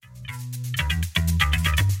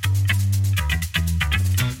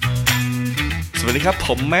วัสดีครับผ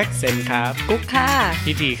มแม็กเซนครับกุ๊กค่ะ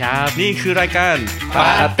พี่ทีครับนี่คือรายการป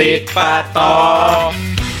าติดปาต่อ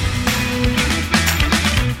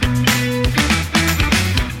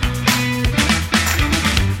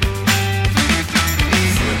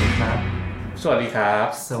สวัสดีครับ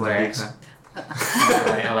สวัสดีครับ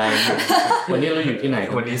อะไรวันนี้เราอยู่ที่ไหน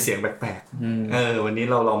วันนี้เสียงแปลกๆวันนี้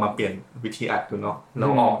เราลองมาเปลี่ยนวิธีอัดดูเนาะเรา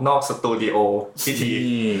ออกนอกสตูดิโอพิธี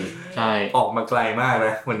ใช่ออกมาไกลมากเล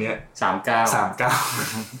ยวันนี้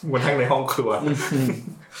39วันทั้งในห้องครัว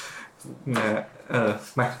นะ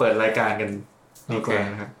มาเปิดรายการกันดีกว่า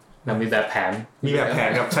นะครับเรามีแบบแผน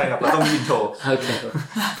ครับใช่ครับเราต้องมีอินโทรโอเค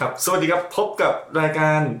ครับสวัสดีครับพบกับรายก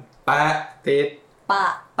ารปะติดปะ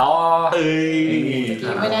ต่อ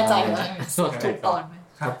ไม่แน่ใจว่าถูกตอนไหม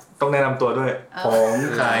ครับต้องแนะนำตัวด้วยผม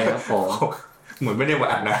ใครครับผมเหมือนไม่ได้มา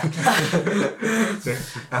อ่านนะ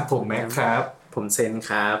ผมแม็กครับผมเซน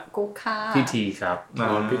ครับกุ๊กค่ะพี่ทีครับ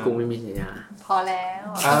พี่กุ๊กไม่มีสัญญาพอแล้ว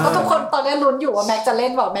ก็ทุกคนตอนนี้ลุ้นอยู่ว่าแม็กจะเล่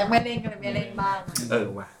นบอกแม็กไม่เล่นกันไม่เล่นบ้าง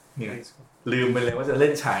ว่ะเนี่ยลืมไปเลยว่าจะเล่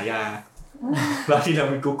นฉายาเราที่เรา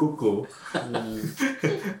เป็นกุ๊ก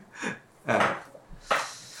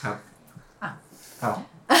ครับ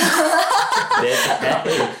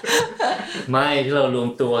ไม่ที่เรารวม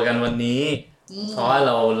ตัวกันวันนี้เพราะว่าเ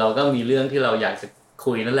ราก็มีเรื่องที่เราอยากจะ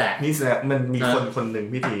คุยนั่นแหละนี่แสดงมันมีคนหนึ่ง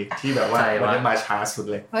พี่ทีที่แบบว่าวันนี้มาช้าสุด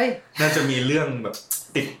เลยน่าจะมีเรื่องแบบ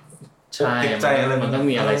ติดใจอะไรมันต้อง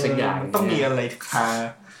มีอะไรสักอย่างต้องมีอะไรคา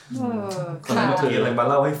คนนั้นคืออะไรมา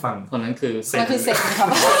เล่าให้ฟังคนนั้นคือเซ็งครับ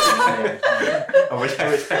ไม่ใช่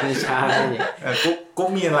กุ๊ก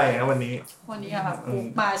มีอะไรนะวันนี้อะค่ะกุ๊ก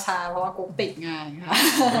มาช้าเพราะว่ากุ๊กติดงานค่ะ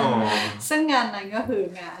ซึ่งงานนั้นก็คือ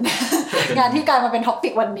งานที่กลายมาเป็นท็อปิ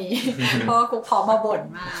กวันนี้เพราะว่ากุ๊กพร้อมมาบ่น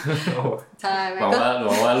มากใช่บอ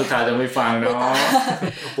กว่าลูกค้าจะไม่ฟังเนาะ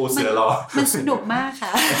ปูเสือรอมันสนุกมากค่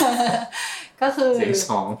ะก็คือเสียงส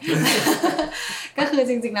องก็คือ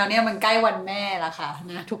จริงๆแล้วเนี่ยมันใกล้วันแม่แล้วค่ะ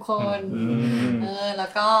นะทุกคนแล้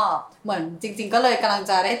วก็เหมือนจริงๆก็เลยกำลัง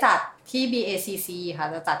จะได้จัดที่ BACC ค่ะ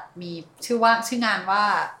จะจัดมีชื่องานว่า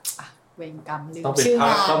เวรกรรมลืมชื่อง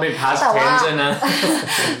านต้องเป็น past tense ด้วยนะ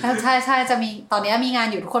ใช่จะมีตอนนี้มีงาน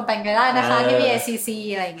อยู่ทุกคนไปกันได้นะคะที่ BACC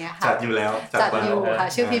อะไรอย่างเงี้ยค่ะจัดอยู่แล้วจัดอยู่ค่ะ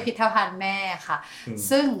ชื่อพิพิธภัณฑ์แม่ค่ะ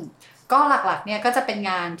ซึ่งก็หลักๆเนี่ยก็จะเป็น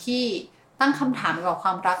งานที่ตั้งคำถามเกี่ยวกับคว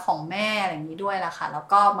ามรักของแม่อะไรอย่างนี้ด้วยล่ะค่ะแล้ว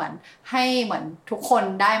ก็เหมือนให้เหมือนทุกคน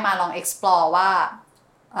ได้มาลอง explore ว่า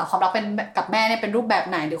ความรักเป็นกับแม่เนี่ยเป็นรูปแบบ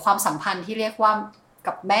ไหนหรือความสัมพันธ์ที่เรียกว่า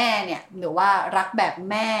กับแม่เนี่ยหรือว่ารักแบบ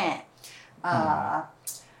แม่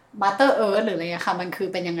Mother Earth หรืออะไรเงี้ยค่ะมันคือ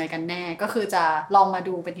เป็นยังไงกันแน่ก็คือจะลองมา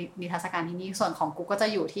ดูเป็นนิทรรศการที่นี่ส่วนของกูก็จะ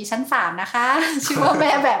อยู่ที่ชั้น3นะคะชื่อว่าแ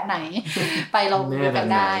ม่แบบไหนไปลองดูกัน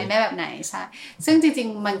ได้แม่แบบไหนใช่ซึ่งจริง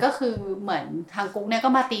ๆมันก็คือเหมือนทางกุ๊กเนี่ยก็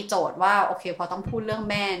มาตีโจทย์ว่าโอเคพอต้องพูดเรื่อง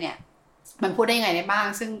แม่เนี่ยมันพูดได้ยังไงได้บ้าง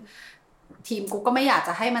ซึ่งทีมกุ๊กก็ไม่อยากจ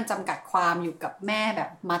ะให้มันจำกัดความอยู่กับแม่แบบ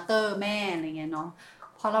Mother แม่อะไรเงี้ยเนาะ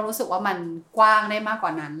เพราะเรารู้สึกว่ามันกว้างได้มากกว่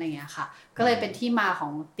านั้นอะไรเงี้ยค่ะก็เลยเป็นที่มาขอ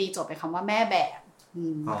งตีโจทย์เป็นคำว่าแม่แบบ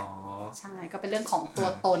ใช่ก็เป็นเรื่องของตัว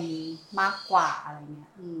ตนมากกว่าอะไรเงี้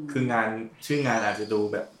ยคืองานชื่องานอาจจะดู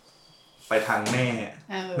แบบไปทางแม่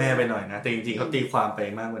ไปหน่อยนะแต่จริงๆเขาตีความไป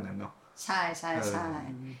มากกว่านั้นเนาะใช่ใช่ใช่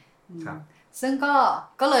ครับซึ่ง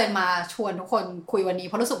ก็เลยมาชวนทุกคนคุยวันนี้เ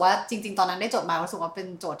พราะรู้สึกว่าจริงๆตอนนั้นได้โจทย์มารู้สึกว่าเป็น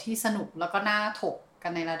โจทย์ที่สนุกแล้วก็น่าถกกั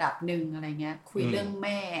นในระดับหนึ่งอะไรเงี้ยคุยเรื่องแ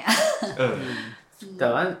ม่แต่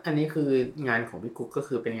ว่าอันนี้คืองานของพี่กุ๊กก็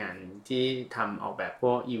คือเป็นงานที่ทำออกแบบพ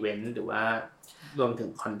วกอีเวนต์หรือว่ารวมถึง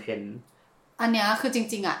คอนเทนต์อันเนี้ยคือจ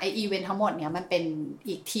ริงๆไออีเวนต์ทั้งหมดเนี้ยมันเป็น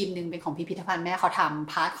อีกทีมนึงเป็นของพิพิธภัณฑ์แม่เขาท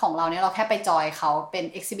ำพาร์ทของเราเนี่ยเราแค่ไปจอยเขาเป็น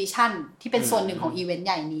เอ็กซิบิชันที่เป็นส่วนหนึ่งของอีเวนต์ใ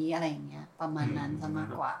หญ่นี้อะไรอย่างเงี้ยประมาณนั้นซะมาก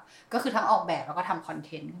กว่าก็คือทั้งออกแบบแล้วก็ทำคอนเ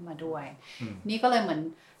ทนต์ขึ้นมาด้วยนี่ก็เลยเหมือน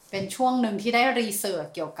เป็นช่วงนึงที่ได้รีเสิร์ช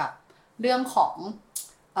เกี่ยวกับเรื่องของ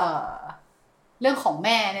เรื่องของแ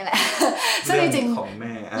ม่นี่แหละซึ่งจริง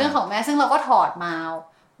ๆเรื่องของแม่ซึ่งเราก็ถอดมา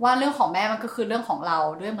ว่าเรื่องของแม่มันก็คือเรื่องของเรา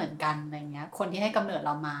ด้วยเหมือนกันอะไรเงี้ยคนที่ให้กำเนิดเร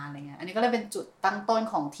ามาอะไรเงี้ยอันนี้ก็เลยเป็นจุดตั้งต้น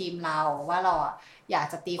ของทีมเราว่าเราอยาก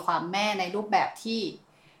จะตีความแม่ในรูปแบบที่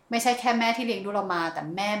ไม่ใช่แค่แม่ที่เลี้ยงดูเรามาแต่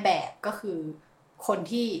แม่แบบก็คือคน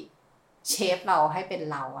ที่เชฟเราให้เป็น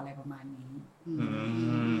เราอะไรประมาณนี้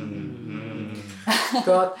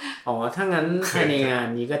ก็ถ้างั้นภายในงาน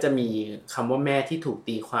นี้ก็จะมีคำว่าแม่ที่ถูก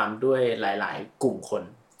ตีความด้วยหลายๆกลุ่มคน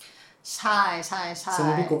ใช่ใช่ใช่ซึ่ง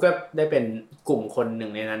พี่กุ๊กก็ได้เป็นกลุ่มคนหนึ่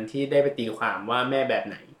งในนั้นที่ได้ไปตีความว่าแม่แบบ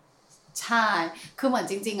ไหนใช่คือเหมือน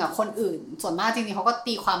จริงๆคนอื่นส่วนมากจริงๆเขาก็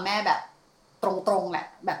ตีความแม่แบบตรงๆแหละ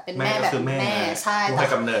แบบเป็นแม่แบบแม่ใช่แต่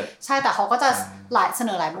ใช่แต่เขาก็จะเสน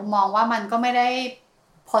อหลายมุมมองว่ามันก็ไม่ได้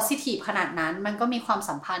positive ขนาดนั้นมันก็มีความ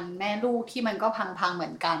สัมพันธ์แม่ลูกที่มันก็พังๆเหมื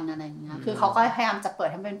อนกันอะไรอย่างเงี้ยคือเขาก็พยายามจะเปิด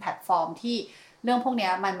ให้เป็นแพลตฟอร์มที่ เรื่องพวกเนี้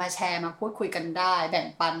ยมันมาแชร์มาพูดคุยกันได้แบ่ง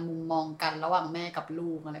ปันมุมมองกันระหว่างแม่กับ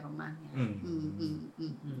ลูกอะไรประมาณนี้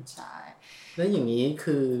ใช่แล้วอย่างนี้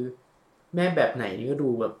คือแม่แบบไหนนี่ก็ดู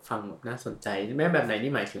แบบฟังแบบน่าสนใจแม่แบบไหน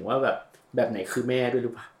นี่หมายถึงว่าแบบไหนคือแม่ด้วยห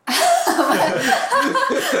รือเปล่า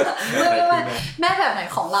แม่แบบไหน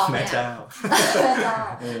ของเราเนี่ยแม่เจ้า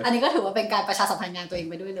อันนี้ก็ถือว่าเป็นการประชาสัมพันธ์งานตัวเอง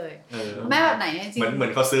ไปด้วยเลยแม่แบบไหนจริงเหมือ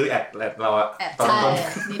นเขาซื้อแอดเราอะตอนต้น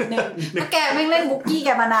นิดนึงถ้าแกไม่เล่นบุ๊กกี้แก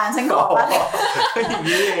มานานฉันขอบ้างอย่าง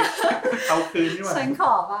นี้เอาคืนนี่มาฉันข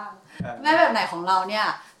อบ้างแม่แบบไหนของเราเนี่ย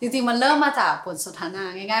จริงๆมันเริ่มมาจากบทสนทนา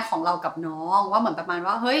ง่ายๆของเรากับน้องว่าเหมือนประมาณ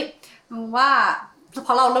ว่าเฮ้ยว่าพ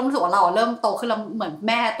อเราเริ่มรู้สึกว่าเราเริ่มโตขึ้นเราเหมือนแ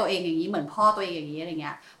ม่ตัวเองอย่างนี้เหมือนพ่อตัวเองอย่างนี้อะไรเ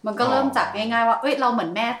งี้ยมันก็เริ่มจากง่ายๆว่าเอ้ยเราเหมือ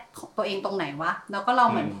นแม่ตัวเองตรงไหนวะแล้วก็เรา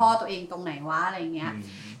เหมือนพ่อตัวเองตรงไหนวะอะไรเงี้ย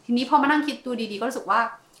ทีนี้พอมานั่งคิดดูดีๆก็รู้สึกว่า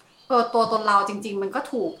ตัวตนเราจริงๆมันก็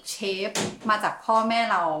ถูกเชฟมาจากพ่อแม่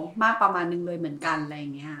เรามากประมาณนึงเลยเหมือนกันอะไร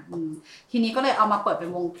เงี้ยทีนี้ก็เลยเอามาเปิดเป็น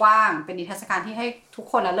วงกว้างเป็นนิทรรศการที่ให้ทุก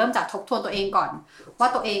คนเริ่มจากทบทวนตัวเองก่อนว่า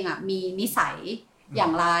ตัวเองอ่ะมีนิสัยอย่า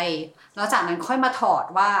งไรแล้วจากนั้นค่อยมาถอด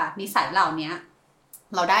ว่านิสัยเหล่านี้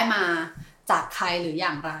เราได้มาจากใครหรืออย่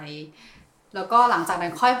างไรแล้วก็หลังจากนั้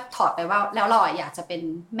นค่อยถอดไปว่าแล้วเราอยากจะเป็น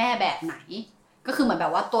แม่แบบไหนก็คือเหมือนแบ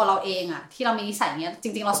บว่าตัวเราเองอะที่เรามีนิสัยเนี้ยจ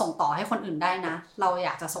ริงๆเราส่งต่อให้คนอื่นได้นะเราอย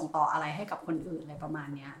ากจะส่งต่ออะไรให้กับคนอื่นอะไรประมาณ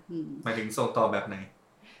เนี้ยหมายถึงส่งต่อแบบไหน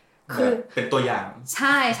คือเป็นตัวอย่างใ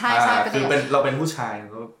ช่ใช่ใช่คือเราเป็นผู้ชาย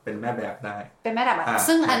ก็เป็นแม่แบบได้เป็นแม่แบบ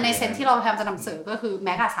ซึ่งอันในเซนที่เราพยายามจะนำเสนอก็คือแ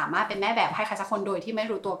ม้กระทั่งสามารถเป็นแม่แบบให้ใครสักคนโดยที่ไม่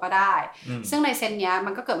รู้ตัวก็ได้ซึ่งในเซนเนี้ยมั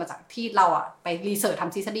นก็เกิดมาจากที่เราอ่ะไปรีเสิร์ชท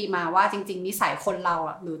ำทฤษฎีมาว่าจริงๆนิสัยคนเรา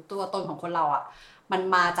อ่ะหรือตัวตนของคนเราอ่ะมัน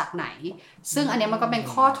มาจากไหนซึ่งอันนี้มันก็เป็น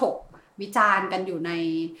ข้อถกวิจารณ์กันอยู่ใน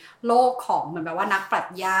โลกของเหมือนแบบว่านักปรัช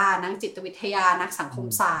ญานักจิตวิทยานักสังคม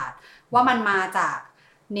ศาสตร์ว่ามันมาจาก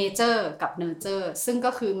nature กับ nurture ซึ่ง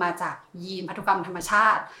ก็คือมาจากยีนพันธุกรรมธรรมชา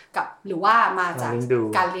ติกับหรือว่ามาจาก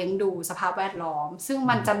การเลี้ยงดูสภาพแวดล้อมซึ่ง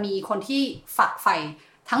มันจะมีคนที่ฝักใฝ่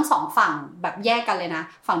ทั้งสองฝั่งแบบแยกกันเลยนะ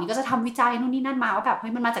ฝั่งนี้ก็จะทำวิจัยนู่นนี่นั่นมาว่าแบบเฮ้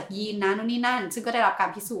ยมันมาจากยีนนะนู่นนี่นั่นซึ่งก็ได้รับการ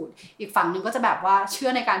พิสูจน์อีกฝั่งนึงก็จะแบบว่าเชื่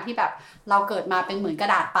อในการที่แบบเราเกิดมาเป็นเหมือนกระ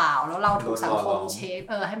ดาษเปล่าแล้วเราถูกสังคมเชฟ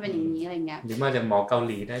ให้เป็นอย่างนี้อะไรเงี้ยหรือมาจากหมอเกาห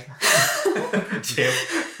ลีได้ปะเชฟ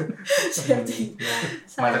จริง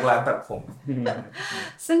มาจากร้านตัดผม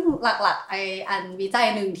ซึ่งหลักๆอันวิจัย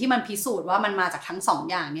นึงที่มันพิสูจน์ว่ามันมาจากทั้งสอง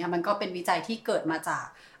อย่างเนี่ยมันก็เป็นวิจัยที่เกิดมาจาก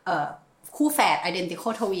คู่แฝด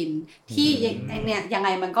identical twin ที่เนี่ยยังไง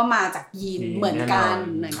มันก็มาจากยีนเหมือนกัน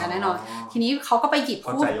แน่นอนทีนี้เขาก็ไปหยิบ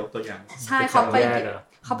คู่ยกตัวอย่างใช่เขาไป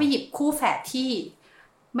หยิบคู่แฝดที่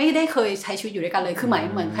ไม่ได้เคยใช้ชีวิตอยู่ด้วยกันเลยคือเห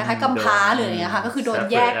มือนคล้ายๆกำพร้าหรืออะไรเงี้ยค่ะก็คือโดน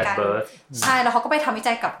แยกกันใช่แล้วเขาก็ไปทำวิ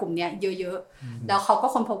จัยกับกลุ่มเนี้ยเยอะๆแล้วเขาก็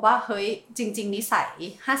ค้นพบว่าเฮ้ยจริงๆนิสัย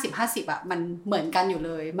 50-50 อ่ะมันเหมือนกันอยู่เ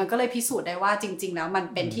ลยมันก็เลยพิสูจน์ได้ว่าจริงๆแล้วมัน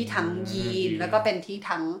เป็นที่ทั้งยีนแล้วก็เป็นที่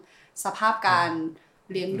ทั้งสภาพการ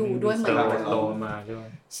เลี้ยงดูด้วยเหมือนกัน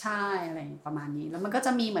ใช่อะไรประมาณนี้แล้วมันก็จ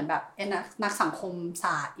ะมีเหมือนแบบนักสังคมศ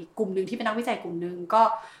าสตร์อีกกลุ่มนึงที่เป็นนักวิจัยกลุ่มนึงก็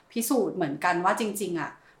พิสูจน์เหมือนกันว่าจริงๆอ่ะ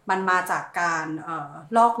มันมาจากการ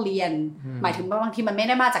ลอกเรียนหมายถึงว่าบางทีมันไม่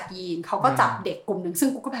ได้มาจากยีนเขาก็จับเด็กกลุ่มนึงซึ่ง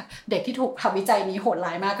กูก็แบบเด็กที่ถูกทำวิจัยนี้โหดร้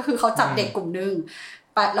ายมากก็คือเขาจับเด็กกลุ่มนึง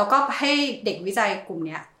แล้วก็ให้เด็กวิจัยกลุ่ม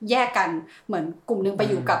นี้แยกกันเหมือนกลุ่มนึงไป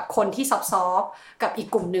อยู่กับคนที่ซอฟต์กับอีก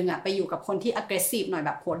กลุ่มนึงอ่ะไปอยู่กับคนที่ aggressive หน่อยแ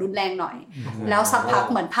บบหัวรุนแรงหน่อยแล้วสักพัก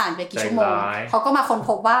เหมือนผ่านไปกี่ชั่วโมงเขาก็มาค้นพ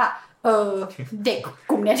บว่าเด็ก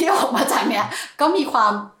กลุ่มนี้ที่ออกมาจากเนี้ยก็มีควา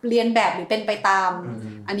มเรียนแบบหรือเป็นไปตาม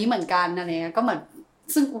อันนี้เหมือนกันอะไรเงี้ยก็เหมือน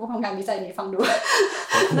ซึ่งกูก็ทำการวิจัยนี้ฟังดู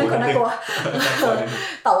น่ากลัว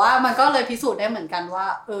แต่ว่ามันก็เลยพิสูจน์ได้เหมือนกันว่า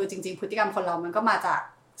จริงๆพฤติกรรมคนเรามันก็มาจาก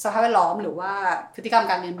สภาพแวดล้อมหรือว่าพฤติกรรม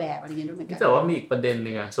การเรียนแบบอะไรเงี้ยด้วยเหมือนกันแต่ว่ามีอีกประเด็น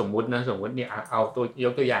นึงอะสมมุติเนี่ยเอาตัวย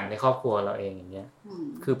กตัวอย่างในครอบครัวเราเองอย่างเงี้ย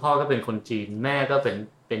คือพ่อก็เป็นคนจีนแม่ก็เ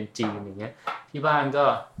ป็นจีนอย่างเงี้ยที่บ้านก็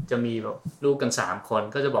จะมีแบบลูกกัน3คน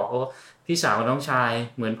ก็จะบอกโอ้พี่สาวน้องชาย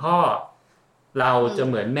เหมือนพ่อเราจะ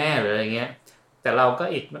เหมือนแม่หรืออะไรเงี้ยแต่เราก็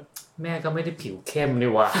อีกแม่ก็ไม่ได้ผิวเข้ม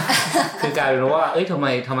นี่ว่า คือกลายเป็นว่าทำ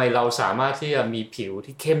ไมเราสามารถที่จะมีผิว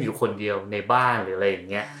ที่เข้มอยู่คนเดียวในบ้านหรืออะไรอย่าง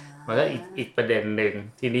เงี้ยมันก็อีกประเด็นนึง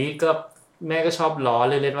ทีนี้ก็แม่ก็ชอบล้อ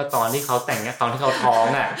เล่นๆว่าตอนที่เขาแต่งเนี่ยตอนที่เขาท้อง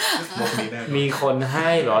อ่ะมีคนให้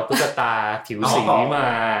หรอตุ๊กตาผิวสีมา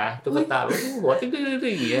ตุ๊กตาหัวตื้อๆ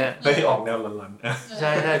อย่างเงี้ยไม่ได้ออกแนวหลอนๆใช่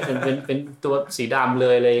เป็นตัวสีดำเล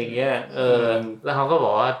ยอะไรอย่างเงี้ยแล้วเขาก็บ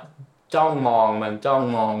อกว่าจ้องมองมั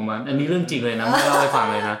นอันนี้เรื่องจริงเลยนะไม่เล่าให้ฟัง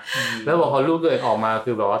เลยนะแล้วบอกพอรูปตัวเองออกมา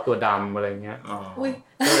คือแบบว่าตัวดำอะไรเงี้ย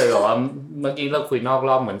ก็เลยบอกว่าเมื่อกี้เราคุยนอกร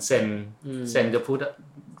อบเหมือนเซนจะพูด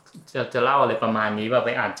จะเล่าอะไรประมาณนี้แบบไป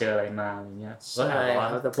อ่านเจออะไรมาอะไรเงี้ยก็ถามว่า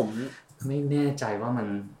แต่ผมไม่แน่ใจว่ามัน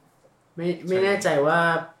ไม่แน่ใจว่า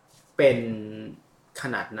เป็น ข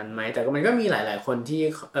นาดนั้นไหมแต่ก็มันก็มีหลายๆคนที่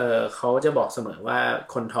เขาจะบอกเสมอว่า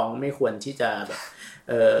คนท้องไม่ควรที่จะแบบ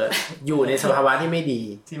อยู่ในสภาวะที่ไม่ดี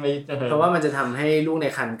ที่ไม่เพราะว่ามันจะทำให้ลูกใน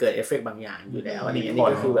ครรภ์เกิดเอฟเฟกต์บางอย่างอยู่แล้วอันนี้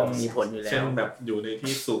ก็คือแบบมีผลอยู่แล้วเช่นแบบอยู่ใน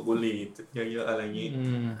ที่สูบบุหรี่เยอะๆอะไรอย่างนี้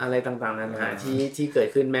อะไรต่างๆนานาที่เกิด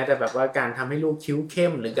ขึ้นแม้แต่แบบว่าการทำให้ลูกคิ้วเข้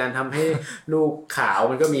มหรือการทำให้ลูกขาว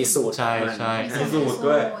มันก็มีสูตรใช่มีสูตร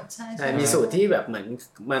ด้วยใช่มีสูตรที่แบบเหมือน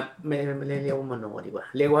มันไม่เรียกว่ามโนดีกว่า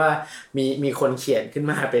เรียกว่ามีคนเขียนขึ้น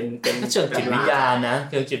มาเป็นเชิงจิตวิทยานะ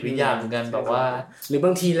เชิงจิตวิทยาเหมือนกันแบบว่าหรือบ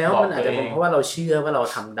างทีแล้วมันอาจจะเป็นเพราะว่าเราเชื่อว่าเรา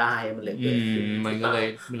ทำได้มันเลยเกิดขึ้นมันก็เลย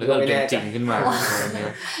เป็นจริงขึ้นมา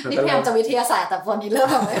นี่พยายามจะวิทยาศาสตร์แต่วันนี้เริ่ม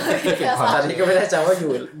แบบไม่วิทยาศาสตร์ตอนนี้ก็ไม่แน่ใจว่าอ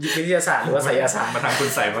ยู่วิทยาศาสตร์หรือว่าไสยศาสตร์มาทางคุณ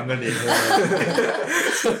ใส่บ้างก็ดี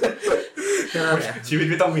ชีวิต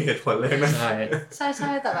ไม่ต้องมีเหตุผลเลยนะใช่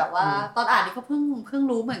แต่แบบว่าตอนอ่านนี่ก็เพิ่ง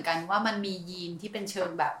รู้เหมือนกันว่ามันมียีนที่เป็นเชิง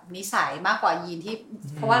แบบนิสัยมากกว่ายีนที่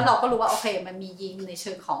เพราะว่าเราก็รู้ว่าโอเคมันมียีนในเ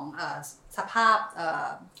ชิงของสภาพ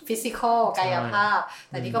ฟิสิกอลกายภาพ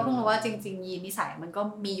แต่นี่ก็เพิ่งรู้ว่าจริงๆยีนนิสัยมันก็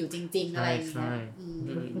มีอยู่จริงๆอะไรอย่างเงี้ย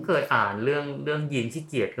เคยอ่านเรื่องยีนขี้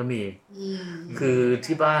เกียจก็มีคือ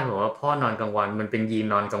ที่บ้านบอกว่าพ่อนอนกลางวันมันเป็นยีน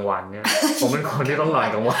นอนกลางวันเนี่ยผมเป็นคนที่ต้องนอน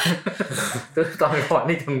กลางวันตอนก่อน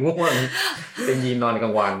นี่จะง่วงเป็นยีนนอนกลา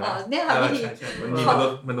งวันนะเนี่ยค่ะพี่มีม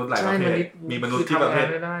นุษย์หลายประเภทมีมนุษย์ที่ประเภท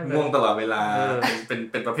ง่วงตลอดเวลา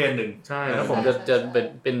เป็นประเภทหนึ่งใช่แล้วผมจะ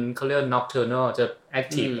เป็นเขาเรียก nocturnal จะ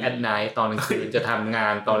active at night ตอนกลางคืนจะทำงา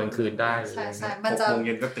นตอนกลางคืนได้ใช่มันจะ 6 โมงเ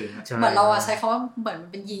ย็นก็ตื่นเหมือนเราใช้คำว่าเหมือนมัน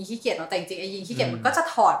เป็นยีนขี้เกียจเนาะแต่จริงๆไอ้ยีนขี้เกียจมันก็จะ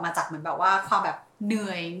ถอดมาจากเหมือนแบบว่าความแบบเห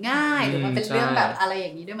นื่อยง่ายหรือมันเป็นเรื่องแบบอะไรอย่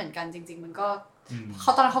างนี้ด้วยเหมือนกันจริงๆมันก็เข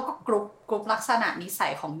าตอนนั้นเขาก็กรุ๊ปลักษณะนิสั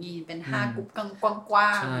ยของยีนเป็น5กรุ๊ปกว้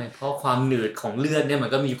างๆใช่เพราะความหนืดของเลือดเนี่ยมั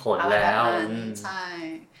นก็มีผลแล้วใช่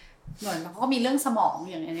เหมือนเขาก็มีเรื่องสมอง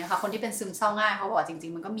อย่างนี้ค่ะคนที่เป็นซึมเศร้าง่ายเขาบอกจริ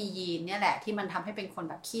งๆมันก็มียีนเนี่ยแหละที่มันทำให้เป็นคน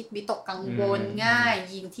แบบคิดวิตกกังวลง่าย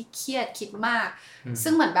ยีนที่เครียดคิดมาก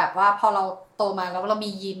ซึ่งเหมือนแบบว่าพอเราโตมาแล้วเรามี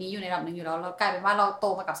ยีนนี้อยู่ในระดับนึงอยู่แล้วเรากลายเป็นว่าเราโต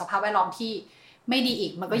มากับสภาพแวดล้อมที่ไม่ดีอี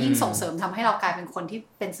กมันก็ยิ่งส่งเสริมทำให้เรากลายเป็นคนที่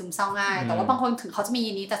เป็นซึมเศร้าง่ายแต่ว่าบางคนถึงเขาจะมี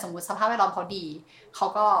ยีนนี้แต่สมมติสภาพแวดล้อมเขาดีเขา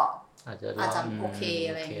ก็อาจจะโอเค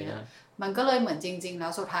อะไรอย่างเงี้ยมันก็เลยเหมือนจริงๆแล้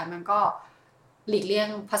วสุดท้ายมันก็หลีกเลี่ยง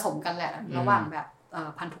ผสมกันแหละระหว่างแบบ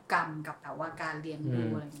พันธุกรรมกับแบบว่าการเลี้ยงดู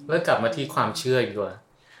อะไรอย่างเงี้ยแล้วกลับมาที่ความเชื่ออีกว่า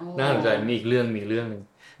น่าสนใจมีอีกเรื่องนึง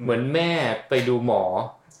เหมือนแม่ไปดูหมอ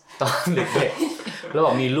ตอนเด็กๆแล้วบ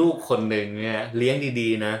อกมีลูกคนนึงเนี่ยเลี้ยงดี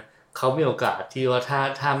ๆนะเขามีโอกาสที่ว่า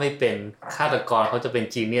ถ้าไม่เป็นฆาตกรเขาจะเป็น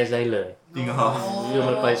จีเนียสได้เลยจริงเหรอคือ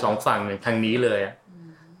มันไป2ฝั่งทางนี้เลย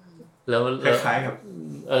แล้วคล้ายๆกับ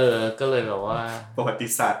ก็เลยแบบว่าประวัติ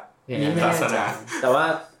ศาสตร์ศาสนาแต่ว่า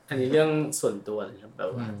อันนี้เรื่องส่วนตัวเลยครับแบ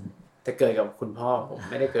บว่าแต่เกิดกับคุณพ่อผม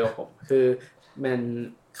ไม่ได้เกิดกับผมคือมัน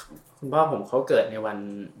คุณพ่อผมเขาเกิดในวัน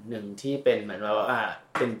หนึ่งที่เป็นเหมือนว่า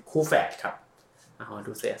เป็นคู่แฝดครับ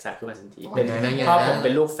ดูเสียสากขึ้นมาทันทีเป็นพ่อผมเ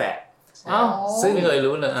ป็นลูกแฝดซึ่งไม่เคย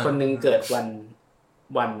รู้เลยคนนึงเกิดวัน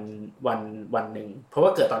นึงเพราะว่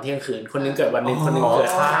าเกิดตอนเที่ยงคืนคนนึงเกิดวันนึงคนนึงเกิด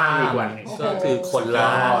ข้ามอีกวันนึงก็คือคนละ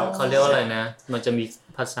เขาเรียกว่าอะไรนะมันจะมี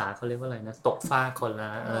ภาษาเขาเรียกว่าอะไรนะตกฟ้าคนละ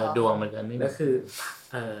ดวงเหมือนกันก็คือ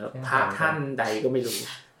พระท่านใดก็ไม่รู้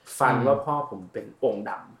ฟันว่าพ่อผมเป็นองค์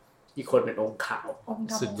ดำอีกคนเป็นองค์ขาว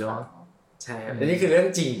สุดยอดใช่อันนี้คือเรื่อง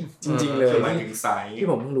จริงเลยหมายถึงสายที่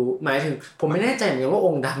ผมเพิ่งรู้หมายถึงผมไม่แน่ใจเหมือนกันว่าอ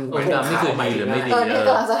งค์ดำนี่คือดีหรือไม่ดี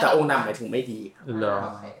แต่องค์ดำหมายถึงไม่ดีเหรอ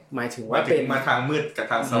หมายถึงว่าเป็นมาทางมืดกับ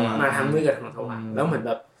ทางสว่างมาทางมืดกับทางสว่างแล้วเหมือนแ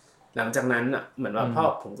บบหลังจากนั้นเหมือนว่าพ่อ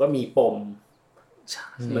ผมก็มีปม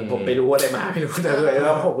เหมือนผมไปรู้อะไรมาไม่รู้แต่เลยแ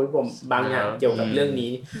ล้วผมก็ผมบางอย่างเกี่ยวกับเรื่อง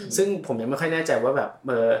นี้ซึ่งผมยังไม่ค่อยแน่ใจว่าแบบ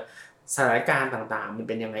สถานการณ์ต่างๆมันเ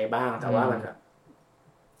ป็นยังไงบ้างแต่ว่ามันแบบ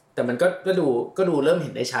แต่มันก็ดูเริ่มเห็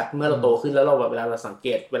นได้ชัดเมื่อเราโตขึ้นแล้วเราแบบเวลาเราสังเก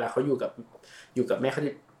ตเวลาเขาอยู่กับแม่เขา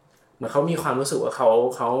เหมือนเขามีความรู้สึกว่าเ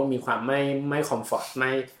ขามีความไม่คอมฟอร์ต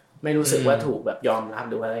ไม่รู้สึกว่าถูกแบบยอมรับ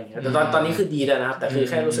หรือว่าอะไรอย่างเงี้ยแต่ตอนนี้คือดีแล้วนะครับแต่คือ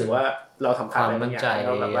แค่รู้สึกว่าเราทำความมั่นใจเร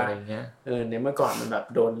าแบบว่าในเมื่อก่อนมันแบบ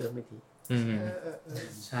โดนเรื่องไม่ดี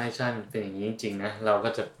ใช่มันเป็นอย่างนี้จริงๆนะเราก็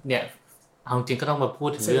จะเนี่ยเอาจริงก็ต้องมาพูด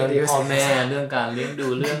ถึงเรื่องพ่อแม่เรื่องการเลี้ยงดู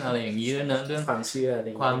เรื่องอะไรอย่างนี้ด้วยนะเรื่องความเ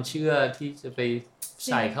ชื่อที่จะไป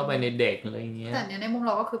ใส่เข้าไปในเด็กอะไรอย่างเงี้ยแต่ในมุมเ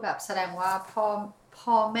ราก็คือแบบแสดงว่า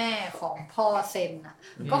พ่อแม่ของพ่อเซนน่ะ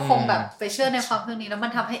ก็คงแบบไปเชื่อในความเรื่องนี้แล้วมั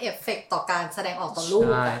นทำให้เอฟเฟกต์ต่อการแสดงออกต่อลูก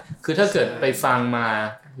ใช่คือถ้าเกิดไปฟังมา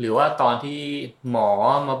หรือว่าตอนที่หมอ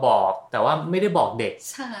มาบอกแต่ว่าไม่ได้บอกเด็ก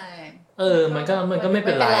ใช่มันก็ไม่เ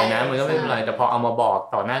ป็นไรนะมันก็ไม่เป็นไรแต่พอเอามาบอก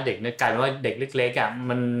ต่อหน้าเด็กเนี่ยกลายเป็นว่าเด็กเล็กๆอ่ะ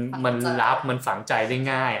มันรับมันฝังใจได้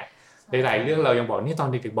ง่ายอ่ะหลายๆเรื่องเรายังบอกนี่ตอน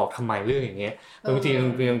เด็กๆบอกทำไมเรื่องอย่างเงี้ยบางที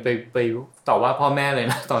ยังไปต่อว่าพ่อแม่เลย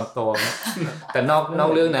นะตอนโตนะแต่นอ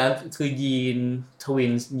กเรื่องนะคือยีนทวิ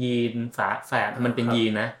นยีนฝาแฝดมันเป็นยี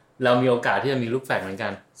นนะ เรามีโอกาสที่จะมีลูกแฝดเหมือนกั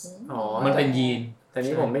นมันเป็นยีนแต่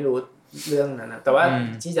นี้ผมไม่รู้เรื่องนั้นนะแต่ว่า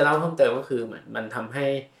ที่จะเล่าเพิ่มเติมก็คือเหมือนมันทำให้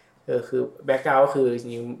คือแบ็คกราวด์ก็คือจ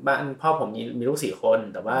ริงๆบ้านพ่อผมมีลูก4คน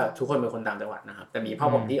แต่ว่าทุกคนเป็นคนต่างจังหวัดนะครับแต่มีพ่อ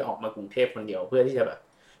ผมที่ออกมากรุงเทพคนเดียวเพื่อที่จะแบบ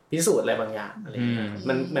พิสูจน์อะไรบางอย่างอะไรอย่างเงี้ย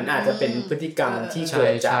มันอาจจะเป็นพฤติกรรมที่เกิ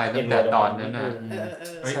ดจากตั้งแต่ตอนนั้นนะ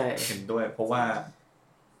ใช่เห็นด้วยเพราะว่า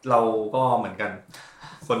เราก็เหมือนกัน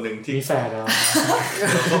คนหนึ่งที่มีแฟนแล้ว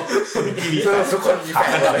ทุกคนมีแฟน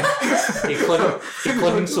เลยอีกค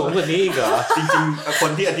นสูงกว่านี้อีกเหรอจริงๆค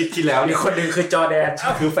นที่อาทิตย์ที่แล้วมีคนนึงคือจอแดน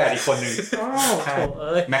คือแฟนอีกคนนึงใช่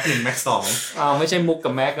แม็ก1แม็ก2ไม่ใช่มุก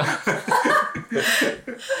กับแม็กอ่ะ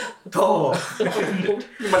โธ่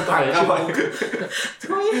มันต่างกันไป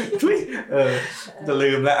จะลื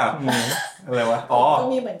มแล้วอ่ะอะไรวะอ๋อก็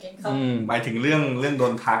มีเหมือนกันครับหมายถึงเรื่องโด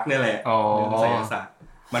นทักนี่แหละเรื่องไสยศาสตร์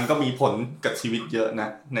มันก็มีผลกับชีวิตเยอะนะ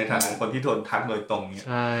ในฐานะคนที่โดนทักโดยตรงเนี่ย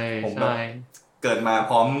ผมแบบเกิดมา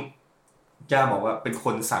พร้อมย่าบอกว่าเป็นค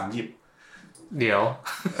น3หยิบเดี๋ยว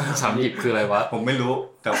3หยิบคืออะไรวะผมไม่รู้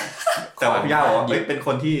แต่ว่าย่าบอกว่าเป็นค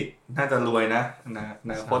นที่น่าจะรวยนะ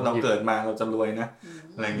คนเราเกิดมาเราจะรวยนะ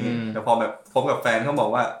อะไรอย่างนี้แต่พอแบบพบกับแฟนเขาบอก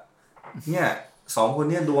ว่าเนี่ย2คน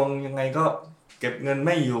เนี่ยดวงยังไงก็เก็บเงินไ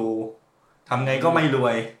ม่อยู่ทำไงก็ไม่รว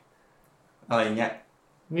ยอะไรเงี้ย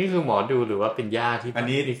นี่คือหมอดูหรือว่าเป็นญาติที่อัน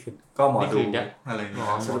นี้ก็หมอดูอะไรหมอ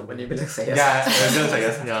สรุปวันนี้เป็นเรื่องไสยศาสตร์เรื่องไสย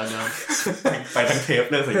ศาสตร์ไปทั้งเทป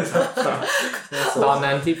เรื่องไสยศาสตร์ตอน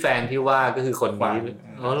นั้นที่แฟนที่ว่าก็คือคนนี้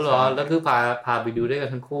อ๋อเหรอแล้วคือพาไปดูด้วยกั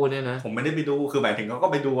นทั้งคู่เนี่ยนะผมไม่ได้ไปดูคือหมายถึงเขาก็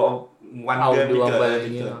ไปดูเอาวันเดือนที่เกิดอะไรอ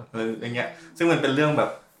ย่างเงี้ยซึ่งมันเป็นเรื่องแบบ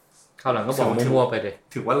คราวหลังก็บอกมั่วๆไปเลย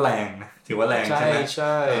ถือว่าแรงนะถือว่าแรงใช่ไหมใ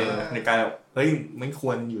ช่ในการแบบเฮ้ยไม่ค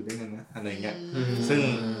วรอยู่ด้วยกันนะอะไรเงี้ยซึ่ง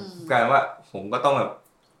กลายว่าผมก็ต้องแบบ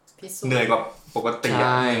เหนื่อยกว่าปกติเ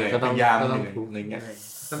หนื่อยพยายามเหนื่อยอะไรเงี้ย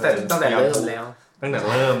ตั้งแต่เริ่มแล้วตั้งแต่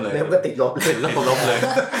เริ่มเลยเริ่มก็ติดลบเลย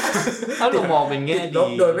ถ้าเรามองเป็นแง่ดี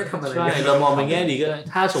โดยไม่ทำอะไรใช่เรามองเป็นแง่ดีก็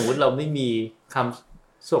ถ้าสมมติเราไม่มีค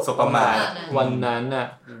ำสบประมาทวันนั้นน่ะ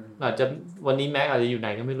อาจจะวันนี้แม็กอาจจะอยู่ไหน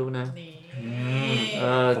ก็ไม่รู้นะ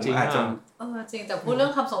จริงจริงแต่พูดเรื่อ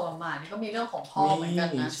งคำสบประมาทนี่ก็มีเรื่องของพ่อเหมือนกัน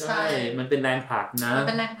นะใช่มันเป็นแรงผลักนะมันเ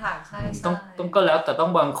ป็นแรงผลักใช่ต้องก็แล้วแต่ต้อ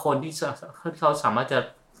งบางคนที่เขาสามารถจะ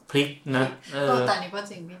พลิกนะแต่นี่ก็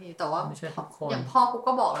จริงพี่ดีแต่ว่าอย่างพ่อกู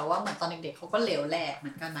ก็บอกแล้วว่าเหมือนตอนเด็กๆเขาก็เหลวแหลกเห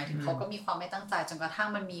มือนกันหมายถึงเขาก็มีความไม่ตั้งใจจนกระทั่ง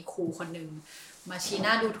มันมีครูคนนึงมาชี้หน้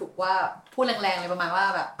าดูถูกว่าพูดแรงๆเลยประมาณว่า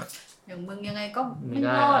แบบอย่างมึงยังไงก็ไม่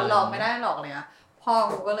รอดหรอกไม่ได้หรอกเลยอะพ่อ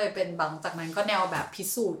กูก็เลยเป็นบางจากนั้นก็แนวแบบพิ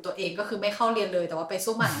สูจน์ตัวเองก็คือไม่เข้าเรียนเลยแต่ว่าไป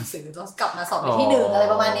สู้อ่านหนังสือแล้วกลับมาสอบที่1อะไร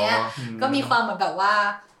ประมาณนี้ก็มีความเหมือนแบบว่า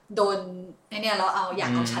โดนเนี่ยเราอยาก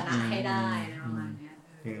เอาชนะให้ได้ประมาณนี้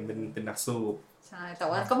เป็นนักสู้ใช่แต่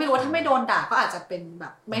ว่าก็ไม่รู้ว่าถ้าไม่โดนด่าก็อาจจะเป็นแบ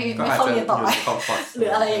บไม่เข้าเรียนต่อไปหรือ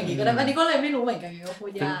อะไรอย่างนี้ก็ได้อันนี้ก็เลยไม่รู้เหมือนกันก็พู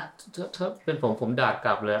ดยากถ้าเป็นผมด่าก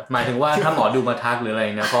ลับเลยหมายถึงว่าถ้าหมอดูมาทักหรืออะไร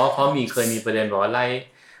นะเพราะเคยมีประเด็นบอกว่า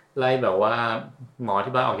ไล่แบบว่าหมอ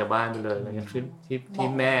ที่บ้านออกจากบ้านไปเลยอะไรเงี้ยที่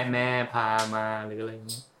แม่พามาหรืออะไร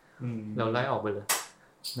เงี้ยเราไล่ออกไปเลย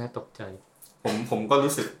แม่ตกใจผมก็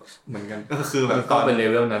รู้สึกเหมือนกันก็คือแบบตอนเป็นเล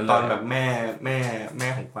เวลนั้นตอนแบบแม่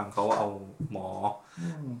ของฟังเขาเอาหมอ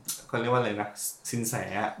เขาเรียกว่าอะไรนะสินแส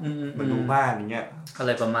มาดูบ้านอย่างเงี้ยอะไ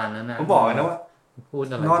รประมาณนั้นนะเขาบอกนะว่าพูด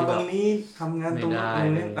อะไรนอนตรงนี้ทำงานตรง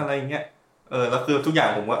นี้อะไรเงี้ยแล้วคือทุกอย่าง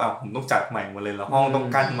ผมว่าผมต้องจัดใหม่หมดเลยแล้วห้องต้อง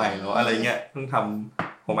กั้นใหม่แล้วอะไรเงี้ยเพิ่งท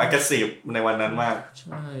ำผมaggressiveในวันนั้นมาก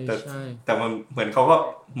แต่มันเหมือนเขาก็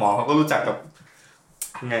หมอเขาก็รู้จักกับ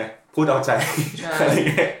ไงพูดเอาใจใช่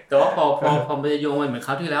แต่ว่าพอไปโยงไปเหมือนค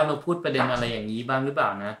ราวที่แล้วเราพูดประเด็นอะไรอย่างนี้บ้างหรือเปล่า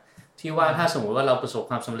นะที่ว่าถ้าสมมติว่าเราประสบ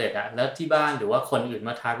ความสำเร็จอะแล้วที่บ้านหรือว่าคนอื่น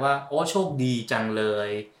มาทักว่าโอ้โชคดีจังเลย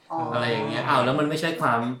อะไรอย่างเงี้ยแล้วมันไม่ใช่คว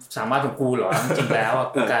ามสามารถของกูหรอจริงๆแล้ว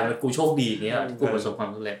กูกลายเป็นกูโชคดีอย่างเงี้ยกูประสบความ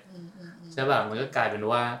สำเร็จใช่ป่ะมันก็กลายเป็น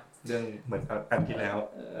ว่าเรื่องเหมือนกันที่แล้ว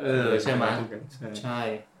ใช่ไหมใช่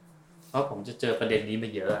เพราะผมจะเจอประเด็นนี้มา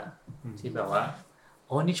เยอะที่แบบว่าโ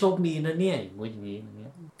อ้นี่โชคดีนะเนี่ยอย่างงี้อย่างเงี้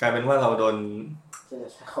ยกลายเป็นว่าเราโดน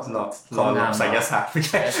หล่อหลอมไสยศาสตร์ไม่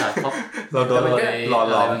ใช่เราโดนหล่อ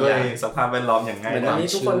หลอมด้วยสภาพแวดล้อมอย่างง่ายเหมือนตอนนี้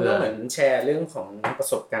ทุกคนก็เหมือนแชร์เรื่องของประ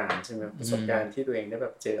สบการณ์ใช่ไหมประสบการณ์ที่ตัวเองได้แบ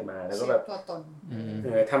บเจอมาแล้วก็แบบตัวตน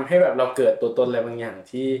ทำให้แบบเราเกิดตัวตนอะไรบางอย่าง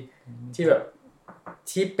ที่แบบ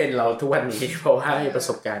ที่เป็นเราทุกวันนี้เพราะว่าประ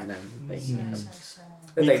สบการณ์นั้นอะไรอย่างเงี้ย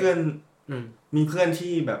มีเพื่อน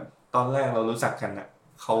ที่แบบตอนแรกเรารู้จักกันอ่ะ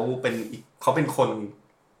เขาเป็นคน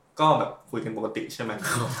ก็แบบคุยกันปกติใช่ไหม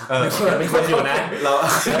เป็นคนอยู่นะเรา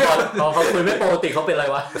เขาคุยไม่ปกติเขาเป็นอะไร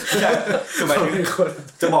วะคือหมายถึง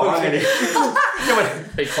จะบอกว่าไงดี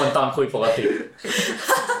เป็นคนตอนคุยปกติ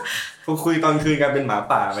คุยตอนคืนกันเป็นหมา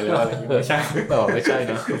ป่าไปแล้วอะไรอย่างเงี้ยไม่ใช่ไม่ใช่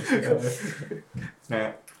นะ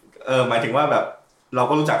หมายถึงว่าแบบเรา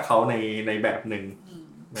ก็รู้จักเขาในแบบนึง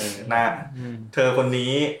หน้าเธอคน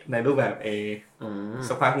นี้ในรูปแบบ A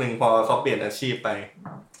สักพักนึงพอเขาเปลี่ยนอาชีพไป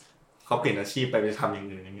ทำอย่าง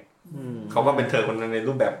อื่นอย่างเงี้ยเขาก็เป็นเธอคนนั้นใน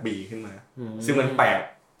รูปแบบ B ขึ้นมาซึ่งมันแปลก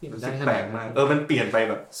มากมันเปลี่ยนไป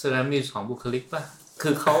แบบแสดงมี2บุคลิกป่ะคื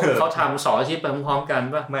อเขาทำ2อาชีพไปพร้อมๆกัน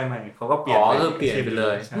ป่ะไม่เขาก็เปลี่ยนไปเล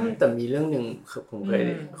ยแต่มีเรื่องนึงผมเคย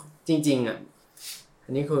จริงๆอ่ะอั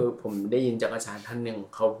นนี้คือผมได้ยินจากอาจารย์ท่านนึง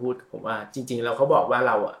เขาพูดผมว่าจริงๆแล้วเขาบอกว่า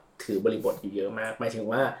เราอ่ะถือบริบทอยู่เยอะมากหมายถึง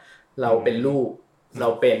ว่าเราเป็นลูกเรา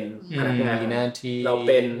เป็นพนักงานเราเ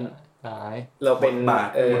ป็นเราเป็น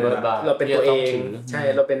เราเป็นตัวเองใช่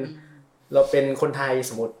เราเป็นคนไทย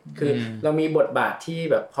สมมติคือเรามีบทบาทที่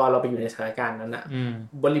แบบพอเราไปอยู่ในสถานการณ์นั้นอ่ะ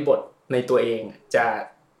บริบทในตัวเองจ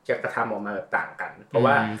ะกระทำออกมาแบบต่างกันเพราะ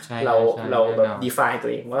ว่าเราแบบ define ตั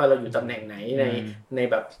วเองว่าเราอยู่ตำแหน่งไหนใน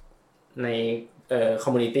แบบในคอ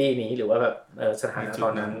มมูนิตี้นี้หรือว่าแบบสถานะตอ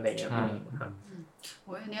นนั้นอะไรเงี้ยครับโ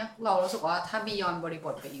อ้ยอันเนี้ยเรารู้สึกว่าถ้า beyond บริบ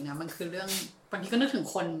ทไปอีกนะมันคือเรื่องบางทีก็นึกถึง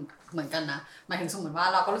คนเหมือนกันนะหมายถึงสมมติว่า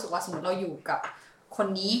เราก็รู้สึกว่าสมมติเราอยู่กับคน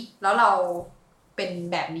นี้แล้วเราเป็น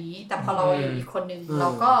แบบนี้แต่พอเราอยู่อีกคนนึงเรา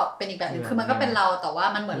ก็เป็นอีกแบบนึงคือมันก็เป็นเราแต่ว่า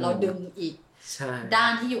มันเหมือนเราดึงอีกด้า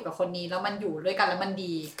นที่อยู่กับคนนี้แล้วมันอยู่ด้วยกันแล้วมัน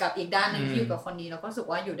ดีกับอีกด้านนึงที่อยู่กับคนนี้เราก็รู้สึก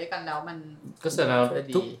ว่าอยู่ด้วยกันแล้วมันก็แสดง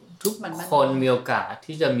ทุกคนมีโอกาส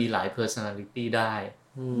ที่จะมีหลาย personality ได้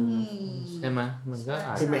ใช่ไหมมันก็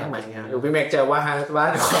พี่แม็กใหม่ไงหรือพี่แม็กจะว่า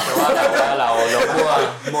เราพวก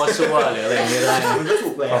มัวซัวหรืออะไรไม่ได้มันก็ถู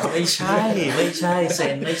กแล้วไม่ใช่เซ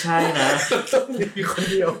นไม่ใช่นะมีคน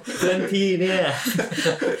เดียวเพื่อนพี่เนี่ย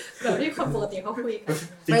แบบที่คนปกติเขาคุยกัน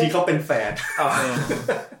จริงๆเขาเป็นแฟน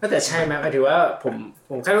แต่ใช่ไหมถือว่า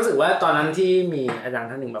ผมแค่รู้สึกว่าตอนนั้นที่มีอาจารย์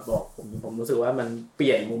ท่านหนึ่งมาบอกผมรู้สึกว่ามันเป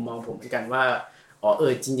ลี่ยนมุมมองผมเหมือนกันว่า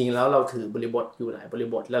จริงๆแล้วเราถือบริบทอยู่หลายบริ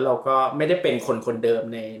บทแล้วเราก็ไม่ได้เป็นคนเดิม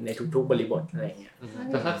ในทุกๆบริบทอะไรเงี้ยแ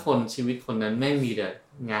ต่ถ้าคนชีวิตคนนั้นไม่มีแต่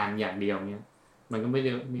งานอย่างเดียวเนี้ยมันก็ไม่ไ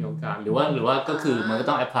ด้มีโอกาสหรือว่าก็คือมันก็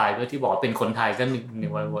ต้องแอพพลายด้วยที่บอกเป็นคนไทยก็ใน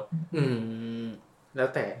บริบทแล้ว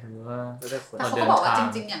แต่ว่าแต่เขาก็บอกว่าจ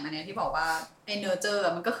ริงๆอย่างอันเนี้ยที่บอกว่าไอ้เนอร์เจอร์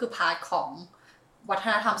มันก็คือพาร์ทของวัฒ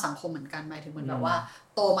นธรรมสังคมเหมือนกันหมายถึงเหมือนแบบว่า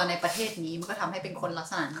โตมาในประเทศนี้มันก็ทำให้เป็นคนลัก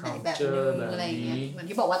ษณะไหนแบบนึงอะไรเงี้ยเหมือน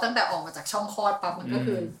ที่บอกว่าตั้งแต่ออกมาจากช่องคลอดปั๊บมันก็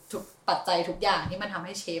คือทุกปัจจัยทุกอย่างที่มันทำใ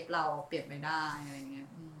ห้เชฟเราเปลี่ยนไปได้อะไรเงี้ย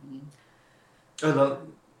เรา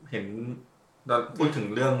เห็นเราพูดถึง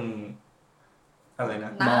เรื่องอะไรน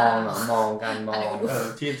ะมองการมอง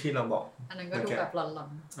ที่เราบอกอันนั้นก็ดูแบบหลอน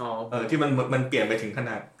ๆที่มันเปลี่ยนไปถึงขน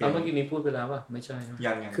าดเมื่อกี้นี้พูดไปแล้วป่ะไม่ใช่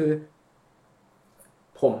ยังคือ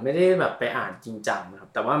ผมไม่ได้แบบไปอ่านจริงจังนะครับ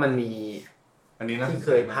แต่ว่ามันมีอันนี้นะที่เ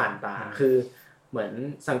คยผ่านตาคือเหมือน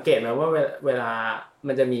สังเกตไหมว่าเวลา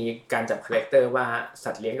มันจะมีการจับคาแรคเตอร์ว่า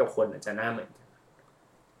สัตว์เลี้ยงกับคนจะหน้าเหมือนกัน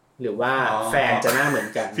หรือว่าแฟนจะหน้าเหมือน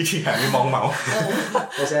กันวิธีการนี้มองเหมา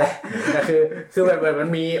ไม่ใช่แต่คือแบบมัน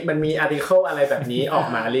มีอาร์ติเคิลอะไรแบบนี้ออก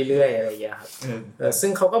มาเรื่อยๆอะไรอย่างเงี้ยครับซึ่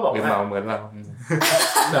งเขาก็บอกว่าเหมือนเรา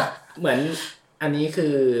แบบเหมือนอันนี้คื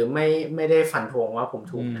อไม่ได้ฟันธงว่าผม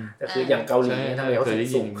ถูกนะแต่คืออย่างเกาหลีทำไมเขา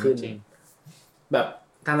สูงขึ้นแบบ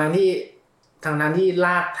ทางนั้นที่ร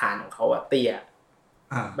ากฐานของเขาอะเตี้ย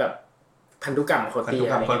แบบพันธุกรรมเขาเตี้ย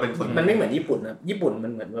มันไม่เหมือนญี่ปุ่นนะญี่ปุ่นมั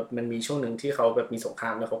นเหมือนแบบมันมีช่วงนึงที่เขาแบบมีสงครา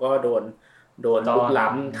มแล้วเขาก็โดนลุกล้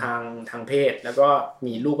ำทางเพศแล้วก็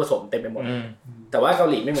มีลูกผสมเต็มไปหมดแต่ว่าเกา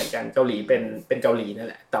หลีไม่เหมือนกันเกาหลีเป็นเกาหลีนั่น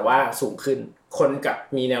แหละแต่ว่าสูงขึ้นคนกับ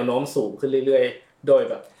มีแนวโน้มสูงขึ้นเรื่อยๆโดย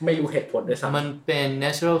แบบไม่รู้เหตุผลด้วยซ้ำมันเป็น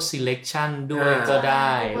natural selection ด้วยก็ไ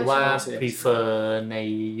ด้ว่า prefer ใน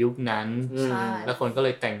ยุคนั้นแล้วคนก็เล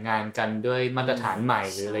ยแต่งงานกันด้วยมาตรฐานใหม่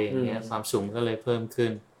หรืออะไรอย่างเงี้ยความสูงก็เลยเพิ่มขึ้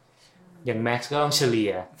นอย่างแม็กซ์ก็ต้องเฉลี่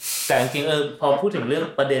ยแต่จริงๆพอพูดถึงเรื่อง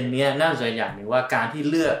ประเด็นเนี้ยน่าสนใจอย่างนึงว่าการที่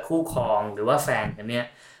เลือกคู่ครองหรือว่าแฟนกันเนี้ย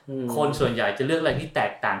คนส่วนใหญ่จะเลือกอะไรที่แต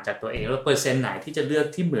กต่างจากตัวเองแล้วเปอร์เซ็นต์ไหนที่จะเลือก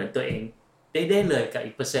ที่เหมือนตัวเองได้เลยกับ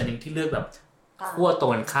อีกเปอร์เซ็นต์นึงที่เลือกแบบขั้วตร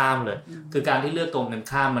งกันข้ามเลยคือการที่เลือกตรงกัน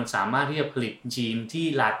ข้ามมันสามารถที่จะผลิตยีนที่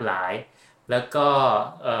หลากหลายแล้วก็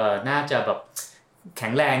น่าจะแบบแข็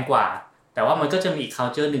งแรงกว่าแต่ว่ามันก็จะมีอีก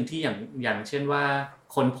culture นึงที่อย่างเช่นว่า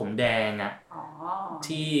คนผมแดงอ่ะ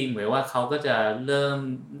ที่เหมือนว่าเขาก็จะเริ่ม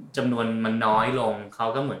จำนวนมันน้อยลงเขา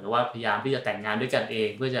ก็เหมือนกับว่าพยายามที่จะแต่งงานด้วยกันเอง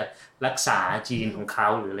เพื่อจะรักษาจีนของเขา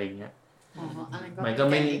หรืออะไรเงี้ยมันก็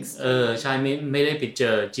ไม่ใช่ไม่ได้ไปเจ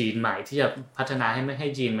อจีนใหม่ที่จะพัฒนาให้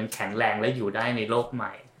จีนมันแข็งแรงและอยู่ได้ในโลกให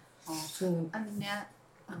ม่ซึ่งอันเนี้ย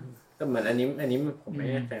ก็เหมือนอันนี้ผมไม่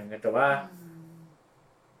แน่ใจเหมือนกันแต่ว่า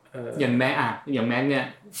อย่างแม็กเนี่ย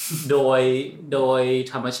โดย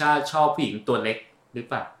ธรรมชาติชอบผู้หญิงตัวเล็กหรือ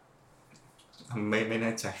เปล่า ไม่แ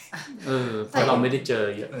น่ใจเพราะเราไม่ได้เจอ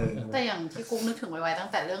เยอะแต่อย่างที่กุ๊กนึกถึงไว้ตั้ง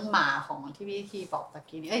แต่เรื่องหมาของที่พี่ทีบอกตะ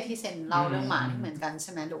กี้นี่ที่เซนเล่าเรื่องหมาที่เหมือนกันใ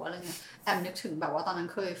ช่ไหมหรือว่าเรื่องนี้แอมนึกถึงแบบว่าตอนนั้น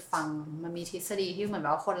เคยฟังมันมีทฤษฎีที่เหมือนแบ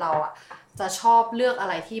บว่าคนเราอ่ะจะชอบเลือกอะ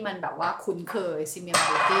ไรที่มันแบบว่าคุ้นเคย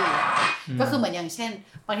similarity ก็คือเหมือนอย่างเช่น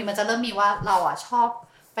บางทีมันจะเริ่มมีว่าเราอ่ะชอบ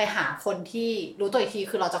ไปหาคนที่รู้ตัวอีกที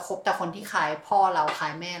คือเราจะคบแต่คนที่คล้ายพ่อเราคล้า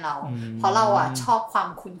ยแม่เราเพราะเราอ่ะชอบความ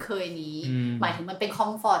คุ้นเคยนี้หมายถึงมันเป็นคอ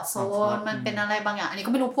มฟอร์ตโซนมันเป็นอะไรบางอย่างอันนี้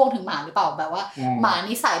ก็ไม่รู้พ่วงถึงหมาหรือเปล่าแบบว่าหมา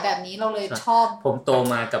นิสัยแบบนี้เราเลยชอบผมโต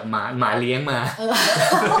มากับหมาเลี้ยงมา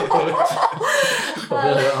ผม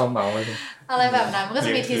เลยเอาหมามาอะไรแบบนั้นมันก็จ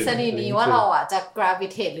ะมีทฤษฎีนี้ว่าเราอ่ะจะ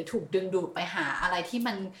gravitate หรือถูกดึงดูดไปหาอะไร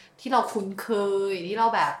ที่เราคุ้นเคยที่เรา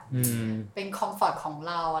แบบเป็นคอมฟอร์ตของ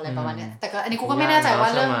เราอะไรประมาณนี้แต่ก็อันนี้กูก็ไม่แน่ใจว่า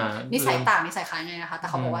เรื่องนิสัยต่างนิสัยคล้ายไงนะคะแต่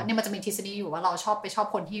เขาบอกว่าเนี่ยมันจะมีทฤษฎีอยู่ว่าเราชอบ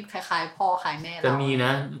คนที่คล้ายๆพ่อคล้ายแม่เราจะมีน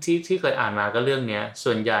ะที่เคยอ่านมาก็เรื่องเนี้ย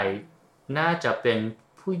ส่วนใหญ่น่าจะเป็น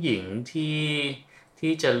ผู้หญิง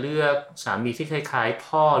ที่จะเลือกสามีที่คล้ายๆ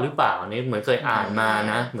พ่อหรือเปล่านี่เหมือนเคยอ่านมา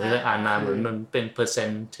นะเหมือนเคยอ่านมาเหมือนมันเป็น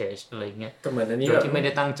percentage อะไรเงี้ยก็เหมือนอันนี้ที่ไม่ไ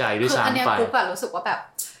ด้ตั้งใจด้วยซ้ำไปคืออันนี้กูก็รู้สึกว่าแบบ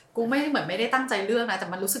กูไม่เหมือนไม่ได้ตั้งใจเลือกนะแต่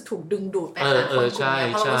มันรู้สึกถูกดึงดูดไปหาคนกลุ่ม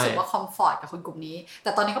นี้เพราะเรารู้สึกว่าคอมฟอร์ตกับคนกลุ่มนี้แ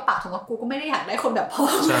ต่ตอนนี้ก็ปักธงว่ากูก็ไม่ได้อยากได้คนแบบพ่อ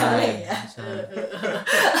อะไรอย่างเงี้ย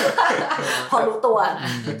พอรู้ตัวนะ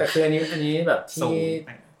แต่คืออันนี้แบบที่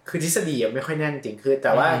คือทฤษฎีไม่ค่อยแน่นจริงคือแ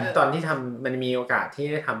ต่ว่าตอนที่ทำมันมีโอกาสที่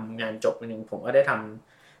ได้ทำงานจบนึงผมก็ได้ท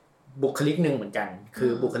ำบุคลิกนึงเหมือนกันคื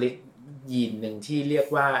อบุคลิกยีนหนึ่งที่เรียก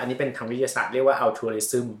ว่าอันนี้เป็นทางวิทยาศาสตร์เรียกว่า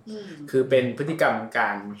altruism คือเป็นพฤติกรรมกา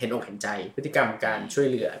รเห็นอกเห็นใจพฤติกรรมการช่วย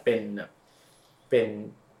เหลือเป็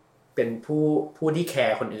นผู้ที่แค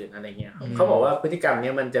ร์คนอื่นอะไรเงี้ยเขาบอกว่าพฤติกรรม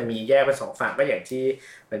นี้มันจะมีแยกเป็น2ฝั่งก็อย่างที่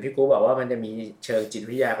เหมือนพี่กูบอกว่ามันจะมีเชิงจิต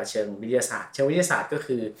วิทยากับเชิงวิทยาศาสตร์เชิงวิทยาศาสตร์ก็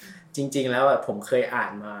คือจริงๆแล้วผมเคยอ่า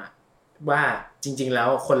นมาว่าจริงๆแล้ว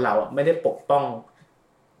คนเราไม่ได้ปกป้อง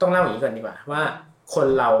ต้องเล่าอย่างนี้ก่อนดีกว่าว่าคน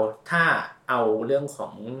เราถ้าเอาเรื่องขอ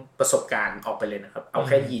งประสบการณ์ออกไปเลยนะครับเอาแ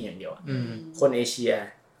ค่ยีนอย่างเดียวคนเอเชีย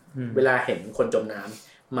เวลาเห็นคนจมน้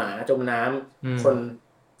ำหมาจมน้ำ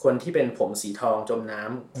คนที่เป็นผมสีทองจมน้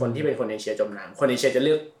ำคนที่เป็นคนเอเชียจมน้ำคนเอเชียจะเ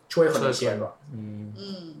ลือกช่วยคนเอเชียก่อน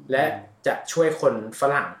และจะช่วยคนฝ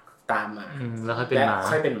รั่งตามมาและค่อยเ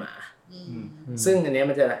ป็นหมาซึ่งอันนี้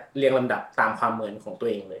มันจะเรียงลำดับตามความเหมือนของตัว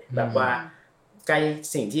เองเลยแบบว่าใกล้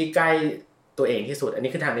สิ่งที่ใกล้ตัวเองที่สุดอัน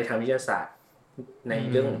นี้คือในทางวิทยาศาสตร์ใน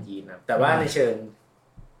เรื่องของยีนนะแต่ว่าในเ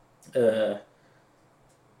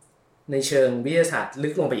ชิงวิทยาศาสตร์ลึ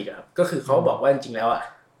กลงไปอีกครับก็คือเขาบอกว่าจริงๆแล้ว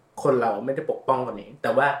คนเราไม่ได้ปกป้องกันเองแ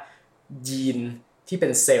ต่ว่ายีนที่เป็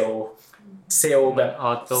นเซลล์แบบ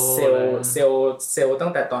เซลล์ตั้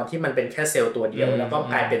งแต่ตอนที่มันเป็นแค่เซลล์ตัวเดียวแล้วก็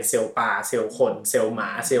กลายเป็นเซลล์ปลาเซลล์คนเซลล์หมา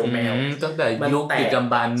เซลล์แมวตั้งแต่ยุคดึกด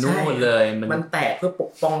ำบรรพ์นู่นเลยมันแตกเพื่อป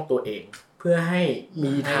กป้องตัวเองเพื่อให้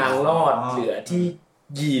มีทางรอดเหลือที่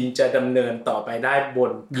ยีนจะดำเนินต่อไปได้บ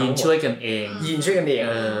นยีนช่วยกันเอง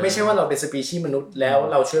ไม่ใช่ว่าเราเป็นสปีชีส์มนุษย์แล้ว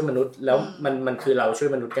เราช่วยมนุษย์แล้วมันคือเราช่วย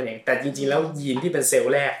มนุษย์กันเองแต่จริงๆแล้วยีนที่เป็นเซล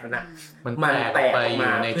ล์แรกนั่นน่ะมันแตกออกม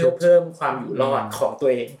าเพื่อเพิ่มความอยู่รอดของตั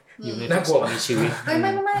วเองอยู่ในทุกสิ่งมีชีวิตไ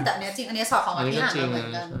ม่แต่เนี้ยจริงอันนี้สอดของที่อ่านมาเหมือน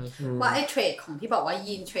กันว่าไอ้เทรดของที่บอกว่า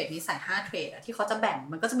ยีนเทรดนิสัย5เทรดที่เขาจะแบ่ง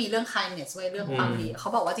มันก็จะมีเรื่อง kindness ไว้เรื่องความดีเขา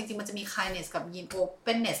บอกว่าจริงๆมันจะมี kindness กับยีน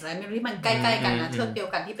openness อะไรไม่รู้ที่มันใกล้ๆกันนะเทือกเดียว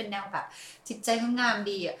กันที่เป็นแนวแบบจิตใจงาม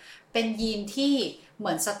ดีเป็นยีนที่เห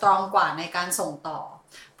มือนสตรองกว่าในการส่งต่อ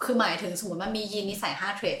คือหมายถึงสมมติมันมียีนนิสัย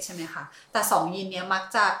5เทรดใช่ไหมคะแต่2ยีนเนี้ยมัก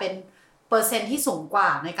จะเป็นเปอร์เซ็นต์ที่สูงกว่า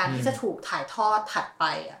ในการที่จะถูกถ่ายทอดถัดไป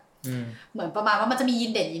เหมือนประมาณว่ามันจะมียี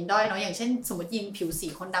นเด่นยีนด้อยเนาะอย่างเช่นสมมติยีนผิวสี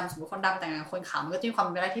คนดำสมมติคนดำแต่งงานคนขาวมันก็จะมีความเ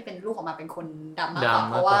ป็นไปได้ที่เป็นลูกออกมาเป็นคนดำมากกว่า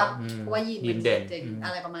เพราะว่ายีนเด่นอ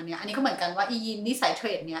ะไรประมาณนี้อันนี้ก็เหมือนกันว่ายีนนิสัยเทร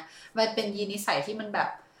ดเนี้ยมันเป็นยีนนิสัยที่มันแบบ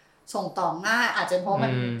ส่งต่อง่ายอาจจะเพราะมั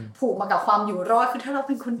นผูกมากับความอยู่รอดคือถ้าเราเ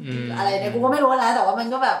ป็นคนอะไรเนี่ยกูก็ไม่รู้นะแต่ว่ามัน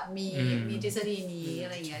ก็แบบมีทฤษฎีนี้อะ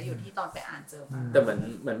ไรเงี้ยอยู่ที่ตอนไปอ่านเจอมาแต่เหมื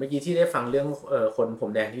อนเมื่อกี้ที่ได้ฟังเรื่องคนผม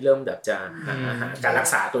แดงที่เริ่มแบบจะหาการรัก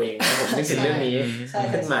ษาตัวเองผมนึกถึงเรื่องนี้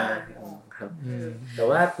ขึ้นมาครับแต่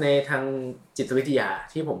ว่าในทางจิตวิทยา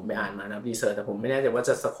ที่ผมไปอ่านมานะรีเสิร์ชแต่ผมไม่แน่ใจว่า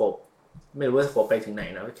จะสโคปไม่รู้ว่าสโคปไปถึงไหน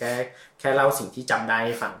นะแค่เล่าสิ่งที่จำได้ใ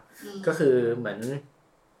ห้ฟังก็คือเหมือน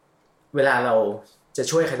เวลาเราจะ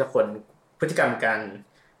ช่วยใครสักคนพฤติกรรม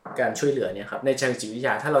การช่วยเหลือเนี่ยครับในเชิงจิตวิทย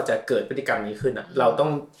าถ้าเราจะเกิดพฤติกรรมนี้ขึ้นเราต้อ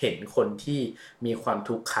งเห็นคนที่มีความ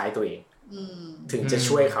ทุกข์คล้ายตัวเองถึงจะ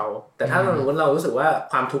ช่วยเขาแต่ถ้าเรารู้สึกว่า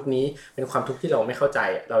ความทุกข์นี้เป็นความทุกข์ที่เราไม่เข้าใจ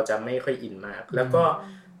เราจะไม่ค่อยอินมากแล้วก็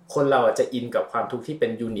คนเราจะอินกับความทุกข์ที่เป็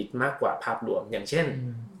นยูนิตมากกว่าภาพรวมอย่างเช่น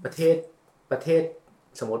ประเทศ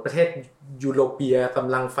สมมติประเทศยุโรเปียก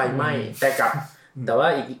ำลังไฟไหม้แต่ว่า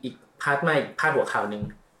อีกพาร์ทหัวข่าวนึง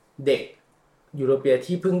เด็กยุโรเปีย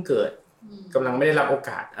ที่เพิ่งเกิด กำลังไม่ได้รับโอ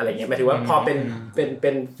กาสอะไรเงี้ยหมายถึงว่าพอเป็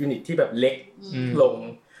นยูนิตที่แบบเล็กลง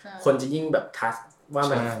คนจะยิ่งแบบทัชว่า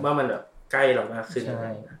มันแบบใกล้เรามากขึ้น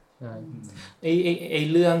ไอ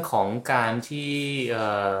เรื่องของการที่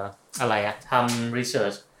อะไรอะทำรีเสิร์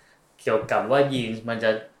ชเกี่ยวกับว่ายีนมันจ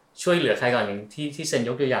ะช่วยเหลือใครก่อนอย่างที่เซนย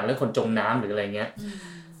กตัวอย่างเรื่องคนจมน้ำหรืออะไรเงี้ย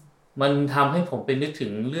มันทำให้ผมไปนึกถึ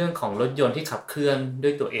งเรื่องของรถยนต์ที่ขับเคลื่อนด้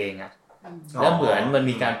วยตัวเองอะแล้วเหมือนมัน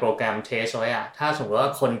มีการโปรแกรมเทสไว้อะถ้าสมมติว่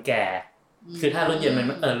าคนแก่คือถ้ารถยนต์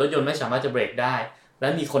รถยนต์ไม่สามารถจะเบรกได้แล้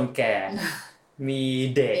วมีคนแก่มี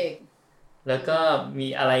เด็กแล้วก็มี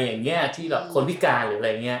อะไรอย่างเงี้ยที่แบบคนพิการหรืออะไร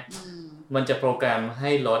เงี้ยมันจะโปรแกรมใ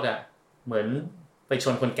ห้รถอะเหมือนไปช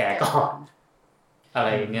นคนแก่ก่อนอะไร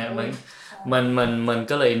อย่างเงี้ยมัน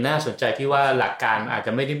ก็เลยน่าสนใจที่ว่าหลักการอาจจ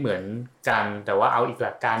ะไม่ได้เหมือนกันแต่ว่าเอาอีกห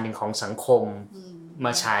ลักการหนึ่งของสังคมม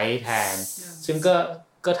าใช้แทนซึ่ง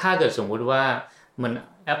ก็ถ้าเกิดสมมุติว่ามัน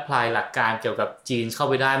แอพพลายหลักการเกี่ยวกับจีนเข้า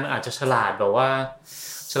ไปได้มันอาจจะฉลาดแบบว่า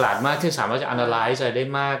ฉลาดมากขึ้นสามารถจะ analyze อะไรได้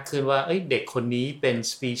มากขึ้นว่าเด็กคนนี้เป็น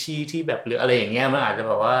species ที่แบบหรืออะไรอย่างเงี้ยมันอาจจะ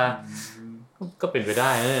แบบว่าก็เป็นไปได้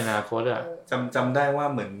ในอนาคตอ่ะจำได้ว่า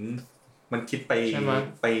เหมือนมันคิดไ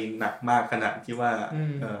ปหนักมากขนาดที่ว่า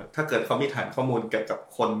ถ้าเกิดเขามีฐานข้อมูลเกี่ยวกับ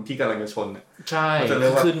คนที่กำลังจะชนอ่ะใช่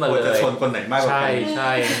ขึ้นมาเลยจะชนคนไหนมากกว่ากันใ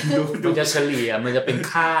ช่มันจะเฉลี่ยมันจะเป็น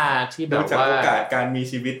ค่าที่แบบว่าโอกาสการมี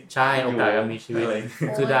ชีวิตใช่โอกาสการมีชีวิต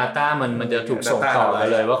คือ data มันจะถูกส่งต่อไป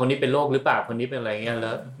เลยว่าคนนี้เป็นโรคหรือเปล่าคนนี้เป็นอะไรเงี้ย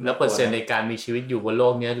แล้วเปอร์เซ็นต์ในการมีชีวิตอยู่บนโล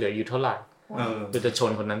กนี้เหลืออยู่เท่าไหร่จะช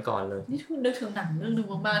นคนนั้นก่อนเลยนี่คุณนึกถึงหนังเรื่องนึง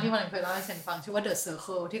มากๆที่มันเคยเล่าให้เซนฟังชื่อว่า The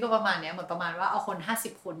Circle ที่ก็ประมาณเนี้ยเหมือนประมาณว่าเอาคน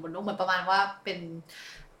50คนบนโลกเหมือนประมาณว่าเป็น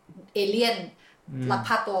เอเลี่ยนลักพ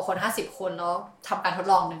าตัวคน50คนแล้วทำการทด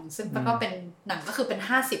ลองนึงซึ่งมันก็เป็นหนังก็คือเป็น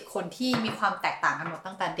50คนที่มีความแตกต่างกันหมด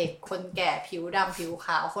ตั้งแต่เด็กคนแก่ผิวดำผิวข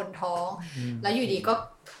าวคนท้องแล้วอยู่ดีก็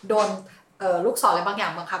โดนลูกศรอะไรบางอย่า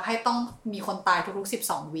งบังคับให้ต้องมีคนตายทุกๆ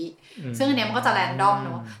12วิซึ่งอันเนี้ยมันก็จะแรนดอมเ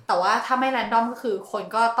นาะแต่ว่าถ้าไม่แรนดอมก็คือคน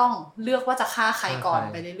ก็ต้องเลือกว่าจะฆ่าใครก่อน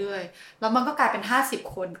ไปเรื่อยๆแล้วมันก็กลายเป็น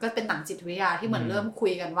50คนก็เป็นหนังจิตวิทยาที่เหมือนเริ่มคุ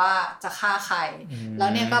ยกันว่าจะฆ่าใครแล้ว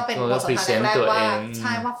เนี่ยก็เป็นบทสนทนาแรกว่าใ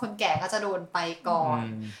ช่ว่าคนแก่ก็จะโดนไปก่อน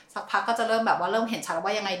สักพักก็จะเริ่มแบบว่าเริ่มเห็นชัดว่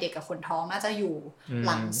ายังไงเด็กกับคนท้องน่าจะอยู่ห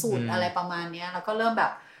ลังสุดอะไรประมาณนี้แล้วก็เริ่มแบ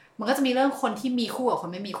บมันก็จะมีเรื่องคนที่มีคู่กับค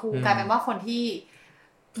นไม่มีคู่กลายเป็นว่าคนที่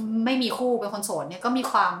ไม่มีคู่เป็นคนโสดเนี่ยก็มี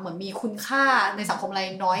ความเหมือนมีคุณค่าในสังคมอะไร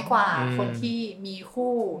น้อยกว่าคนที่มี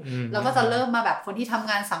คู่แล้วก็จะเริ่มมาแบบคนที่ทำ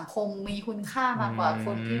งานสังคมมีคุณค่ามากกว่าค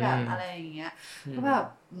นที่แบบอะไรอย่างเงี้ยก็แบบ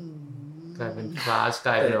กลายเป็นคลาสก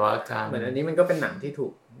ลายเป็นว่าการเหมือนอันนี้มันก็เป็นหนังที่ถู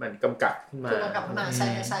กมันกำกับขึ้นมาถูกกำกับขึ้นมา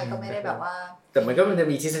ใช่ก็ไม่ได้แบบว่าแต่มันก็มันจะ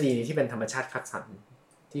มีทฤษฎีนี้ที่เป็นธรรมชาติคัดสรร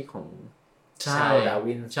ที่ของชาร์ลส์ดาร์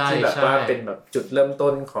วินที่แบบว่าเป็นแบบจุดเริ่ม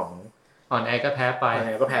ต้นของอ่อนแอก็แพ้ไปอ่อนแ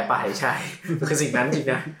อก็แพ้ไปใช่คือสิ่งนั้นจริง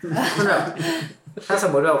นะมันแบบถ้าส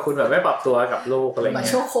มมติว่าคุณแบบไม่ปรับตัวกับโลกอะไรเงี้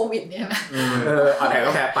ยช่วงโควิดเนี่ยนะอ่อนแอ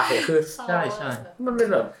ก็แพ้ไปคือใช่มันเป็น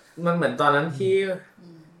แบบมันเหมือนตอนนั้นที่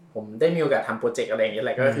ผมได้มีโอกาสทำโปรเจกต์อะไรอย่างเงี้ยแห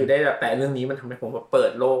ละก็คือได้แบบแต่เรื่องนี้มันทำให้ผมแบบเปิ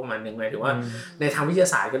ดโลกมาหนึ่งเลยถือว่าในทางวิทยา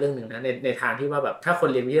ศาสตร์ก็เรื่องนึงนะในทางที่ว่าแบบถ้าคน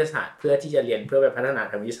เรียนวิทยาศาสตร์เพื่อที่จะเรียนเพื่อไปพัฒนา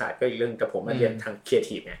ทางวิทยาศาสตร์ก็อีกเรื่องแต่ผมมาเรียนทางครีเอ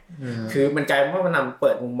ทีฟไงคือมันกลายเป็นว่ามันนำเ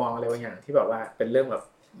ปิดมุมมองอะไรบางอย่างที่แบบว่าเป็นเรื่องแบบ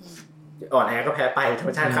อ่อนแอก็แพ้ไปธรร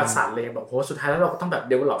มชาติคัดสรรเลยแบบโหสุดท้ายแล้วเราก็ต้องแบบ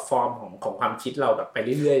develop form ของความคิดเราแบบไปเ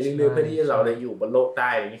รื่อยๆเรื่อยๆเพื่อที่เราจะอยู่บนโลกได้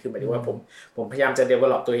อะไรนี่คือหมายถึงว่าผมพยายามจะ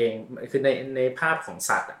develop ตัวเองคือในภาพของ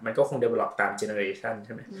สัตว์มันก็คง develop ตาม generation ใ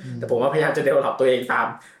ช่ไหมแต่ผมว่าพยายามจะ develop ตัวเอง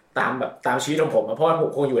ตามชีวิตของผมเพราะว่าผม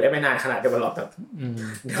คงอยู่ได้ไม่นานขนาด develop แบบ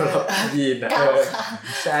develop ยีนนะ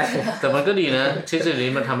ใช่แต่มันก็ดีนะทฤษฎี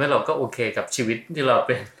นี้มันทำให้เราก็โอเคกับชีวิตที่เรา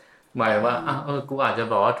เป็นหมายว่ากูอาจจะ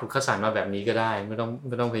บอกว่าถูกคัดสรรมาแบบนี้ก็ได้ไม่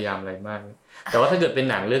ต้องพยายามอะไรมากแต่ว่าถ้าเกิดเป็น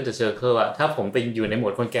หนังเรื่อง The Circle อ่ะถ้าผมเป็นอยู่ในโหม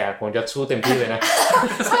ดคนแก่ผมจะสู้เต็มที่เลยนะ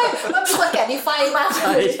ใช่มันเป็นคนแก่ที่ไฟมากใ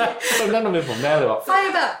ช่ต้องเป็นผมแน่เลยว่ะไฟ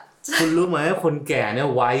แบบคุณรู้ไหมคนแก่เนี่ย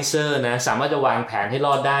wiser นะสามารถจะวางแผนให้ร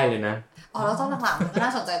อดได้เลยนะแล้วตอนหลังๆมันก็น่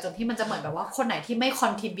าสนใจจนที่มันจะเหมือนแบบว่าคนไหนที่ไม่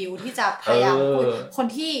contribute ที่จะพยายามพูดคน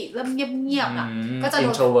ที่เริ่มเงียบๆอ่ะก็จะ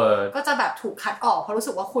ก็จะแบบถูกคัดออกเพราะรู้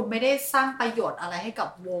สึกว่าคุณไม่ได้สร้างประโยชน์อะไรให้กับ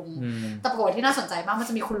วงแต่ปรากฏที่น่าสนใจมากมัน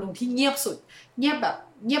จะมีคุณลุงที่เงียบสุดเงียบแบบ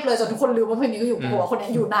เงียบเลยจนทุกคนลืมว่าคนนี้ก็อยู่เพราะว่าคนนี้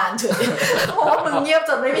อยู่นานเฉยเพราะว่ามึงเงียบ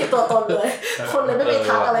จนไม่มีตัวตนเลยคนเลยไม่ไป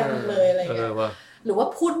ทักอะไรมึงเลยอะไรเงี้ยหรือว่า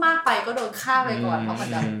พูดมากไปก็โดนฆ่าไปก่อนเพราะมัน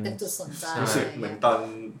แบบเป็นจุดสนใจรู้สึกเหมือน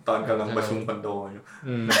ตอนกำลังประชุมคอนโดอยู่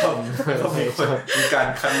มีการ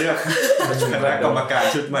คัดเลือกคณะกรรมการ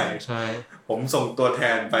ชุดใหม่ผมส่งตัวแท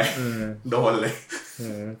นไปโดนเลย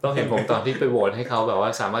ต้องเห็นผมตอนที่ไปโหวตให้เขาแบบว่า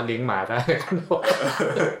สามารถเลี้ยงหมาได้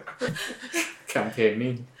แคมเปญ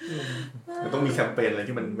นี่มันต้องมีแคมเปญอะไร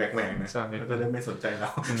ที่มันแหวกๆนะแล้วก็ได้ไม่สนใจเรา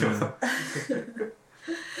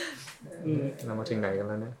เรามาถึงไหนกัน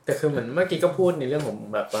แล้วเนี่ยแต่คือเหมือนเมื่อกี้ก็พูดในเรื่องของ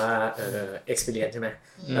แบบว่าexperience ใช่ไหม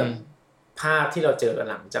แบบภาพที่เราเจอ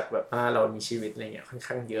หลังจากแบบว่าเรามีชีวิตอะไรเงี้ยค่อน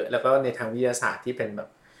ข้างเยอะแล้วก็ในทางวิทยาศาสตร์ที่เป็นแบบ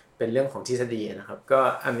เป็นเรื่องของทฤษฎีนะครับก็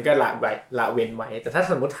อันนี้ก็ละเว้นไว้แต่ถ้า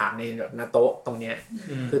สมมติถามในแบบณโต๊ะตรงเนี้ย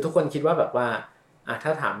คือทุกคนคิดว่าแบบว่าถ้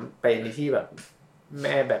าถามไปในที่แบบแ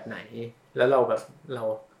ม่แบบไหนแล้วเราแบบเรา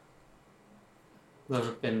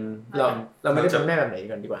เป็นเราไม่ได้เป็นแม่แบบไหน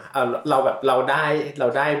ก่อนดีกว่าเราแบบเรา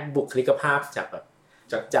ได้บุคลิกภาพจากแบบ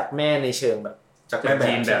จากแม่ในเชิงแบบจากแม่แบ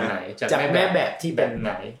บไหนจากแม่แบบที่เป็นไ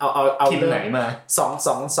หนเอาที่ไหนมาส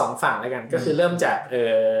องฝั่งแล้วกันก็คือเริ่มจาก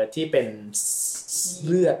ที่เป็น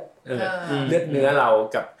เลือดเนื้อเรา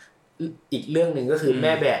กับอีกเรื่องนึงก็คือแ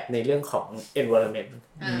ม่แบบในเรื่องของ environment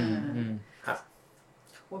ครับ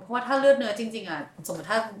เพราะว่าถ้าเลือดเนื้อจริงๆอ่ะสมมติ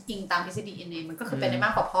ถ้าอิงตามทฤษฎี DNA มันก็คือเป็นได้ม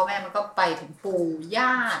ากกว่าพ่อแม่มันก็ไปถึงปู่ย่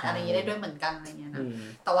าอะไรอย่างเงี้ยได้ด้วยเหมือนกันอะไรเงี้ยนะ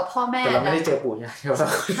แต่ว่าพ่อแม่เราไม่ได้เจอปู่ย่าใช่ป่ะ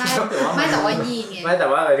ไม่แต่ว่ายีนไงไม่แต่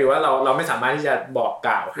ว่าอะไรถือว่าเราไม่สามารถที่จะบอกก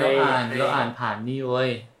ล่าวให้เราอ่านผ่านนี่เว้ย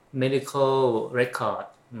medical record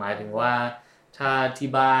หมายถึงว่าถ้าที่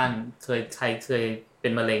บ้านใครเคยเ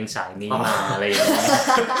ป็นมะเร็งสายนี้มาอะไรอย่างเงี้ย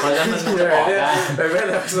เพราะฉะนั้นมันจะบอกได้ไปไม่ไ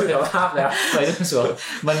ด้สุขภาพแล้วไปเรื่องส่วน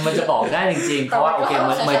มันจะบอกได้จริงๆเพราะว่าโอเค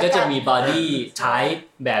มันก็จะมี body type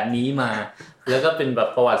แบบนี้มาแล้วก็เป็นแบบ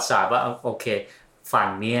ประวัติศาสตร์ว่าโอเคฝั่ง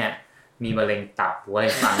เนี้ยมีมะเร็งตับไว้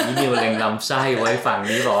ฝั่งนี้มีมะเร็งลำไส้ไว้ฝั่ง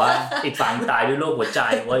นี้บอกว่าอีกฝั่งตายด้วยโรคหัวใจ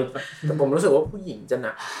ไว้แต่ผมรู้สึกว่าผู้หญิงจะห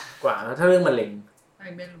นักกว่าถ้าเรื่องมะเร็ง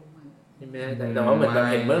ไม่รู้ไม่แน่ใจแต่ว่าเหมือนแบบ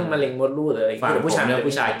เห็นเรื่องมะเร็งมดลูกเลยฝั่งผู้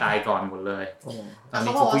ชายตายก่อนหมดเลยตอน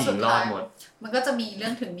นี้ผู้หญิงรอดหมดมันก็จะมีเรื่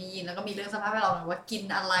องถึงมียีนแล้วก็มีเรื่องสภาพแวดล้อมว่ากิน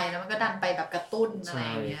อะไรแล้วมันก็ดันไปแบบกระตุ้นอะไร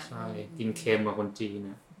อย่างเงี้ยใช่กินเค็มกับคนจีน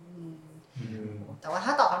นะแต่ว่าถ้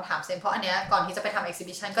าตอบคำถามเซนเพราะอันเนี้ยก่อนที่จะไปทำ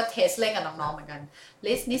exhibition ก็เทสเล่นกับน้องๆเหมือนกัน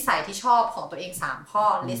ลิสต์นิสัยที่ชอบของตัวเอง3ข้อ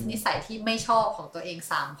ลิสต์นิสัยที่ไม่ชอบของตัวเอง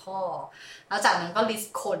3ข้อแล้วจากนั้นก็ลิส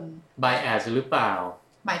ต์คน bias หรือเปล่า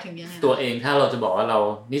หมายถึงยังไงตัวเองถ้าเราจะบอกว่าเรา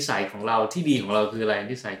นิสัยของเราที่ดีของเราคืออะไร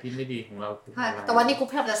นิสัยที่ไม่ดีของเราคืออะไรแต่ว่านี่กู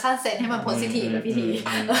พยายามจะสร้างเซนให้มัน positive นะพี่ที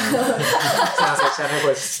สร้างเซสชั่นให้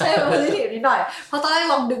positive นิดหน่อยเพราะตอนแรก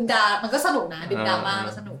ลองดึงดรามันก็สนุกนะดึงดราม่า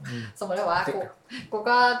มันสนุกสมมติว่ากู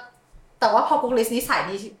ก็แต่ว่าพอกูลิสต์นิสัย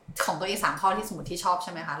ที่ของตัวเอง3ข้อที่สมมติที่ชอบใ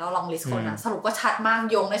ช่ไหมคะแล้วลองลิสต์คนนะสรุปก็ชัดมาก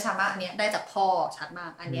โยงได้ชัดมากอันเนี้ยได้จากพ่อชัดมา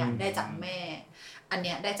กอันเนี้ยได้จากแม่อันเ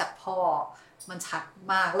นี้ยได้จากพ่อมันชัด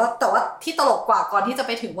มากแล้วแต่ว่าที่ตลกกว่าก่อนที่จะไ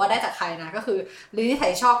ปถึงว่าได้จากใครนะก็คือนิสัย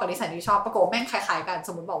ที่ชอบกับนิสัยที่ชอบปรากฏแม่งคล้ายๆกันส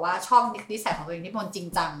มมติบอกว่าชอบนิสัยของตัวเองที่เป็นจริง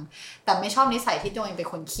จังแต่ไม่ชอบนิสัยที่ตัวเองเป็น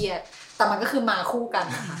คนเครียดแต่มันก็คือมาคู่กัน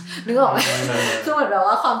นะคะนึกออกไหมคือเหมือนแบบ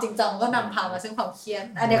ว่าความจริงจังก็นำพามาซึ่งความเครียด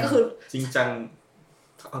อันนี้ก็คือจริงจัง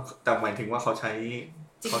แต่หมายถึงว่าเขาใช้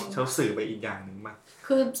สื่อไปอีกอย่างนึงมาก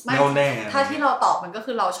คือไม่ถ้าที่เราตอบมันก็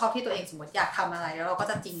คือเราชอบที่ตัวเองสมมติอยากทำอะไรแล้วเราก็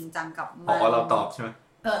จะจริงจังกับมันเราตอบใช่ไหม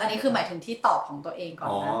อันนี้คือหมายถึงที่ตอบของตัวเองก่อน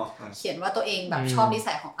นะเขียนว่าตัวเองแบบชอบนิ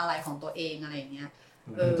สัยของอะไรของตัวเองอะไรอย่างเงี้ย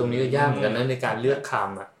ตรงนี้ก็ยากเหมือนกันนะในการเลือกค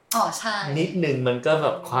ำอ่ะใช่นิดนึงมันก็แบ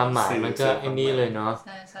บความหมายมันก็ไอ้นี่เลยเนาะ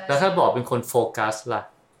แล้วถ้าบอกเป็นคนโฟกัสล่ะ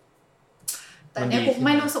แต่เนี้ยกูไ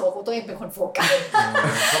ม่รู้สึกว่ากูตัวเองเป็นคนโฟกัส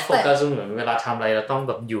เพราะโฟกัสเหมือนเวลาทำอะไรเราต้องแ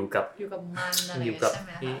บบอยู่กับมันอะไรใช่ไห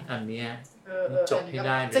มที่อันเนี้ยจบให้ไ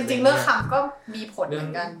ด้จริงๆเรื่องคำก็มีผลเหมื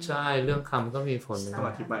อนกันใช่เรื่องคำก็มีผลต้อง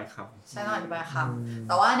อธิบายคำใช่ต้องอธิบายคำแ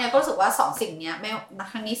ต่ว่าเนี้ยก็รู้สึกว่า2สิ่งเนี้ยไม่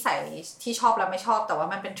ทั้งนิสัยที่ชอบและไม่ชอบแต่ว่า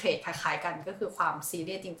มันเป็นเทรดคล้ายๆกันก็คือความซีเ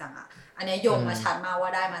รียสจริงจังอ่ะอันนี้โยงมาชัดมากว่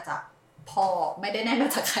าได้มาจากพ่อไม่ได้มา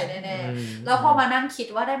จากใครแน่ๆแล้วพอมานั่งคิด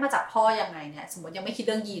ว่าได้มาจากพ่อยังไงเนี่ยสมมติยังไม่คิดเ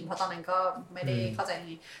รื่องยีนเพราะตอนนั้นก็ไม่ได้เข้าใจ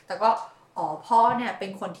ไงแต่ก็พ่อเนี่ยเป็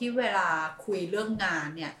นคนที่เวลาคุยเรื่องงาน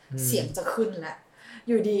เนี่ยเสียงจะขึ้นแล้ว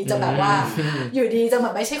อยู่ดีจะแบบว่าอยู่ดีจะเหมื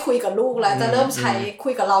อนไม่ใช่คุยกับลูกแล้วจะเริ่มใช้คุ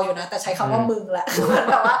ยกับเราอยู่นะแต่ใช้คำว่ามึงแหละคือ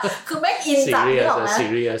แบบว่าคือไม่อินจัดนี่หรอกนะซี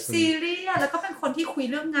เรียสแล้วก็เป็นคนที่คุย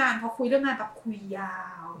เรื่องงานพอคุยเรื่องงานแบบคุยยา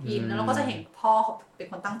วอินแล้วเราก็จะเห็นพ่อเขาเป็น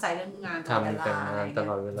คนตั้งใจเรื่องงานตล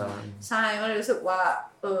อดเวลาใช่ก็เลยรู้สึกว่า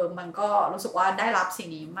มันก็รู้สึกว่าได้รับสิ่ง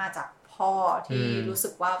นี้มาจากพ่อที่รู้สึ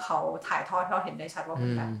กว่าเขาถ่ายทอดเราเห็นได้ชัดว่าเป็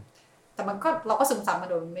นแบบแต่มันก็เราก็ซึมซับมา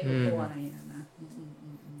โดยไม่รู้ตัวอะไรอย่างนั้นนะ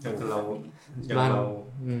อย่างเรา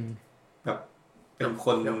แบบเป็นค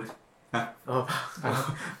นฮะ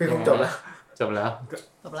พี่คงจบแล้ว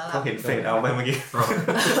เขาเห็นเฟซเอาไปเมื่อกี้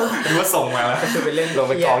หรือว่าส่งมาแล้วคือไปเล่นลง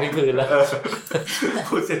ไปกองที่พื้นแล้ว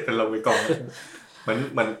พูดเสร็จเป็นลงไปกองเหมื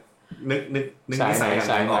อนนึกสายไ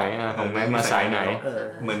หนของแม่มาสายไหน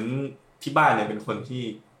เหมือนที่บ้านเนี่ยเป็นคนที่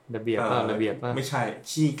ระเบียบไม่ใช่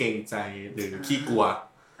ขี้เกรงใจหรือขี้กลั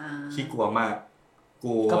วมาก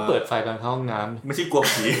ก็เปิดไฟตอนเข้าห้องน้ำไม่ใช่กลัว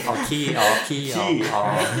ผีขี้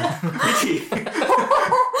วิธี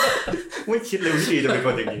ไม่คิดเลยวิธีจะเป็นค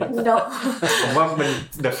นอย่างนี้ผมว่ามัน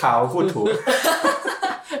เดอะคาวพูดถูก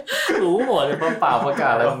รู้หมดเลยเปล่าประกา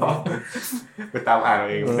ศอะไรไปตามอ่าน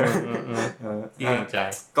เองจริงใจ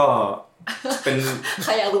ก็เป็นใค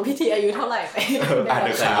รอยากรู้พิธีอายุเท่าไหร่ไปอ่าน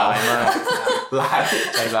ใจร้ายมาก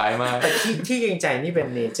ใจร้ายมากแต่ที่เกรงใจนี่เป็น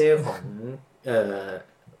เนเจอร์ของ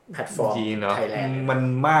แพลตฟอร์มไทยแลนด์มัน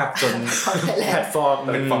มากจนแพลตฟอร์ม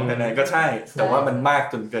ไทยแลนด์ก็ใช่แต่ว่ามันมาก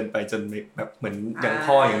จนเกินไปจนแบบเหมือนอย่าง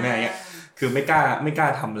พ่ออย่างแม่เนี่ยคือไม่กล้า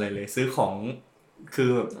ทำอะไรเลยซื้อของคื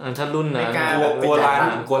อถ้ารุ่นนะกลัว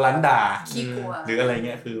ร้านด่าหรืออะไรเ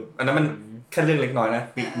งี้ยคืออันนั้นมันแค่เรื่องเล็กน้อยนะ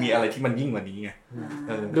มีอะไรที่มันยิ่งกว่านี้ไง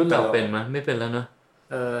รุ่นเราเป็นมั้ยไม่เป็นแล้วเนอะ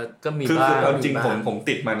ก็มีบ้างคือจริงผม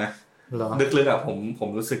ติดมานะลึกๆอ่ะผม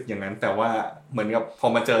รู้สึกอย่างนั้นแต่ว่าเหมือนกับพอ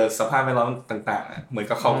มาเจอสภาพแวดล้อมต่างๆเหมือน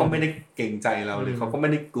กับเขาก็ไม่ได้เกรงใจเราหรือเขาก็ไม่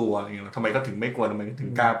ได้กลัวอะไรเงี้ยทำไมก็ถึงไม่กลัวทำไมถึ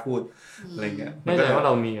งกล้าพูดอะไรเงี้ยไม่ใช่ว่าเ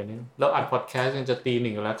รามีอันนี้เราอัดพอดแคสต์ยังจะตีห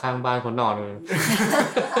นึ่งแล้วข้างบ้านเขานอนเลย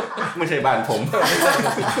ไม่ใช่บ้านผม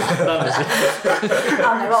เอ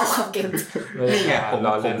าไหนบอกความเก่งนี่ไงผม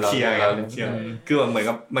เชียร์คือเหมือน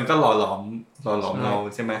กับมันก็หล่อหลอมเรา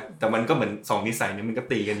ใช่ไหมแต่มันก็เหมือน2นิสัยนี้มันก็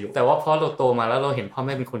ตีกันอยู่แต่ว่าพอเราโตมาแล้วเราเห็นพ่อแ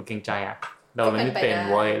ม่เป็นคนเกรงใจอ่ะเราเลยไม่เป็น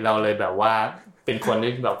เว้ยเราเลยแบบว่าเป็นคน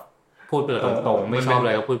ที่แบบพูดไปเลยตรงๆไม่ชอบอะไ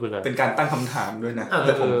รก็พูดไปเลยเป็นการตั้งคำถามด้วยนะแ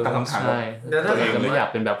ต่ผมตั้งคำถามแล้วถ้าเราไม่อยาก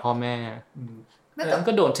เป็นแบบพ่อแม่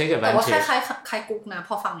ก็โดนเช็คกับแต่ว่าคล้ายกุ๊กนะพ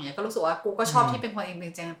อฟังอย่างเงี้ยก็รู้สึกว่ากุ๊กก็ชอบที่เป็นคนเองจ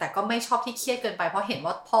ริงๆแต่ก็ไม่ชอบที่เครียดเกินไปเพราะเห็น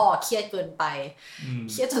ว่าพ่อเครียดเกินไป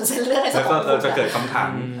เครียดจนเส้นเลือดในสมองแล้วก็จะเกิดคำถาม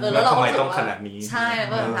แล้วทำไมต้องขนาดนี้ใช่แล้ว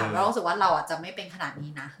ก็ถามเรารู้สึกว่าเราอ่ะจะไม่เป็นขนาด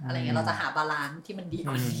นี้นะอะไรเงี้ยเราจะหาบาลานซ์ที่มันดีก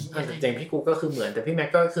ว่านี้จริงพี่กุ๊กก็คือเหมือนแต่พี่แม็ก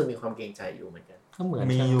ก็คือมีความเกรงใจอยู่เหมือนกันก็เหมือน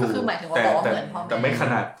มีอยู่ก็คือหมายถึงว่าบอกว่าเหมือนพ่อแม่แต่ไม่ข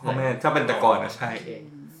นาดพ่อแม่ถ้าเป็นแต่ก่อนนะใช่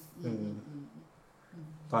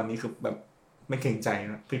ตอนนี้คือแบบไม่เกรงใจ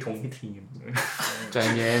นะพี่ทีใจ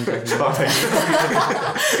เย็น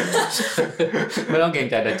ไม่ต้องเกรง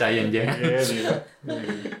ใจแต่ใจเย็น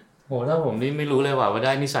ๆโหถ้าผมนี่ไม่รู้เลยว่าไ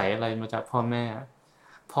ด้นิสัยอะไรมาจากพ่อแม่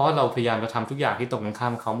เพราะเราพยายามจะทำทุกอย่างที่ตรงกันข้า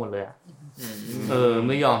มเขาหมดเลยไ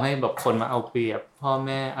ม่ยอมให้แบบคนมาเอาเปรียบพ่อแ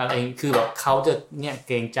ม่อะไรคือแบบเขาจะเนี่ยเ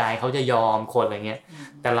กรงใจเขาจะยอมคนอะไรเงี้ย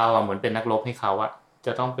แต่เราเหมือนเป็นนักรบให้เขาจ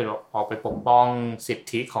ะต้องไปออกไปปกป้องสิท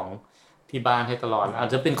ธิของที่บ้านให้ตลอดอาจ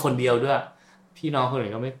จะเป็นคนเดียวด้วยพี่น้องคนอื่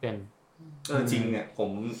นก็ไม่เป็นจริงเนี่ยผ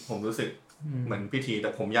มรู้สึกเหมือนพิธีแต่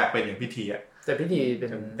ผมอยากเป็นอย่างพิธีแต่พิธี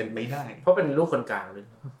เป็นไม่ได้เพราะเป็นลูกคนกลางเลย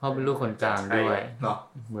เพราะเป็นลูกคนกลางด้วยเนาะ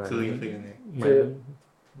คือยังไงคือ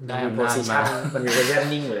ได้อำนาจมามันมีโพสิชั่น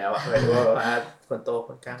นิ่งอยู่แล้วหมายถึงว่าคนโตค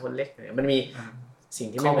นกลางคนเล็กเนี่ยมันมีสิ่ง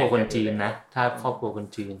ที่ไม่เหมือนคนจีนนะถ้าครอบครัวคน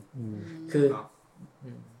จีน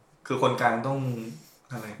คือคนกลางต้อง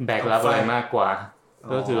อะไรแบกรับอะไรมากกว่า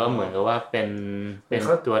ก็คือว่าเหมือนกับว่าเป็น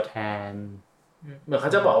ตัวแทนเหมือนเข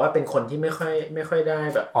าจะบอกว่าเป็นคนที่ไม่ค่อยได้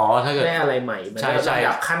แบบถ้าเกิดได้อะไรใหม่มันจะระ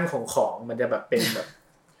ดับขั้นของมันจะแบบเป็นแบบ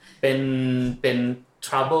เป็น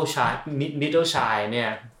trouble child middle child เนี่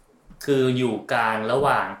ยคืออยู่กลางระห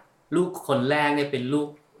ว่างลูกคนแรกเนี่ยเป็น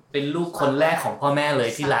ลูกคนแรกของพ่อแม่เลย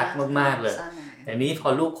ที่รักมากๆเลยแต่นี้พอ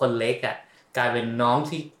ลูกคนเล็กกลายเป็นน้อง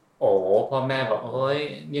ที่พ่อแม่บอกโอ๊ย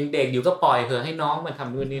ยังเด็กอยู่ก็ปล่อยเถอะให้น้องมันท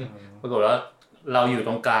ำนู่นนี่ปรากฏว่าเราอยู่ต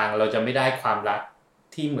รงกลางเราจะไม่ได้ความรัก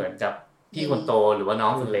ที่เหมือนกับพี่คนโตหรือว่าน้อ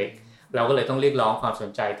งคนเล็กเราก็เลยต้องเรียกร้องความสน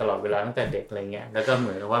ใจตลอดเวลาตั้งแต่เด็กอะไรเงี้ยแล้วก็เห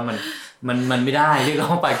มือนกับว่ามันไม่ได้เรียกร้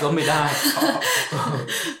องไปก็ไม่ได้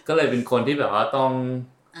ก็เลยเป็นคนที่แบบว่าต้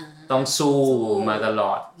องสู้มาตล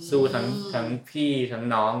อดสู้ทั้งพี่ทั้ง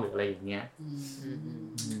น้องหรืออะไรอย่างเงี้ย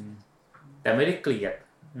แต่ไม่ได้เกลียด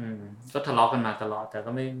ก็ทะเลาะกันมาตลอดแต่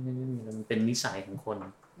ก็ไม่มันเป็นนิสัยของค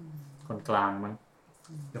นกลางมั้ง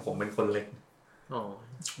แต่ผมเป็นคนเล็ก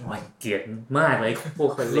เกลียดมากเลยพว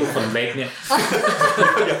กลูกคนเล็กเนี่ย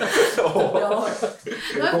โอ้โห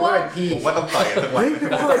ผมว่าพี่ผมว่าต้องต่อยกันทุกวัน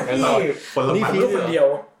นี่พี่คนเดียว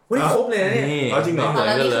นี่ครบเลยนะเนี่ยจริงเหรอเหมือน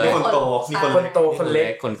กันเลยคนโตมีคนโตคนเล็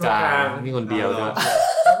กคนกลางมีคนเดียวด้วย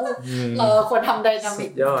ควรทำไดนามิก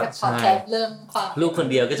พอดแคสต์เรื่องความลูกคน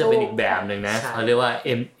เดียวก็จะเป็นอีกแบบนึงนะเขาเรียกว่า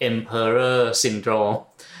Emperor Syndrome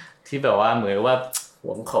ที่แบบว่าเหมือนว่าห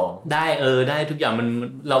วงของได้ได้ทุกอย่างมัน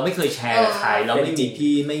เราไม่เคยแชร์กับใครเราไม่มี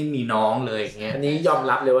พี่ไม่มีน้องเลยอย่างเงี้ยอันนี้ยอม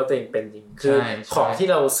รับเลยว่าตัวเองเป็นจริงคือของที่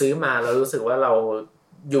เราซื้อมาเรารู้สึกว่าเรา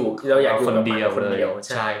อยากอยู่คนเดียว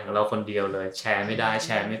ใช่เราคนเดียวเลยแชร์ไม่ได้แช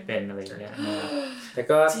ร์ไม่เป็นอะไรอย่างเงี้ยแต่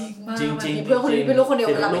ก็จริงๆเพื่อนคนนี้เป็นลูกคนเดียว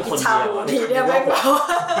เราไม่กินชาบูทีเนี่ยไม่กว่า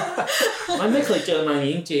มันไม่เคยเจอมาอย่าง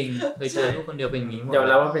นี้จริงๆเคยเจอลูกคนเดียวเป็นอย่างนี้หมดเดี๋ยว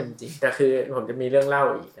แล้วว่าเป็นจริงแต่คือผมจะมีเรื่องเล่า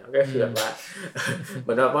อีกก็คือว่าเห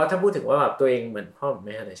มือนว่าถ้าพูดถึงว่าแบบตัวเองเหมือนพ่อแ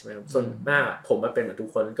ม่อะไรใช่ไหมส่วนมากผมมาเป็นเหมือนทุก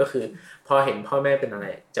คนก็คือพอเห็นพ่อแม่เป็นอะไร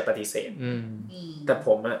จะปฏิเสธแต่ผ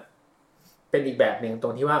มเป็นอีกแบบนึงตร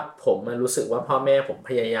งที่ว่าผมรู้สึกว่าพ่อแม่ผม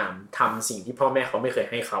พยายามทำสิ่งที่พ่อแม่เขาไม่เคย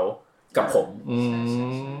ให้เขากับผม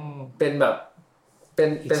เป็นแบบ เป็น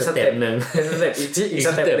สเต็ปนึงเป็นสเต็ปอีกส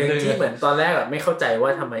เต็ปนึงที่เหมือนตอนแรกไม่เข้าใจว่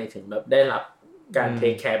าทำไมถึงแบบได้รับการเท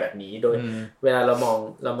คแคร์แบบนี้โดยเวลาเราม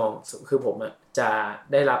องคือผมจะ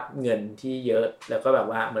ได้รับเงินที่เยอะแล้วก็แบบ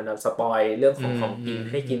ว่าเหมือนแบบสปอยเรื่องของกิน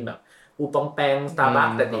ให้กินแบบอูปองแปงสตาร์บัค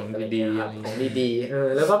แต่เด็กอะไรอย่างเงี้ยครับของดี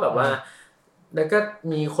ๆแล้วก็แบบว่าแล้วก็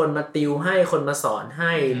มีคนมาติวให้คนมาสอนใ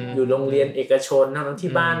ห้อยู่โรงเรียนเอกชนทั้ง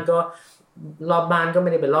ที่บ้านก็รอบบ้านก็ไ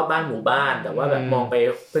ม่ได้เป็นรอบบ้านหมู่บ้านแต่ว่าแบบมองไป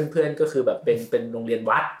เพื่อนๆก็คือแบบเป็นโรงเรียน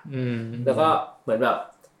วัดแล้วก็เหมือนแบบ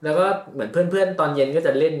แล้วก็เหมือนเพื่อนๆตอนเย็นก็จ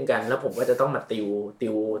ะเล่นกันแล้วผมก็จะต้องมาติว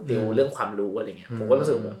เรื่องความรู้อะไรเงี้ยผมก็รู้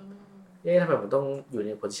สึกว่าทำไมผมต้องอยู่ใน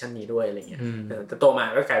โพสิชันนี้ด้วยอะไรเงี้ยแต่โตมา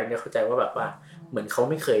ก็กลายเป็นเข้าใจว่าแบบว่าเหมือนเขา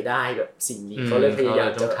ไม่เคยได้แบบสิ่งนี้เขาเลยพยายาม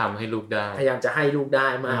จะทำให้ลูกได้พยายามจะให้ลูกได้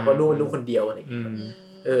มากเพราะลูกคนเดียวอะไรเงี้ย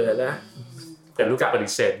แล้วแต่ลูกปฏิ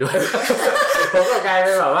เสธด้วยผมก็กลายเ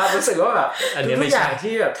ป็นแบบว่ารู้สึกว่าแบบทุกอย่าง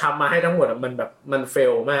ที่แบบทำมาให้ทั้งหมดมันแบบมันเฟ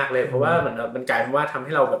ลมากเลยเพราะว่ามันกลายเป็นว่าทำใ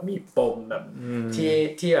ห้เราแบบมีปมแบบ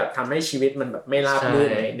ที่แบบทำให้ชีวิตมันแบบไม่ราบรื่น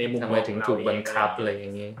ในมุมมองถึงถูกบังคับอะไรอย่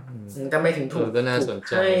างงี้ทำไมถึงถูกก็น่าสนใ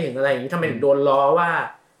จถึงอะไรอย่างงี้ทำไมถึงโดนล้อว่า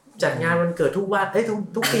จัดงานวันเกิดทุกวัน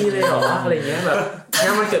ทุกปีเลยเหรออะไรเงี้ยแบบง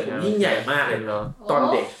านวันเกิดผมยิ่งใหญ่มากเลยตอน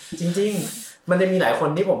เด็กจริงๆมันจะมีหลายคน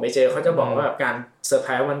ที่ผมไปเจอเขาจะบอกว่าแบบการเซอร์ไพ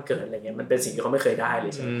รส์วันเกิดอะไรเงี้ยมันเป็นสิ่งที่เขาไม่เคยได้เล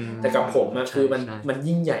ยใช่แต่กับผมคือมัน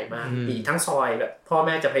ยิ่งใหญ่มากปีทั้งซอยแบบพ่อแ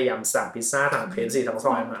ม่จะพยายามสั่งพิซซ่าสั่งเพนซีทั้งซ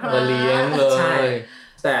อยมาเลี้ยงเลยใช่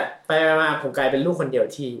แต่ไปมาผมกลายเป็นลูกคนเดียว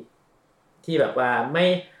ที่แบบว่าไ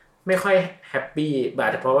ม่ค่อยแฮปปี้บา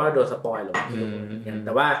ดเพราะว่าโดนสปอยล์หรอกแ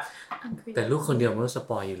ต่ว่าแต่ลูกคนเดียวมันก็ส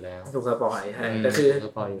ปอยล์อยู่แล้วถูกสปอยล์ใช่แต่คือส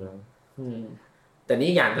ปอยล์อยู่แล้วแต่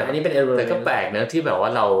นี่อย่างอันนี้เป็นแต่ก็แปลกนะที่แบบว่า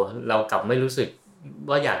เรากลับไม่รู้สึก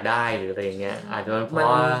ว่าอยากได้หรืออะไรเงี้ยอาจจะเพราะ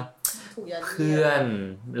ว่าเพื่อน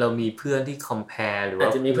เรามีเพื่อนที่คอมแพร์หรือว่า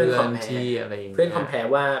เพื่อนที่อะไรอย่างเงี้ยเพื่อนคอมแพร์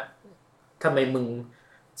ว่าทำไม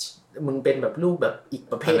มึงเป็นแบบลูกแบบอีก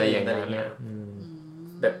ประเภทอะไรอย่างเงี้ย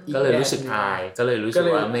แบบก็เลยรู้สึกอายก็เลยรู้สึก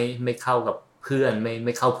ว่าไม่เข้ากับเพื่อนไ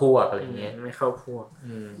ม่เข้าพวกอะไรเงี้ยไม่เข้าพวก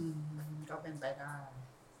ก็เป็นไปได้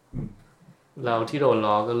เราที่โดน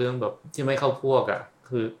ล้อก็เรื่องแบบที่ไม่เข้าพวกอ่ะ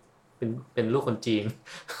คือเป็นลูกคนจีน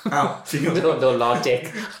อ้าวจริงโดนล้อเจ๊ก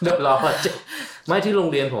โดนล้อเจ๊กไม่ที่โรง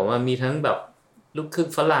เรียนผมมีทั้งแบบลูกครึ่ง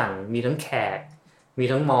ฝรั่งมีทั้งแขกมี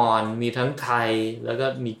ทั้งมอญมีทั้งไทยแล้วก็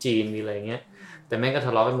มีจีนมีอะไรเงี้ยแต่แม่งก็ท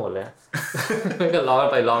ะเลาะกันหมดเลยแม่งก็ล้อกัน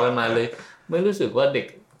ไปล้อกันมาเลยไม่รู้สึกว่าเด็ก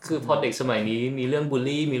คือพอเด็กสมัยนี้มีเรื่องบูล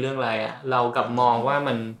ลี่มีเรื่องอะไรอ่ะเรากลับมองว่า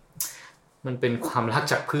มันเป็นความรัก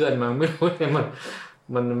จากเพื่อนมันไม่รู้เนี่ย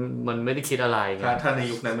มันไม่ได้คิดอะไรไงถ้าใน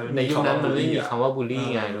ยุคนั้นมันไม่มีคำว่าบูลลี่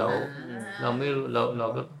ไงเราไม่เรา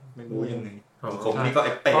ก็ไม่รู้ยังไงผมนี่ก็ไ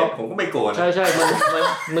อ้เป็ดผมก็ไม่โกรธใช่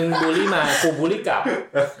ๆมึงบูลลี่มากูบูลลี่กลับ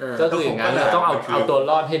ก็คืออย่างนั้นเราต้องเอาตัว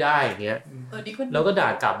รอดให้ได้อย่างเงี้ยแล้วก็ด่า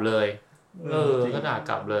กลับเลยก็ด่า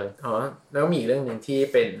กลับเลยแล้วมีอีกเรื่องนึงที่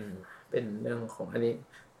เป็นเรื่องของอันนี้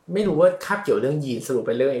ไม่รู้ว่าคาบเกี่ยวเรื่องยีนสรุปไ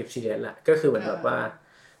ปเรื่อง experience ละก็คือเหมือนแบบว่า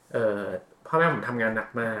พ่อแม่ผมทำงานหนัก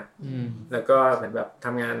มากแล้วก็เหมือนแบบท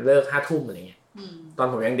ำงานเลิก 5:00 นอะไรเงี้ยตอน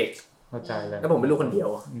ผมยังเด็กเข้าใจแล้วผมเป็นลูกคนเดียว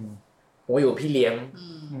ผมอยู่กับพี่เลี้ยง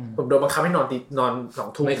ผมโดนบังคับให้นอน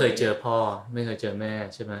 20:00 นไม่เคยเจอพ่อไม่เคยเจอแม่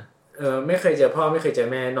ใช่ไหมไม่เคยเจอพ่อไม่เคยเจอ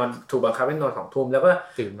แม่นอนถูกบังคับให้นอน 20:00 นแล้วก็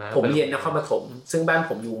ผมเรียนนครปฐมซึ่งบ้าน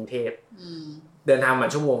ผมอยู่กรุงเทพเดินทางมา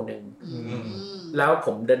ชั่วโมงนึงแล้วผ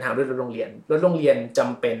มเดินทางด้วยรถโรงเรียนจ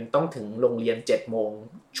ำเป็นต้องถึงโรงเรียน 7:00 น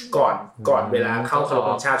ก่อนเวลาเข้าเคารพ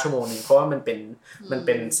ธงชาติชั่วโมงนึงเพราะว่ามันเ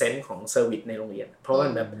ป็นเซนส์ของเซอร์วิสในโรงเรียนเพราะว่า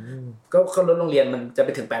แบบก็รถโรงเรียนมันจะไป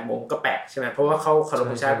ถึง 8:00 นก็แปลกใช่มั้ยเพราะว่าเข้าเคารพ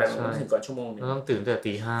ธงชาติ 8:00 นถึงก่อนชั่วโมงนึงต้องตื่นแต่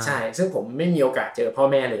 5:00 ใช่ซึ่งผมไม่มีโอกาสเจอพ่อ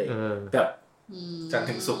แม่เลยแบบจันทร์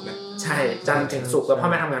ถึงศุกร์เนี่ยใช่จันทร์ถึงศุกร์แล้วพ่อ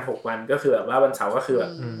แม่ทำงาน6 วันก็คือแบบว่าวันเสาร์ก็คือแบ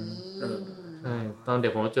บใช่ตอนเด็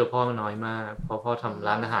กผมเจอพ่อน้อยมากเพราะพ่อทำ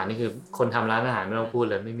ร้านอาหารนี่คือคนทำร้านอาหารไม่ต้องพูด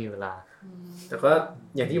เลยไม่มีเวลาแต่ก็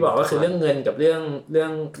อย่างที่บอกก็คือเรื่องเงินกับเรื่อ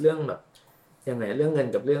งแบบยังไงเรื่องเงิน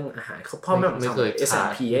กับเรื่องอาหารเขาพ่อแม่ผมทำ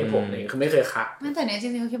S&P ให้ผมเนี่ยคือไม่เคยขาดแต่เนี้ยจ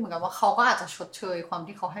ริงๆคิดเหมือนกันว่าเขาก็อาจจะชดเชยความ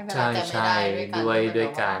ที่เขาให้เวลาแต่ไม่ได้ด้วย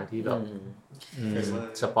การที่แบบ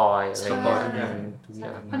สปอยอะไรทุกอย่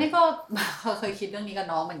างเพราะนี่ก็เคยคิดเรื่องนี้กับ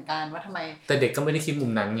น้องเหมือนกันว่าทำไมแต่เด็กก็ไม่ได้คิดมุ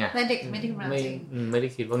มนั้นไงแต่เด็กไม่ได้คิดมุมนั้นจริงไม่ได้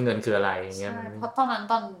คิดว่าเงินคืออะไรอย่างเงี้ยเพราะต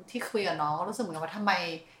อนที่คุยกับน้องก็รู้สึกเหมือนกันว่าทำไม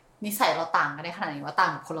นิสัยเราต่างกันได้ขนาดนี้ว่าต่า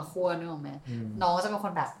งคนละขั้วนึกออกมั้ยน้องจะเป็นค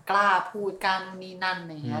นแบบกล้าพูดการนู่นนี่นั่นอะไ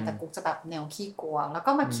รเงี้ยแต่กุ๊กจะแบบแนวขี้กลัวแล้ว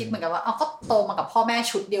ก็มาคิดเหมือนกันว่าก็โตมากับพ่อแม่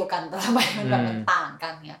ชุดเดียวกันแต่ทำไมมันแบบมันต่างกั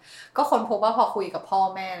นเงี้ยก็คนพบว่าพอคุยกับพ่อ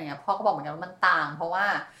แม่เนี่ยพ่อก็บอกเหมือนกันว่ามันต่างเพราะว่า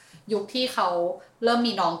ยุคที่เขาเริ่ม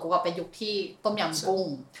มีน้องกุ๊กเป็นยุคที่ต้มยำกุ้ง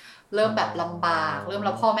เริ่มแบบลำบากเริ่มแ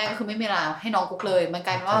ล้วพ่อแม่ก็คือไม่มีเวลาให้น้องกุ๊กเลยมันก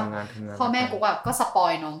ลายเป็นว่าพ่อแม่กุ๊กอ่ะก็สปอ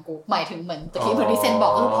ยน้องกุ๊กหมายถึงเหมือนตะกี้เหมือนที่เซนบอ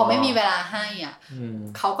กก็คือพอไม่มีเวลาให้อ่ะ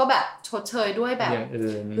เขาก็แบบชดเชยด้วยแบบอย่าง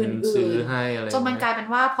อื่นซื้อให้อะไรจนมันกลายเป็น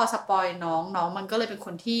ว่าพอสปอยน้องมันก็เลยเป็นค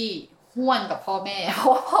นที่ห้วนกับพ่อแม่เพรา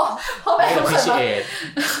ะว่าพ่อแม่ไม่เคย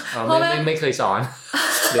ไม่เคยสอน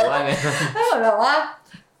หรือว่าไงไม่เหมือนแบบว่า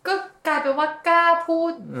ก็กลายเป็นว่ากล้าพู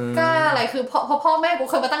ดกล้าอะไรคือพ่อแม่กู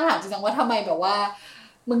เคยมาตั้งคำถามจริงๆว่าทำไมแบบว่า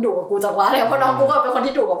มึงดุกับกูจังวะเนี่ยเพราะน้องกูก็เป็นคน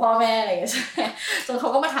ที่ดุกับพ่อแม่อะไรอย่างเงี้ยใช่จนเขา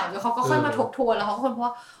ก็มาถามจนเขาก็ค่อยมาทบทวนแล้วเขาก็คนเพราะว่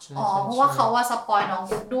าเพราะว่าเขาว่าสปอยน้อง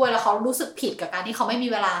กูด้วยแล้วเขารู้สึกผิดกับการที่เขาไม่มี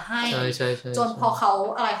เวลาให้จนพอเขา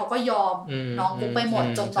อะไรเขาก็ยอมน้องกูไปหมด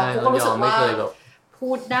จนน้องกูก็รู้สึกว่าพู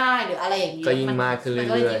ดได้หรืออะไรอย่างเงี้ยก็ยิ่งมากขึ้นเรื่อย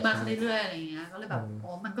ๆก็ยิ่งมากขึ้นเรื่อยๆอะไรอย่างเงี้ยก็เลยแบบอ๋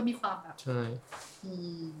อมันก็มีความแบบใช่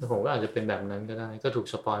แต่ผมก็อาจจะเป็นแบบนั้นก็ได้ก็ถูก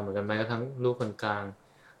สปอยเหมือนกันแม้กระทั่งลูกคนกลาง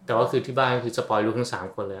แต่ว่าคือที่บ้านคือสปอยลูกทั้ง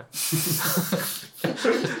3คนเลย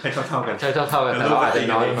ให้เท่าๆกันใช่เท่าๆกันแต่อาจจะ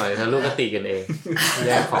น้อยหน่อยถ้าลูกก็ตีกันเองแ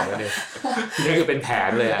ย่งของกันเองนี่คือเป็นแผน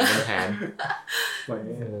เลยเป็นแผน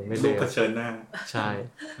ลูกเผชิญหน้าใช่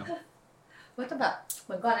แต่แบบเห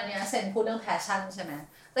มือนก่อนอันนี้เซนพูดเรื่องแพชชั่นใช่ไหม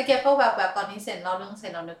แต่เก็บก็แบบตอนนี้เซนเล่าเรื่องเซ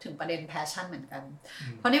นเรานึกถึงประเด็นแพชชั่นเหมือนกัน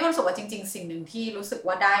เพราะนี่ก็รู้สึกว่าจริงๆสิ่งหนึ่งที่รู้สึก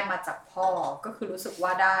ว่าได้มาจากพ่อก็คือรู้สึกว่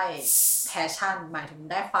าได้แพชชั่นหมายถึง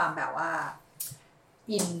ได้ความแบบว่า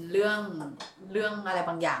อินเรื่องอะไร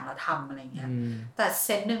บางอย่างเราทำอะไรเงี้ยแต่เซ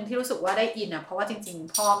นนึงที่รู้สึกว่าได้อินอ่ะเพราะว่าจริง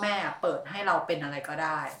ๆพ่อแม่เปิดให้เราเป็นอะไรก็ไ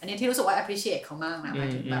ด้อันนี้ที่รู้สึกว่า appreciate เขามากนะหมาย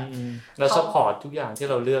ถึงแบบเรา support ทุกอย่างที่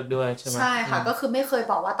เราเลือกด้วยใช่ไหมใช่ค่ะก็คือไม่เคย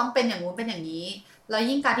บอกว่าต้องเป็นอย่างงู้นเป็นอย่างนี้แล้ว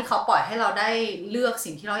ยิ่งการที่เขาปล่อยให้เราได้เลือก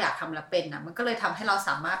สิ่งที่เราอยากทำและเป็นนะมันก็เลยทำให้เราส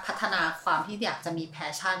ามารถพัฒนาความที่อยากจะมีแพ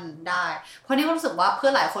ชชั่นได้เพราะนี่ก็รู้สึกว่าเพื่อ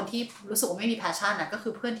นหลายคนที่รู้สึกว่าไม่มีแพชชั่นนะก็คื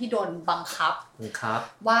อเพื่อนที่โดนบังคับ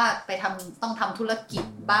ว่าไปต้องทำธุรกิจ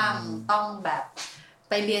บ้างต้องแบบ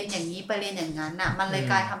ไปเรียนอย่างนี้ไปเรียนอย่างนั้นน่ะมันเลย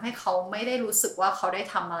กลายทำให้เขาไม่ได้รู้สึกว่าเขาได้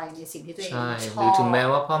ทำอะไรในสิ่งที่ตัวเองชอบหรือถึงแม้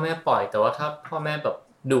ว่าพ่อแม่ปล่อยแต่ว่าถ้าพ่อแม่แบบ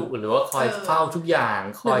ดุหรือว่าคอยเฝ้าทุกอย่าง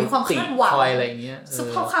คอยติคอยอะไรเงี้ยซึ่ง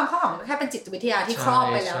ความคาดหวังมันแค่เป็นจิตวิทยาที่ครอบ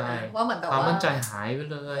ไปแล้วนะว่าเหมือนแบบว่าความมั่นใจหายไป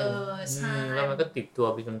เลยแล้วมันก็ติดตัว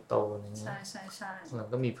ไปจนโตอะไรเงี้ยใช่เรา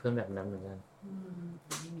ก็มีเพื่อนแบบนั้นเหมือนกัน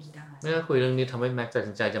ไม่ได้คุยเรื่องนี้ทำให้แม็กตัด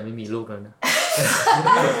สินใจจะไม่มีลูกแล้วนะ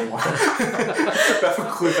แบบ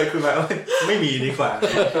คุยไปคุยมาไม่มีดีกว่า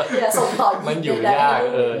อย่าส่งต่อมันอยู่ยาก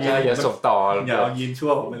อย่าส่งต่ออย่าเอายีนชั่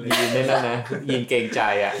วผมไปเลยยีนนั่นนะยีนเกรงใจ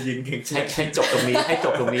อ่ะยีนเกรงใจให้จบตรงนี้ให้จ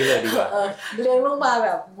บตรงนี้เลยดีกว่าเลี้ยงลูกมาแบ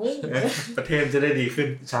บประเทศจะได้ดีขึ้น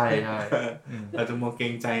ใช่เราจะมัวเกร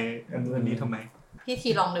งใจอันนี้ทำไมพี่ที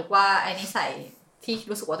ลองนึกว่าไอ้นิสัยที่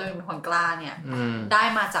รู้สึกว่าตัวเองเป็นคนกล้าเนี่ยได้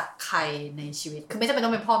มาจากใครในชีวิตคือไม่จำเป็นต้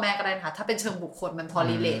องเป็นพ่อแม่ก็ได้นะคะถ้าเป็นเชิงบุคคลมันพอ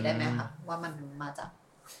รีเลทได้ไหมคะว่ามันมาจาก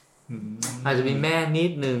อาจจะมีแม่นิ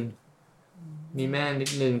ดนึ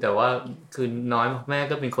งแต่ว่าคือน้อยแม่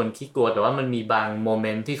ก็เป็นคนขี้กลัวแต่ว่ามันมีบางโมเม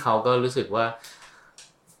นต์ที่เขาก็รู้สึกว่า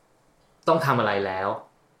ต้องทำอะไรแล้ว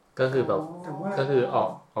ก็คือแบบก็คืออ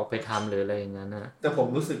อกไปทำหรืออะไรอย่างนั้นนะแต่ผม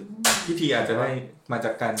รู้สึกพิธีอาจจะได้มาจ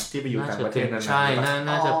ากการที่ไปอยู่ต่างประเทศนั้นใช่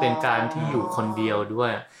น่าจะเป็นการที่อยู่คนเดียวด้ว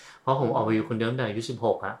ยเพราะผมออกไปอยู่คนเดียวตั้งแต่อายุ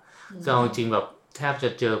16อ่ะก็เอาจริงแบบแทบจะ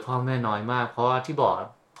เจอพ่อแม่น้อยมากเพราะว่าที่บอก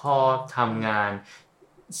พ่อทำงาน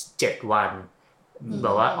7วันแบ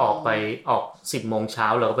บว่าออก 10 โมงเช้า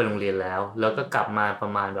เราก็ไปโรงเรียนแล้วก็กลับมาปร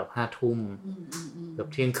ะมาณแบบ5 ทุ่มแบบ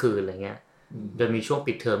เที่ยงคืนอะไรเงี้ยโดยมีช่วง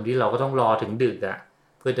ปิดเทอมที่เราก็ต้องรอถึงดึกอ่ะ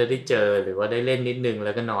เพื่อจะได้เจอหรือว่าได้เล่นนิดนึงแ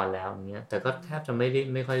ล้วก็นอนแล้วอย่างเงี้ยแต่ก็แทบจะ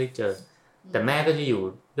ไม่ค่อยได้เจอแต่แม่ก็จะอยู่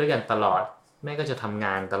ด้วยกันตลอดแม่ก็จะทำง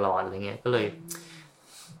านตลอดอะไรเงี้ยก็เลย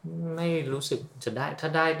ไม่รู้สึกจะได้ถ้า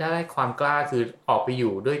ได้ความกล้าคือออกไปอ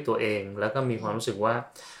ยู่ด้วยตัวเองแล้วก็มีความรู้สึกว่า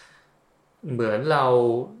เหมือนเรา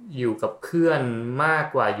อยู่กับเพื่อนมาก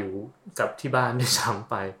กว่าอยู่กับที่บ้านด้วยซ้ำ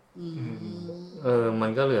ไปมั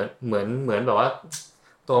นก็เหมือนแบบว่า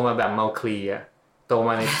โตมาแบบเมาคลีอ่ะโต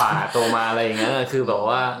มาในป่าโตมาอะไรอย่างเงี้ยคือแบบ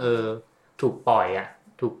ว่าถูกปล่อย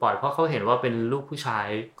เพราะเขาเห็นว่าเป็นลูกผู้ชาย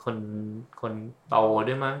คนโต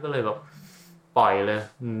ด้วยมั้งก็เลยแบบปล่อยเลย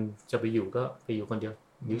จะไปอยู่ก็ไปอยู่คนเดียว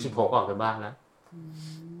อายุ16ออกจากบ้านแล้ว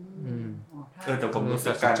แต่ผมรู้สึ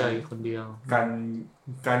กการคนเดียว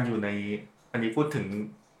การอยู่ในอันนี้พูดถึง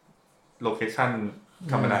โลเคชั่น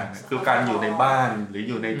ธรรมดาคือการอยู่ในบ้านหรือ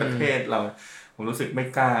อยู่ในประเทศเราผมรู้สึกไม่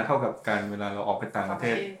กล้าเท่ากับการเวลาเราออกไปต่างประเท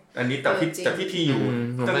ศอันนี้แต่พี่ที่อยู่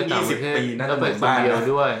ตั้ง20 ปีนั่นเหมือนบ้านเดียว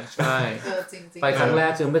ด้วยใช่ไปครั้งแร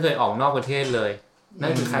กคือไม่เคยออกนอกประเทศเลยนั่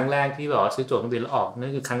นคือครั้งแรกที่แบบว่าซื้อตั๋วเครื่องบินแล้วออกนั่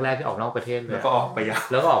นคือครั้งแรกที่ออกนอกประเทศเลยแล้วก็ออกไป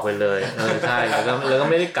แล้วก็ออกไปเลยใช่แล้วก็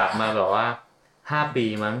ไม่ได้กลับมาแบบว่า5 ปี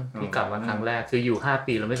มั้งที่กลับมาครั้งแรกคืออยู่5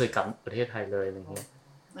 ปีแล้วไม่เคยกลับประเทศไทยเลยอะไรอย่างเงี้ย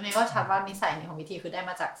อันนี้ก็ชัดว่านิสัยของวิธีคือได้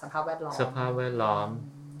มาจากสภาพแวดล้อม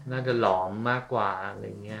น่าจะหลอมมากกว่าอะไร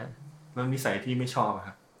เงี้ยแล้วนิสัยที่ไม่ชอบค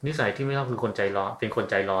รับ นิสัยที่ไม่ชอบคือคนใจร้อนเป็นคน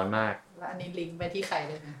ใจร้อนมากแล้วอันนี้ลิงก์ไปที่ใครเ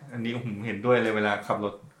ลยนะอันนี้ผมเห็นด้วยเลยเวลาขับร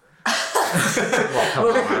ถบอกทำ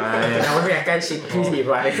ไมเราไม่อยากใกล้ชิดพี่ที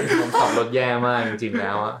ไว้ผมขับรถแย่มากจริงๆแ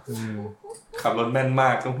ล้วอ่ะขับรถแม่นมา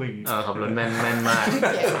กต้องพูดขับรถแม่นมาก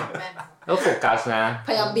แล้วโฟกัสนะพ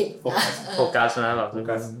ยายามบิดโฟกัสนะแบบโฟ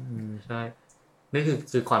กัสใช่นี่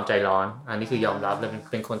คือความใจร้อนอันนี้คือยอมรับเลย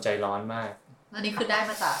เป็นคนใจร้อนมากอันนี้คือได้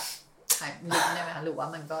มาจากลิงได้ไหมคะหรือว่า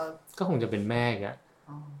มันก็คงจะเป็นแม่แก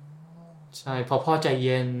ใช่พอพ่อใจเ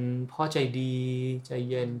ย็นพ่อใจดีใจ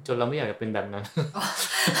เย็นจนเราไม่อยากจะเป็นแบบนั้น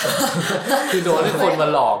คือโดนให้คนมา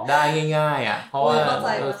หลอกได้ง่ายๆอ่ะเพราะว่า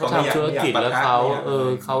เขาทำธุรกิจแล้วเ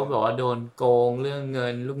ขาแบบว่าโดนโกงเรื่องเงิ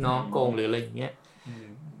นลูกน้องโกงหรืออะไรอย่างเงี้ย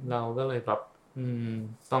เราก็เลยแบบ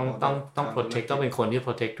ต้อง protect ต้องเป็นคนที่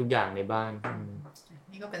protect ทุกอย่างในบ้าน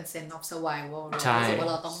นี่ก็เป็น sense of survival ใช่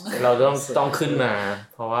เราต้องขึ้นมา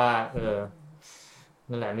เพราะว่า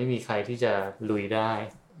นั่นแหละไม่มีใครที่จะลุยได้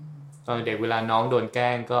ตอนเด็กเวลาน้องโดนแกล้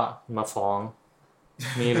งก็มาฟ้อง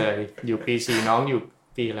นี่เลยอยู่ปี4น้องอยู่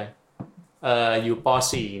ปีอะไรอยู่ป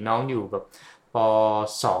4น้องอยู่แบบป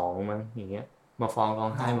2มั้งอย่างเงี้ยมาฟ้องร้อ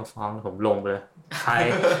งไห้มาฟ้องผมลงไปเลย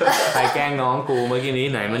ใครแกล้งน้องกูเมื่อกี้นี้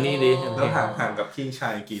ไหนมานี่ดิแล้วห่างกับพี่ชา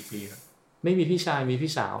ยกี่ปีครับไม่มีพี่ชายมี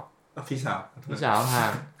พี่สาวพี่สาว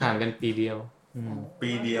ห่างกันปีเดียว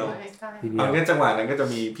ปีเดียวตอนนั้นจังหวะนั้นก็จะ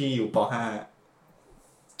มีพี่อยู่ป5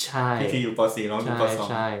ใช่พี่อยู่ป4น้องอยู่ป2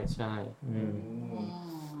ใช่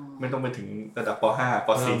ไม่ต้องไปถึงระดับป5ป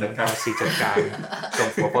4จัดการจบ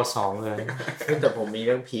หัวป2เลยแต่ผมมีเ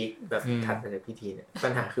รื่องพีคแบบถัดมาจากพิธีเนี่ยปั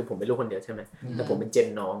ญหาคือผมเป็นลูกคนเดียวใช่ไหมแต่ผมเป็นเจน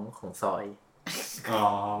น้องของซอย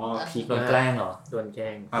พีคโดนแกล้งเหรอโดนแกล้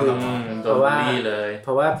งเพรา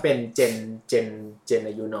ะว่าเป็นเจน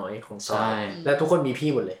อายุน้อยของซอยแล้วทุกคนมี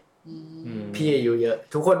พี่หมดเลยพี่อายุเยอะ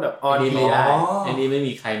ทุกคนแบบออนไม่ได้อันนี้ไม่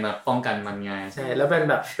มีใครมาป้องกันมันไงใช่แล้ว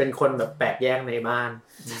เป็นคนแบบแปลกแยกในบ้าน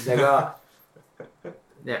แล้วก็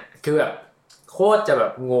เนี่ยคือแบบโคตรจะแบ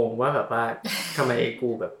บงงว่าแบบว่าทำไมกู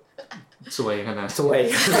แบบสวยขนาดสวย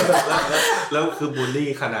แล้วคือบูลลี่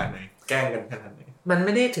ขนาดไหนแกล้งกันขนาดไหนมันไ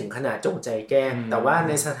ม่ได้ถึงขนาดจงใจแกล้งแต่ว่าใ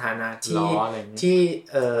นสถานะ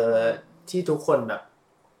ที่ทุกคนแบบ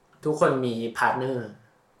ทุกคนมีพาร์ทเนอร์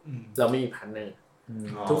เราไม่มีพาร์ทเนอร์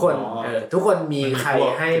ทุกคนมีใคร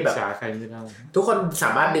ให้แบบทุกคนส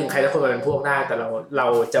ามารถดึงใครทุกคนมาเป็นพวกได้แต่เรา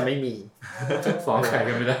จะไม่มีฟ้องใคร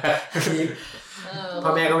กันไม่ได้พ่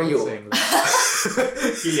อแม่ก็ไม่อยู่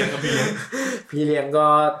พี่เลี้ยงก็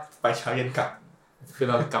ไปเช้าเย็นกลับคือ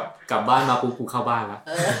เรากลับบ้านมากูเข้าบ้านแล้ว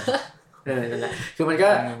นั่นแหละคือมันก็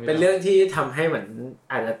เป็นเรื่องที่ทำให้เหมือน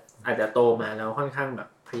อาจจะโตมาแล้วค่อนข้างแบบ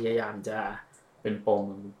พยายามจะเป็นปม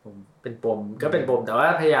ก็เป็นปมแต่ว่า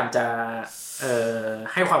พยายามจะ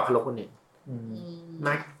ให้ความเคารพคนอื่นม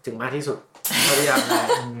ากถึงมากที่สุดพยายามได้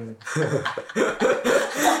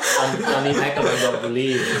ตอนนี้แม็กกำลังโดนบูล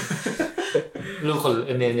ลี่ลูกคน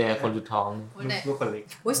เนี่ยคนสุดท้องลูกคนเล็ก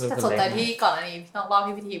แต่สนใจที่ก่อนอันนี้น้องรอบ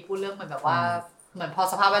พี่พิธีพูดเรื่องเหมือนแบบว่าเหมือนพอ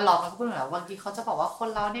สภาพแวดล้อมมันก็พูดแบบบางทีเขาจะบอกว่าคน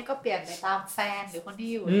เราเนี่ยก็เปลี่ยนไปตามแฟนหรือคนที่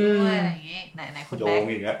อยู่ด้วยอะไรอย่างเงี้ยไหนคุณแม็ก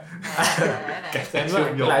อีกอ่ะ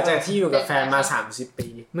หลังจากที่อยู่กับแฟนมา30ปี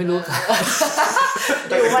ไม่รู้ค่ะ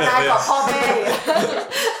อยู่มานานกว่าพ่อแม่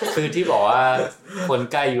คือที่บอกว่าคน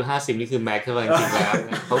ใกล้อายุ50นี่คือแม็กซ์จริงๆแล้ว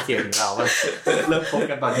เขาเขียนถึงเราว่าเริ่มพบ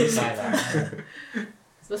กันตอนที่ได้แล้ว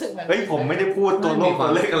เฮ้ยผมไม่ได้พูดตัวโลกตั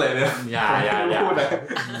วเลขอะไรเลยอย่าพูดนะ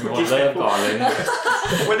เริ่มก่อนเลยนะ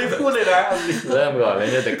ไม่ได้พูดเลยนะเริ่มก่อนเลย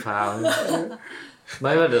เนี่ยแต่คราวไ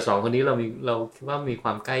ม่ว่าเดี๋ยว2คนนี้เราคิดว่ามีคว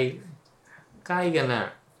ามใกล้กันอ่ะ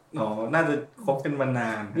น่าจะคบกันมาน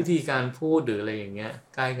านวิธีการพูดหรืออะไรอย่างเงี้ย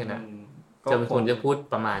ใกล้กันอ่ะจะเป็นคนจะพูด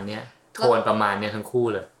ประมาณเนี้ยโทนประมาณเนี้ยทั้งคู่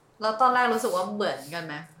เลยแล้วตอนแรกรู้สึกว่าเหมือนกัน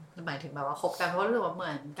ไหมหมายถึงแบบว่าคบกันเพราะรู้สึกว่าเห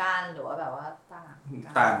มือนกันหรือว่าแบบว่า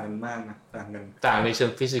ต่างกันมากนะต่างในเชิ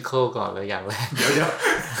งฟิสิกอลก่อนเลยอย่างแรกเ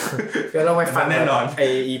ดี๋ยวเราไปฟังแน่นอนไอ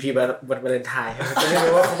EP วันวาเลนไทน์จะได้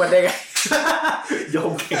รู้ว่าเขาได้ไงโย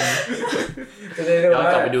งเก่งจะได้รู้ว่า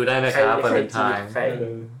กลับไปดูได้นะครับวาเลนไทน์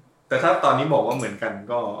แต่ถ้าตอนนี้บอกว่าเหมือนกัน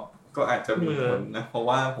ก็อาจจะมีผลนะเพราะ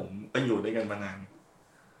ว่าผมก็อยู่ด้วยกันมานาน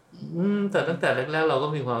แต่ตั้งแต่แรกๆเราก็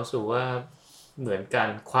มีความรู้สึกว่าเหมือนกัน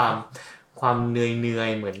ความเหนื่อย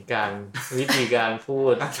เหมือนกันวิธีการพู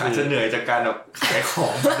ดอาจจะเหนื่อยจากการแบบขายขอ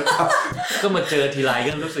งก็มาเจอทีไร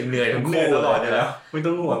ก็รู้สึกเหนื่อยทั้งคู่ตลอดเลยแล้วไม่ต้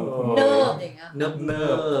องห่วงเนิบอย่างเงี้ยเ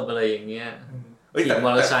นิบอะไรอย่างเงี้ยขี่ม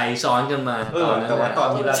อเตอร์ไซค์ซ้อนกันมาตอนนั้นตอน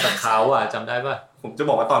ที่เราตะเขาอ่ะจำได้ป่ะผมจะ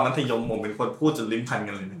บอกว่าตอนมัธยมผมเป็นคนพูดจนลิ้นพัน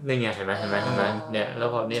กันเลยนี่ไงเห็นไหมเนี่ยแล้ว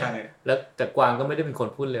พอเนี่ยแล้วแต่กวางก็ไม่ได้เป็นคน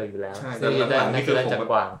พูดเร็วอยู่แล้วนี่ได้นี่คือจาก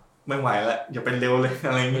กวางไม่ไหวแล้วอย่าเป็นเร็วเลย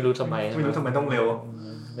อะไรไม่รู้ทำไมต้องเร็ว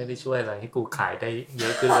ไม่ได้ช่วยอะไรให้กูขายได้เยอ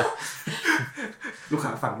ะขึ้นเลยลูกค้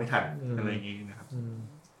าฟังไม่ทันอะไรอย่างงี้นะครับ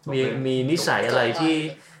มีนิสัยอะไร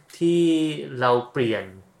ที่เราเปลี่ยน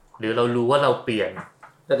หรือเรารู้ว่าเราเปลี่ยน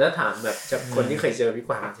แต่ถ้าถามแบบจากคนที่เคยเจอพี่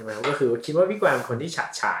กวางใช่ไหมก็คือคิดว่าพี่กวางเป็นคนที่ฉะ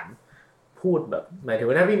ฉานพูดแบบหมายถึง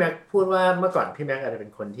ว่าถ้าพี่แม็กพูดว่าเมื่อก่อนพี่แม็กอาจจะเป็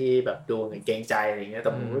นคนที่แบบดูเกรงใจอะไรเงี้ยแ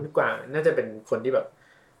ต่ผมว่าพี่กวางน่าจะเป็นคนที่แบบ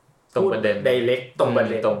ตรงประเด็น direct ตรงประ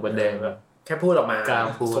เด็นแบบแค่พูดออกมา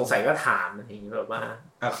สงสัยก็ถามอะไรอย่างเงี้ยแบบว่า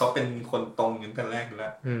เขาเป็นคนตรงตั้งแต่แรกอยู่แล้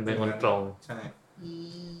วเป็นคนตรงใช่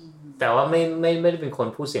แต่ว่าไม่ได้เป็นคน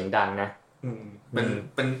พูดเสียงดังนะเ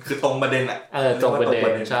ป็นคือตรงประเด็นอ่ะตรงประเด็น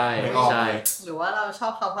ใช่หรือว่าเราชอ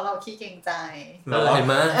บเขาเพราะเราขี้เกรงใจเห็นไ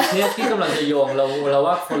หมเนี่ยที่กำลังจะโยงเรา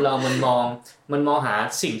ว่าคนเรามันมองหา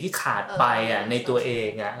สิ่งที่ขาดไปอ่ะในตัวเอง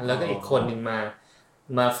อ่ะแล้วก็อีกคนนึง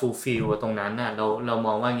มาฟูลฟิลตรงนั้นน่ะเราม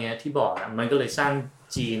องว่าเงี้ยที่บอกอ่ะมันก็เลยสร้าง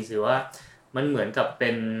จีนหรือว่ามันเหมือนกับเป็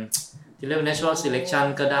นที่เรียกว่า natural selection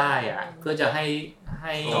ก็ได้อ่ะเพื่อจะให้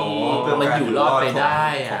มันอยู่รอดไปได้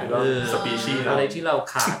อ่ะสปีชีส์อะไรที่เรา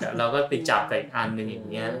ขาดอ่ะเราก็ไปจับกับอีกอันนึงอย่าง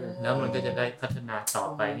เงี้ยแล้วมันก็จะได้พัฒนาต่อ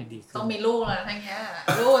ไปให้ดีขึ้นต้องมีลูกแล้วทั้งเงี้ย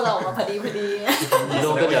ลูกเรามาพอดีลู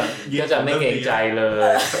กก็จะไม่เกรงใจเล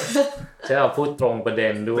ยจะเอาพูดตรงประเด็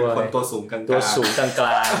นด้วยเป็นคนตัวสูงกลา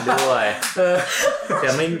งด้วยจะ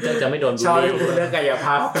ไม่โดนบูลลี่ชอบพูดเรื่องกายภ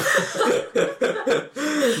าพ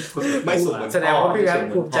ไม่สูงแสดงว่าพี่แม็ก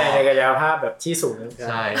ภูมิใจในกายภาพแบบที่สูงใ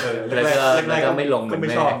ช่แล้วก็ไม่ลงเหมือนแ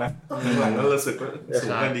ม่หลังๆก็รู้สึกว่าสู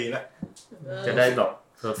งกันดีแล้วจะได้แบบ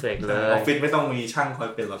เพอร์เฟคเลยออฟฟิศไม่ต้องมีช่างคอย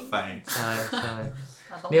เปลี่ยนหลอดไฟใช่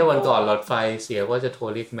เนี่ยวันก่อนหลอดไฟเสียว่าจะโทร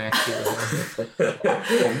เรียกแม็กซ์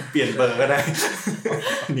ผมเปลี่ยนเบอร์ก็ได้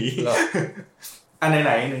หนี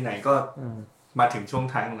ไหนก็มาถึงช่วง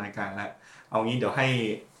ท้ายของรายการแล้วเอางี้เดี๋ยวให้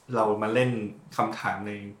เรามาเล่นคำถามใ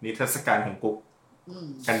นนิทรรศการของกุ๊ก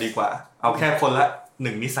กันดีกว่าเอาแค่คนละ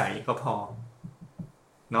1นิสัยก็พอ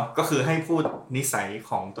เนาะก็คือให้พูดนิสัย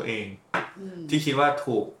ของตัวเองที่คิดว่า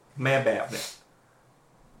ถูกแม่แบบเนี่ย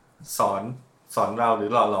สอนเราหรือ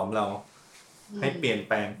หล่อหลอมเราให้เปลี่ยนแ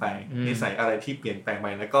ปลงไปนิสัยอะไรที่เปลี่ยนแปลงไป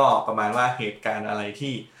แล้วก็ประมาณว่าเหตุการณ์อะไร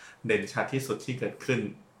ที่เด่นชัดที่สุดที่เกิดขึ้น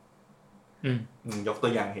ยกตั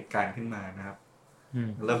วอย่างเหตุการณ์ขึ้นมานะครับ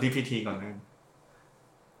เริ่มที่พิธีก่อนเลย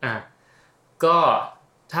ก็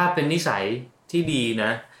ถ้าเป็นนิสัยที่ดีน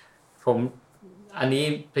ะผมอันนี้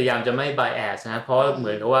พยายามจะไม่ bias นะเพราะเห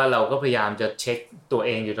มือนกับว่าเราก็พยายามจะเช็คตัวเอ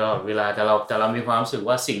งอยู่ตลอดเวลาแต่เรามีความรู้สึก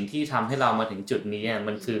ว่าสิ่งที่ทำให้เรามาถึงจุดนี้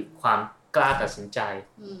มันคือความกล้าตัดสินใจ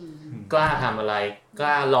กล้าทำอะไรก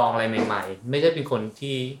ล้าลองอะไรใหม่ๆไม่ใช่เป็นคน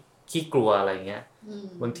ที่ขี้กลัวอะไรเงี้ย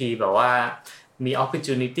บางทีแบบว่ามี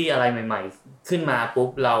opportunity อะไรใหม่ๆขึ้นมาปุ๊บ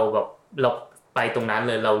เราแบบเราไปตรงนั้นเ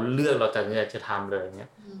ลยเราเลือกเราตัดสินใจจะทำเลยเงี้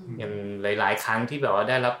ยอย่างหลายๆครั้งที่แบบว่า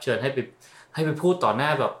ได้รับเชิญให้ไปพูดต่อหน้า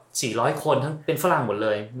แบบ400คนทั้งเป็นฝรั่งหมดเล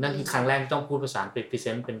ยนั่นคือครั้งแรกที่ต้องพูดภาษาอังกฤษพรีเซ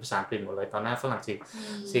นต์เป็นภาษาอังกฤษหมดเลยต่อหน้าฝรั่ง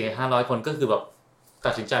400-500 คนก็คือแบบ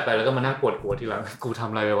ตัดสินใจไปแล้วก็มานั่งปวดหัวทีหลังกูทำ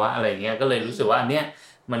อะไรไปวะอะไรเงี้ยก็เลยรู้สึกว่าอันเนี้ย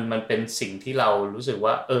มันเป็นสิ่งที่เรารู้สึก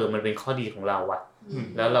ว่ามันเป็นข้อดีของเราอ่ะ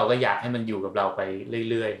แล้วเราก็อยากให้มันอยู่กับเราไป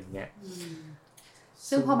เรื่อยๆอย่างเงี้ย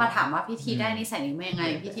ซึ่งพอมาถามว่าพี่ทีได้นิสัยนี้มายังไง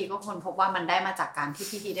พี่ทีก็ค้นพบว่ามันได้มาจากการที่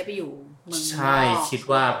พี่ทีได้ไปอยู่เมืองนอกใช่คิด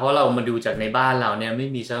ว่าเพราะเรามาดูจากในบ้านเราเนี่ยไม่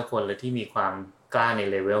มีสักคนเลยที่มีความกล้าใน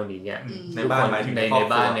เลเวลนี้เนี่ยในบ้านใน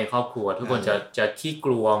บ้านในครอบครัวทุกคนจะขี้ก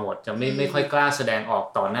ลัวหมดจะไม่ค่อยกล้าแสดงออก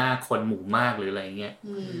ต่อหน้าคนหมู่มากหรืออะไรเงี้ย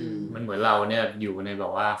มันเหมือนเราเนี่ยอยู่ในแบ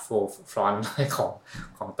บว่าโฟร์ฟรอนต์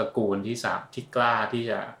ของตระกูลที่กล้าที่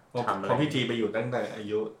จะทำอะไรพอพี่ทีไปอยู่ตั้งแต่อา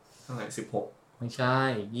ยุเท่าไหร่16ไม่ใช่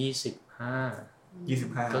25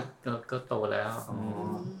ก็โตแล้ว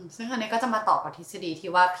ซึ่งอันนี้ก็จะมาตอบกับทฤษฎี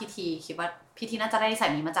ที่ว่าพี่ทีคิดว่าพี่ทีน่าจะได้นิสั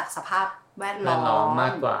ยนี้มาจากสภาพแวดล้อมมา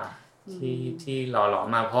กกว่าที่หล่อหลอม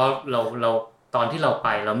มาเพราะเราตอนที่เราไป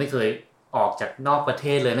เราไม่เคยออกจากนอกประเท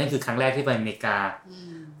ศเลยนั่นคือครั้งแรกที่ไปอเมริกา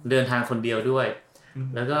เดินทางคนเดียวด้วย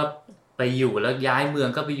แล้วก็ไปอยู่แล้วย้ายเมือง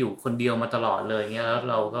ก็ไปอยู่คนเดียวมาตลอดเลยเงี้ยแล้ว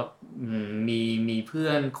เราก็มีเพื่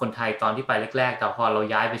อนคนไทยตอนที่ไปแรกๆแต่พอเรา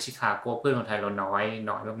ย้ายไปชิคาโกเพื่อนคนไทยเราน้อย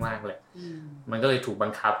มากๆเลยมันก็เลยถูกบั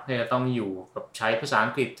งคับให้เราต้องอยู่กับใช้ภาษาอั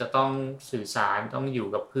งกฤษจะต้องสื่อสารต้องอยู่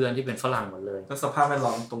กับเพื่อนที่เป็นฝรั่งหมดเลยแล้วสภาพแวด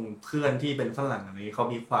ล้อมตรงเพื่อนที่เป็นฝรั่งอะไรเขา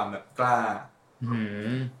มีความแบบกล้า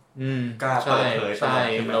เปิดเผยใช่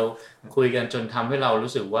เราคุยกันจนทำให้เรา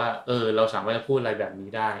รู้สึกว่าเราสามารถพูดอะไรแบบนี้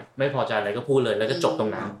ได้ไม่พอใจอะไรก็พูดเลยแล้วก็จบตร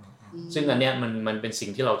งนั้นซึ่งอันเนี้ยมันเป็นสิ่ง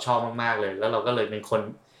ที่เราชอบมากๆเลยแล้วเราก็เลยเป็นคน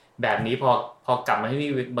แบบนี้พอกลับมาที่นี่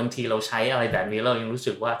บางทีเราใช้อะไรแบบนี้เรายังรู้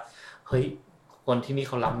สึกว่าเฮ้ยคนที่นี่เ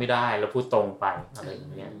ขารับไม่ได้เราพูดตรงไปอะไรอย่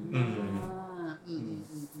างเงี้ย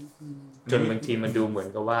จนบางทีมันดูเหมือน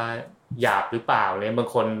กับว่าหยาบหรือเปล่าเลยบาง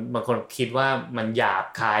คนคิดว่ามันหยาบ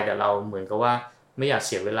คายแต่เราเหมือนกับว่าไม่อยากเ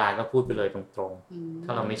สียเวลาก็พูดไปเลยตรงๆถ้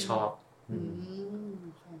าเราไม่ชอบ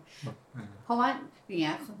เพราะว่าอย่างเ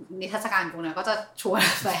งี้ยนิทรรศการกูเนี่ยก็จะชวน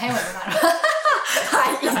ไปให้เหมือนกันถ่าย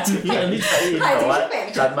อินอันนี้ใช่แต่ว่า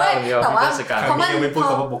ชัดมากเลยแต่ว่าเพราะมันยังไม่พูด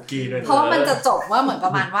คำว่าโบกี้ด้วยเพราะว่ามันจะจบว่าเหมือนปร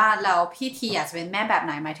ะมาณว่าแล้วพี่ทีอยากจะเป็นแม่แบบไห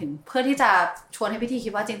นหมายถึงเพื่อที่จะชวนให้พี่ทีคิ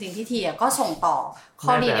ดว่าจริงๆพี่ทีก็ส่งต่อ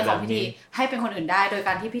ข้อดีในของพี่ทีให้เป็นคนอื่นได้โดยก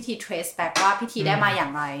ารที่พี่ที trace back ว่าพี่ทีได้มาอย่า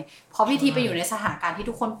งไรเพราะพี่ทีไปอยู่ในสถานการณ์ที่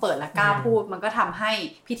ทุกคนเปิดและกล้าพูดมันก็ทำให้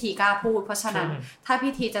พี่ทีกล้าพูดเพราะฉะนั้นถ้า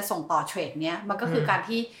พี่ทีจะส่งต่อเทรดเนี้ยมันก็คือการ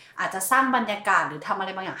ที่อาจจะสร้างบรรยากาศหรือทำอะไร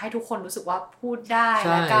บางอย่างให้ทุกคนรู้สึกว่าพูดได้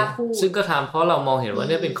และกล้าพูดซึ่งก็ทำเพราะเรามองเห็นว่า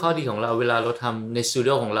เนี่ยเป็นข้อดีของเราเวลาเราทำในสตูดิ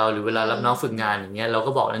โอของเราหรือเวลารับน้องฝึกงานอย่างเงี้ยเรา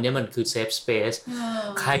ก็บอกอันนี้มันคือ safe space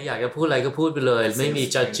ใครอยากจะพูดอะไรก็พูดไปเลยไม่มี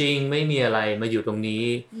judging ไม่มีอะไรมาอยู่ตรงนี้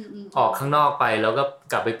ออกข้างนอกไปแล้วก็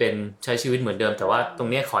กลับไปเป็นใช้ชีวิตเหมือนเดิมแต่ว่าตรง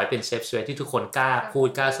นี้ขอให้เป็น safe space ที่ทุกคนกล้าพูด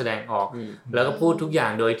กล้าแสดงออกแล้วก็พูดทุกอย่า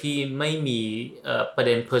งโดยที่ไม่มีประเ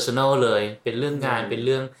ด็น personal เลยเป็นเรื่องงานเป็นเ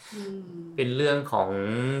รื่องของ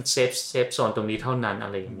เซฟโซนตรงนี้เท่านั้นอะ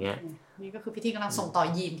ไรอย่างเงี้ยนี่ก็คือพี่ที่กำลังส่งต่อ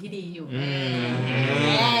ยีนที่ดีอยู่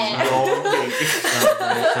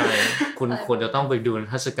ใช่คุณควรจะต้องไปดูนิ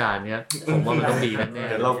ทรรศการเนี้ยผมว่ามันต้องดีแน่ๆ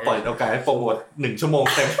เดี๋ยวเราปล่อยโอกาสให้โปรโมท1 ชั่วโมง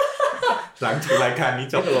เต็มหลังจากรายการนี้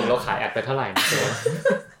จบเราขายแอดไปเท่าไหร่นะ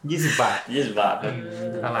20 บาท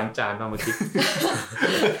ล้างจานเมื่อกี้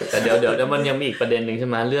แต่เดี๋ยวมันยังมีอีกประเด็นนึงใช่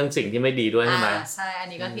ไหมเรื่องสิ่งที่ไม่ดีด้วยใช่ไหมใช่อัน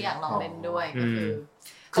นี้ก็ที่อยากลองเล่นด้วยก็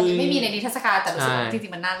คือไม่มีในนิทรรศการแต่รู้สึกจริ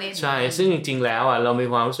งๆมันน่าเล่นใช่ซึ่งจริงๆแล้วอ่ะเรามี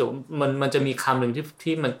ความรู้สึกมันจะมีคำหนึ่ง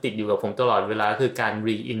ที่มันติดอยู่กับผมตลอดเวลาคือการ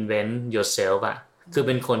reinvent yourself อ่ะคือเ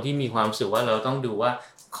ป็นคนที่มีความรู้สึกว่าเราต้องดูว่า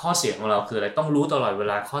ข้อเสียของเราคืออะไรต้องรู้ตลอดเว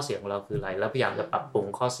ลาข้อเสียของเราคืออะไรแล้วพยายามจะปรับปรุง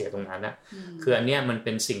ข้อเสียตรงนั้นน่ะคืออันเนี้ยมันเ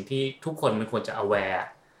ป็นสิ่งที่ทุกคนมันควรจะ aware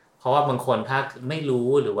เพราะว่าบางคนถ้าไม่รู้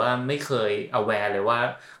หรือว่าไม่เคย aware เลยว่า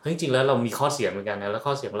เฮ้ยจริงๆแล้วเรามีข้อเสียเหมือนกันนะแล้ว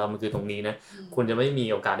ข้อเสียของเรามันคือตรงนี้นะคุณจะไม่มี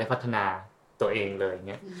โอกาสได้พัฒนาตัวเองเลย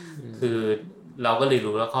เงี้ยคือเราก็เลย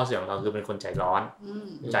รู้ว่าข้อเสียของเราคือเป็นคนใจร้อน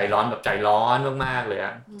แบบใจร้อนมากๆเลย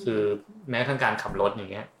อ่ะคือแม้ทั้งการขับรถอย่า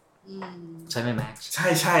งเงี้ยใช่ไหมแม็กซ์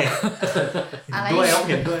ใช่ด้วยเขา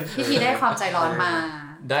เห็นด้วยพี่ทีได้ความใจร้อนมา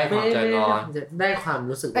ได้ความใจร้อนได้ความ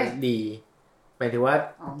รู้สึกดีหมายถึงว่า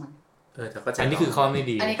แต่ก็อันนี้คือข้อไม่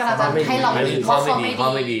ดีอันนี้ก็เราจะให้ลองดูข้อ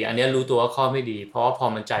ไม่ดีอันนี้รู้ตัวว่าข้อไม่ดีเพราะว่าพอ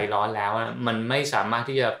มันใจร้อนแล้วมันไม่สามารถ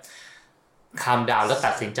ที่จะคามดาวแล้ว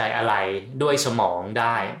ตัดสินใจอะไรด้วยสมองไ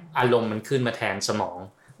ด้อารมณ์มันขึ้นมาแทนสมอง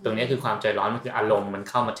ตรงนี้คือความใจร้อนมันคืออารมณ์มัน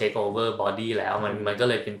เข้ามา take over body แล้วมันก็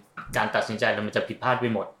เลยเป็นการตัดสินใจแล้วมันจะผิดพลาดไป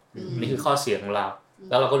หมดนี่คือข้อเสียของเรา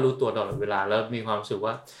แล้วเราก็รู้ตัวตลอดเวลาแล้วมีความรู้สึก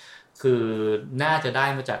ว่าคือน่าจะได้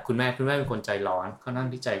มาจากคุณแม่เป็นคนใจร้อนค่อนข้าง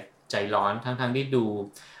ที่ใจร้อนทั้งที่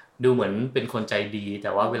ดูเหมือนเป็นคนใจดีแ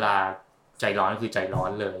ต่ว่าเวลาใจร้อนคือใจร้อ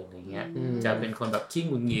นเลยอะไรเงี้ยจะเป็นคนแบบขี้ห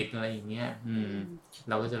งุดหงิดอะไรอย่างเงี้ย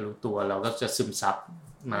เราก็จะรู้ตัวเราก็จะซึมซับ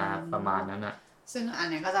มาประมาณนั้นน่ะซึ่งอัน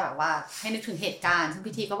นี้ก็จะแบบว่าให้นึกถึงเหตุการณ์ซึ่ง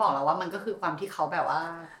พี่ทีก็บอกแล้วว่ามันก็คือความที่เขาแบบว่า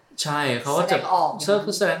ใช่เขาก็จะ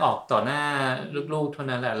แสดงออกต่อหน้าลูกๆเท่า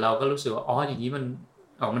นั้นแหละเราก็รู้สึกว่าอ๋ออย่างนี้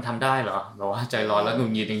มันทำได้เหรอแบบว่าใจร้อนแล้วหงุ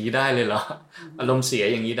ดหงิดอย่างนี้ได้เลยเหรออารมณ์เสีย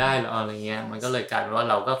อย่างนี้ได้เหรออะไรเงี้ยมันก็เลยกลายเป็นว่า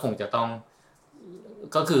เราก็คงจะต้อง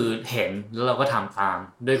ก็คือเห็นแล้วเราก็ทำตาม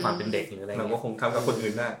ด้วยความเป็นเด็กหรืออะไรเราก็คงทำกับคน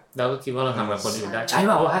อื่นได้เราก็คิดว่าเราทำกับคนอื่นได้ใช่เ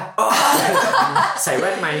ปล่าวะใส่แว่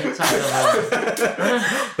นไหมใช่เลย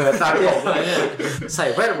เปิดตาตกเลยเนี่ยใส่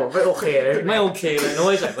แว่นผมไม่โอเคเลยไม่โอเคเลยนุ้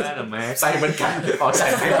ยใส่แว่นหรอแม่ใส่เหมือนกันใส่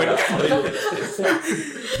เหมือนกัน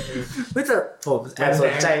แต่ผมแอบส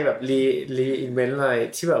นใจแบบรีอินเวนต์เลย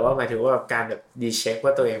ที่แบบว่าหมายถึงว่าแบบการแบบดีเช็คว่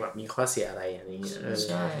าตัวเองแบบมีข้อเสียอะไรอย่างนี้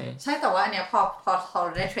ใช่แต่ว่าอันเนี้ยพอ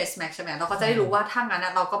ได้ trace back ใช่ไหมเราก็จะได้รู้ว่าถ้างั้น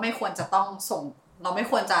เราก็ไม่ควรจะต้องส่งเราไม่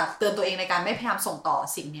ควรจะเตือนตัวเองในการไม่พยายามส่งต่อ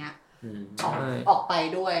สิ่งเนี้ยออกไป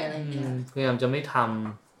ด้วยอะไรอย่างเงี้ยพยายามจะไม่ทำ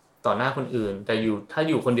ต่อหน้าคนอื่นแต่ถ้า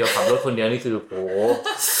อยู่คนเดียวขับรถคนเดียวนี่คือโอ้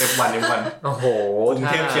F1 โอ้โหกรุง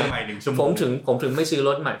เทพเชียงใหม่1 ชั่วโมงผมถึงไม่ซื้อร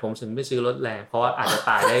ถใหม่ผมถึงไม่ซื้อรถแรงเพราะว่าอาจจะ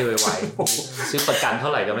ตายได้ไวๆซื้อประกันเท่า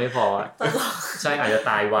ไหร่ก็ไม่พอใช่อาจจะ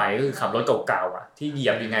ตายไวก็คือขับรถเก่าๆอ่ะที่เหยี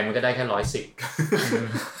ยบยังไงมันก็ได้แค่110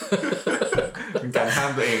เป็นการห้าม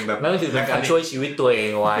ตัวเองแบบนั่นก็คือเป็นการช่วยชีวิตตัวเอง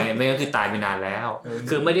ไว้ไม่งั้นคือตายไปนานแล้ว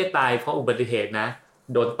คือไม่ได้ตายเพราะอุบัติเหตุนะ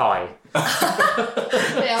โดนต่อย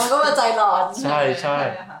แล้วมันก็มาใจร้อนใช่ใช่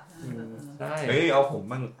เฮ้ยเอาผม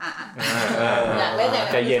บ้างอยากเล่นอย่าง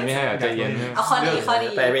ใจเย็นไม่ให้ใจเย็นเอาข้อดี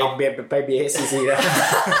ไป BSCC แล้ว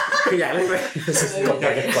คืออยากเล่นไป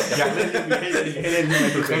อยากเล่นให้เล่นให้มั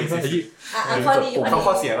นเคยข้อดี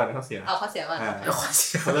ข้อเสียก่อนข้อเสียก่อน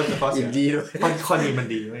เริ่มจากข้อเสียดีด้วยข้อดีมัน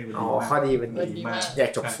ดีไม่ข้อดีมันดีมากอยาก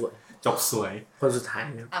จบสวยคนสุดท้าย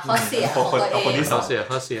ข้อเสียของตัวเองคนที่สอง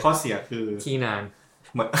ข้อเสียคือขี้นาน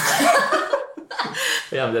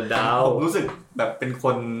พยายามจะดาวผมรู้สึกแบบเป็นค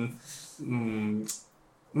น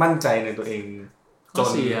มั่นใจในตัวเองจน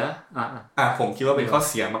เสียผมคิดว่าเป็นข้อ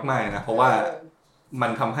เสียมากๆนะเพราะว่ามั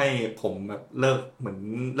นทำให้ผมแบบเลิ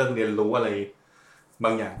กเรียนรู้อะไร บ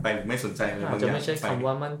างอย่างไปหรือไม่สนใจอะไรบางอย่างอาจจะไม่ใช่คำ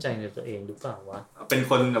ว่ามั่นใจในตัวเองหรือเปล่าวะเป็น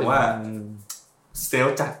คนแบบว่าเซล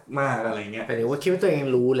ล์จัดมากอะไรเงี้ยหรือว่าคิดว่าตัวเอง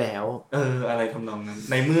รู้แล้วอะไรทำนองนั้น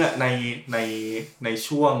ในเมื่อใน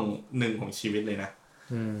ช่วงหนึ่งของชีวิตเลยนะ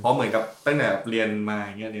เพราะเหมือนกับตั้งแต่เรียนมาอ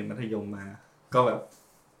ย่างเงี้ยเรียนมัธยมมาก็แบบ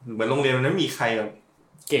เหมือนโรงเรียนมันไม่มีใครแบบ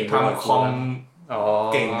เก่งทำคอม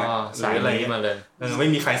เก่งอะหรืออะไรมาเลยไม่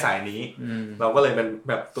มีใครสายนี้เราก็เลยเป็น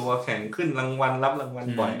แบบตัวแข่งขึ้นรางวัลรับรางวัล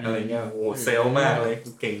บ่อยอะไรเงี้ยโอ้เซลล์มากเลย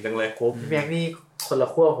เก่งจังเลยโค้ชแม็กนี่คนละ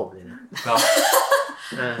ขั้วผมเลยนะ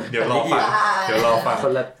เดี๋ยวรอฟังค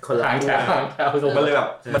นละผมก็เลยแบบ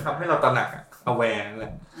มันทำให้เราตระหนักaware นั่นแหล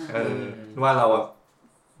ะว่าเรา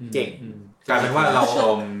เก่งกลายเป็นว่าเรา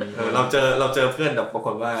เราเจอเพื่อนแบบปราก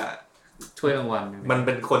ฏว่าถ้วยรางวัลมันเ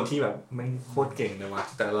ป็นคนที่แบบไม่โคตรเก่งเลยว่ะ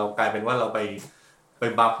แต่เรากลายเป็นว่าเราไป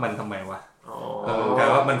บัฟมันทำไมวะกลาย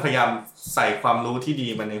ว่ามันพยายามใส่ความรู้ที่ดี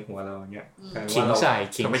มาในหัวเราอย่างเงี้ยขิงใส่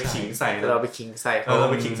เราไปขิงใส่เราไปขิงใส่เรา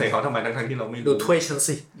ไปขิงใส่เขาทำไมทั้งที่เราไม่ดูถ้วยฉัน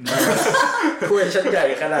สิถ้วยฉันใหญ่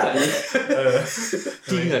ขนาดนี้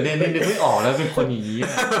จริงเหรอเนี่ยนึกไม่ออกแล้วเป็นคนอย่างนี้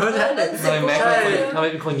ทำไมแม็กทำไม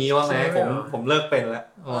เป็นคนนี้วะแม็กผมเลิกเป็นแล้ว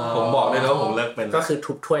ผมบอกได้แล้วว่าผมเลิกเป็นก็คือ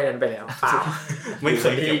ทุบถ้วยนั้นไปแล้วเปล่าไม่เค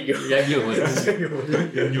ยยังอยู่ไ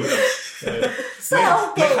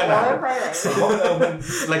ม่ขนาดมัน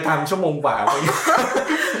รายการชั่วโมงกว่า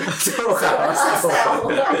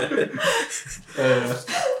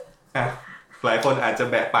หลายคนอาจจะ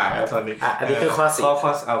แบะปากแล้วตอนนี้อันนี้คือข้อ4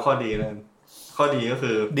เอาข้อดีแล้วข้อดีก็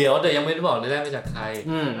คือเดี๋ยวแต่ยังไม่ได้บอกเลยได้มาจากใคร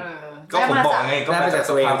ก็ผมบอกไงก็ได้มาจาก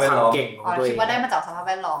ตัวเองความเก่งของตัวเองคิดว่าได้มาจากสภาพแ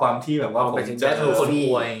วดล้อมความที่แบบว่าผมจะคนอ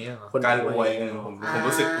วยอย่างเงี้ยการอวยผม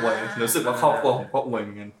รู้สึกอวยรู้สึกว่าครอบครัวผมก็อวยเห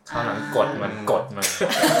มือนกันข้างหลังกดมัน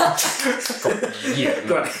เหยียบ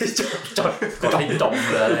กดให้จม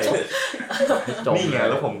เลยนี่ไง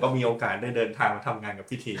แล้วผมก็มีโอกาสได้เดินทางมาทำงานกับ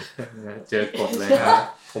พี่ทีเจอกดเลยครับ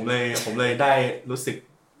ผมเลยได้รู้สึก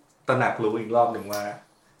ตระหนักรู้อีกรอบหนึ่งว่า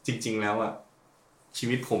จริงๆแล้วอ่ะชี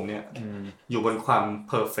วิตผมเนี่ยอยู่บนความ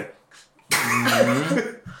เพอร์เฟค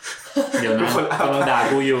เดี๋ยวนะกำลังด่า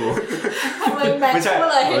กูอยู่ไม่ใช่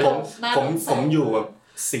ผมอยู่แบบ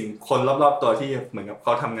สิ่งคนรอบๆตัวที่เหมือนกับเข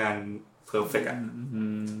าทำงานเพอร์เฟคอ่ะ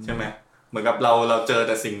ใช่ไหมเหมือนกับเราเจอแ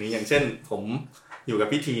ต่สิ่งนี้อย่างเช่นผมอยู่กับ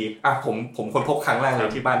พี่ทีผมค้นพบครั้งแรกเลย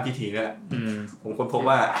ที่บ้านพี่ทีนี่แหละผมค้นพบ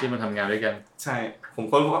ว่าที่มันทำงานด้วยกันใช่ผม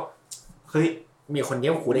ค้นพบว่าเฮ้ยมีคนเยี่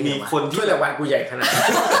ยมกูได้ไงมีคนที่รางวัลกูใหญ่ขนาด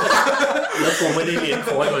แล้วกูไม่ได้เรียนโ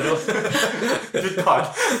ค้ดมาด้วยหยุด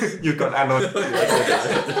ก่อนอานนท์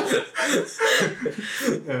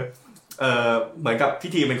เหมือนกับ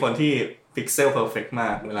พี่ทีเป็นคนที่พิกเซลเพอร์เฟคมา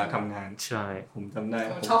กเวลาทำงานใช่ผมจำได้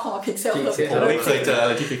ผมชอบคำว่าพิกเซลเพอร์เฟคผมไม่เคยเจออะไ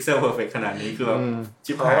รที่พิกเซลเพอร์เฟคขนาดนี้คือแบบ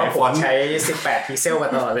ชิบหายฟอนต์ใช้18พิกเซลมา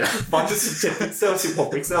ตลอดเวลาฟอนต์17พิกเซล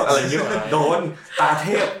16พิกเซลอะไรเงี้ยโดนตาเท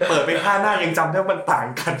พเปิดไป5หน้ายังจำได้มันต่าง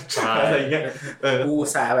กันอะไรเงี้ยกูอุ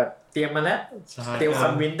ตส่าห์แบบเตรียมมาแล้วเตรียมคอ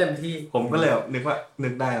นวินเต็มที่ผมก็เลยนึ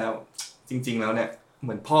กได้แล้วจริงๆแล้วเนี่ยเห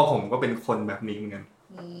มือนพ่อผมก็เป็นคนแบบนี้เหมือนกัน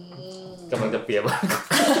กำลังจะเปรียบ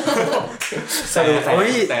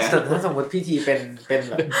แต่ถ้าสมมติพี่ทีเป็น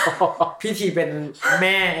แบบพี่ทีเป็นแ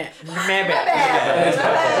ม่แบบ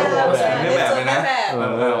เลยนะ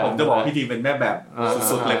ผมจะบอกพี่ทีเป็นแม่แบบ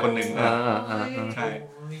สุดๆเลยคนหนึ่งใช่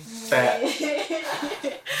แ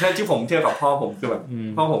ต่ที่ผมเทียบกับพ่อผมคือแบบ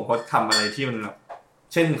พ่อผมเขาทำอะไรที่มันแบบ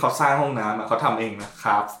เช่นเขาสร้างห้องน้ำเขาทำเองนะค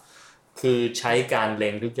รับคือใช้การเล็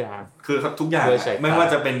งทุกอย่างคือทุกอย่างไม่ว่า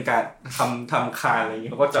จะเป็นการทำคานอะไรอย่างเ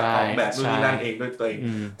งี้ยเขาก็จะออกแบบนู่นนี่นั่นเองด้วยตัวเอง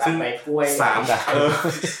ซึ่ง3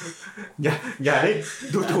อย่าได้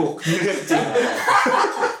ดูถูกเรื่องจริง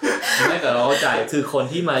ไม่แต่เราเข้าใจคือคน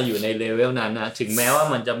ที่มาอยู่ในเลเวลนั้นนะถึงแม้ว่า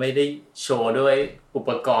มันจะไม่ได้โชว์ด้วยอุป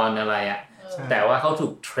กรณ์อะไรอ่ะแต่ว่าเขาถู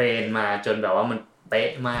กเทรนมาจนแบบว่ามันเป๊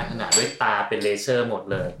ะมากขนาดด้วยตาเป็นเลเซอร์หมด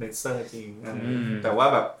เลยเลเซอร์จริงแต่ว่า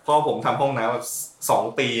แบบพ่อผมทำห้องน้ำแบบ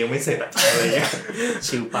2 ปียังไม่เสร็จอะไรเงี้ย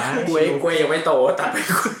ชิวป้ากล้วยยังไม่โตตัดไป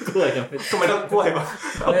กล้วยยังไม่ทำไมต้องกล้วยป่ะ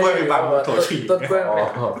เอากล้วยไปบังโถฉี่ต้นกล้วยแล้ว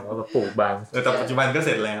ปลูกบังแต่ปัจจุบันก็เส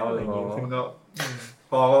ร็จแล้วอะไรอย่างงี้ซึ่งก็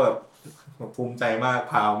พ่อก็แบบภูมิใจมาก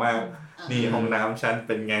พาวมากนี่ห้องน้ำฉันเ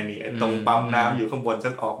ป็นไงนี่ตรงปั๊มน้ำอยู่ข้างบนฉั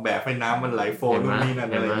นออกแบบให้น้ำมันไหลโฟล์นู่นนี่นั่น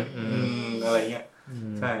อะไรเงี้ย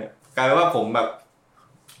ใช่กลายเป็นว่าผมแบบ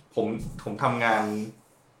ผมทำงาน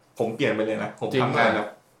ผมเปลี่ยนไปเลยนะผมทำงานแบบ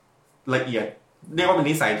ละเอียดเรียกว่าเป็น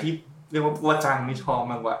นิสัยที่เรียกว่าผู้ว่าจ้างไม่ชอบ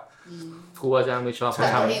มากกว่าผู้ว่าจ้างไม่ชอบเพรา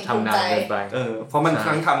ะทำนานเกินไปเพราะมัน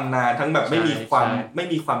ทั้งทำนานทั้งแบบไม่มีค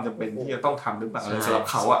วามจำเป็นที่จะต้องทำหรือเปล่าสำหรับ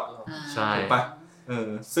เขาอ่ะใช่ป่ะ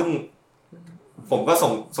ซึ่งผมก็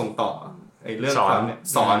ส่งต่อไอ้เรื่องความเนี่ย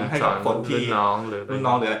สอนให้กับคนที่รุ่น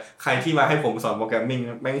น้องหรือใครที่มาให้ผมสอนโปรแกรมมิ่ง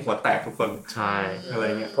แม่งหัวแตกทุกคนใช่อะไร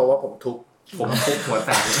เงี้ยเพราะว่าผมทุบ ผมทุบหัวแต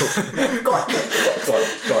กก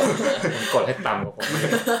ดให้ต่ำกว่าผม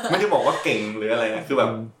ไม่ได้บอกว่าเก่งหรืออะไรนะคือแบบ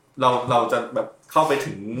เราจะแบบเข้าไป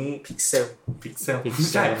ถึงพิกเซล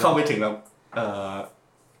ใช่เข้าไปถึงแบบ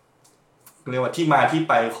เรียกว่าที่มาที่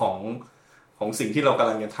ไปของสิ่งที่เรากำ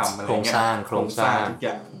ลังจะทำอะไรเงี้ยโครงสร้างทุกอ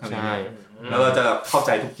ย่างใช่แล้วเราจะเข้าใ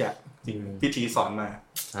จทุกอย่างจริงพิธีสอนมา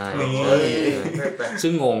ใช่ซึ่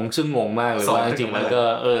งงงมากเลยว่าจริงๆแล้วก็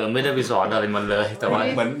ไม่ได้ไปสอนอะไรมันเลยแต่ว่า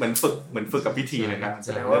เหมือนฝึกกับพิธีเลยนะแส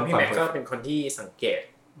ดงว่าพี่แม็กก็เป็นคนที่สังเกต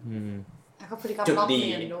จุดดี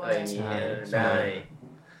อะไรอย่างนี้ได้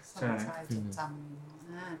ใช่จำ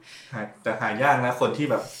แต่หายากนะคนที่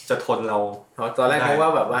แบบจะทนเราตอนแรกนึกว่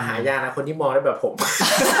าแบบว่าหายากนะคนที่มองได้แบบผม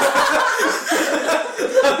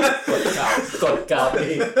กดกาว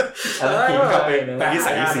อีกทิ้งกลับไปแต่นิ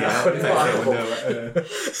สัยเสียคนที่เหมือนเดิม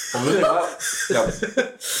ผมรู้สึกว่าแบบ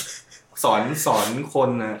สอนคน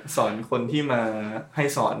นะสอนคนที่มาให้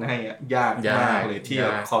สอนให้ยากมากเลยที่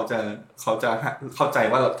เขาจะเข้าใจ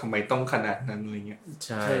ว่าเราทำไมต้องขนาดนั้นอะไรเงี้ยใ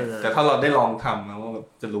ช่แต่ถ้าเราได้ลองทำแล้วว่าแบบ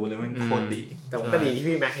จะรู้เลยมันโคตรดีแต่ก็ดีที่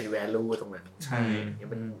พี่แม็กเห็น value ตรงนั้นใช่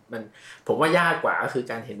มันผมว่ายากกว่าก็คือ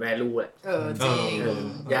การเห็น value แหละจริง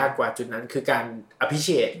ยากกว่าจุดนั้นคือการ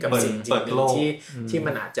appreciate กับสิ่งจริงที่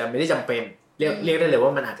มันอาจจะไม่ได้จำเป็นเรียกได้เลยว่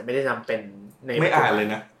ามันอาจจะไม่ได้จำเป็นในไม่อ่านเลย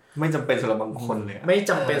นะไม่จำเป็นสำหรับบางคนเลยไม่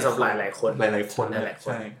จำเป็นสำหรับหลายๆคนนั่นแหละใ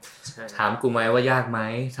ช่ถามกูไหมว่ายากไหม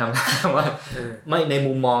ถามว่าไม่ใน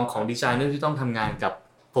มุมมองของดีไซเนอร์ที่ต้องทำงานกับ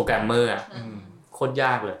โปรแกรมเมอร์โคตรย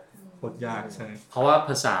ากเลยโคตรยากใช่เพราะว่าภ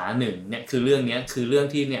าษาหนึ่งเนี่ยคือเรื่องนี้คือเรื่อง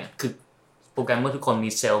ที่เนี่ยคือโปรแกรมเมอร์ทุกคนมี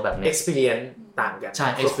เซลล์แบบนี้ experience ต่างกันใช่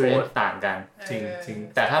experience ต่างกันจริง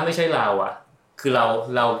แต่ถ้าไม่ใช่เราอ่ะคือเ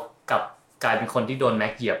รากับกลายเป็นคนที่โดนแม็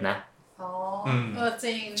กเหยียบนะจ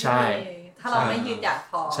ริงใช่ถ้าเราไม่ยืนหยัด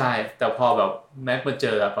พอใช่แต่พอแบบแม็กมาเจ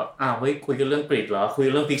อแบบอ้าวเฮ้ยคุยกันเรื่องกริดเหรอคุย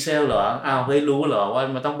เรื่องพิกเซลเหรออ้าวเฮ้ยรู้เหรอว่า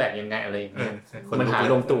มันต้องแบ่งยังไงอะไรอย่างเงี้ยมันหา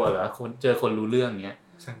ลงตัวเหรอคนเจอคนรู้เรื่องเงี้ย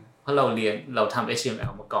เพราะเราทำ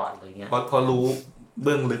HTML มาก่อนอะไรเงี้ยพอรู้เ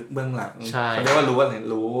บื้องลึกเบื้องหลังเขาเรียกว่ารู้อะไร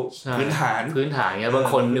รู้พื้นฐานเงี้ยบาง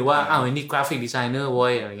คนนึกว่าอ้าวนี่กราฟิกดีไซเนอร์เว้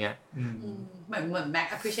ยอะไรเงี้ยเหมือนแม็ก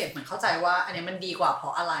appreciate เหมือนเข้าใจว่าอันนี้มันดีกว่าเพรา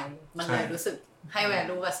ะอะไรมันเลยรู้สึกให้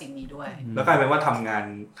value กับสิ่งนี้ด้วยแล้วกลายเป็นว่าทำงาน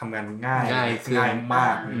ง่ายมา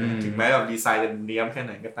กถึงแม้แบบดีไซน์จะเนี๊ยบแค่ไห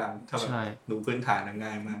นก็ตามถ้าแบบรู้พื้นฐาน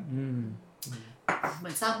ง่ายมากเหมื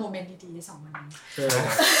อนสร้างโมเมนต์ดีๆ2วันนี้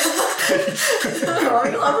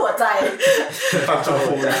มีความหัวใจความชม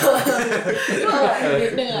พูนิ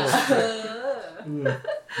ดนึง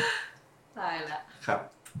ตายแล้วครับ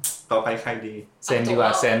ต่อไปใครดีเซนดีกว่า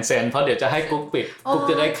เซนเพราะเดี๋ยวจะให้กุ๊กปิดกุ๊ก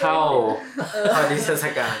จะได้เข้านิทรรศ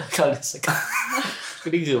การ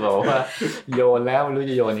นี่คือแบบว่าโยนแล้วไม่รู้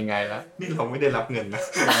จะโยนยังไงแล้วนี่เราไม่ได้รับเงินนะ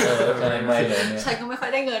ไม่เลยเนี่ยฉันก็ไม่ค่อย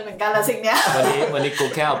ได้เงินเหมือนกันละสิ่งเนี้ยวันนี้กุ๊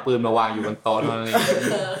กแค่เอาปืนมาวางอยู่บนโต๊ะเท่านั้นเอง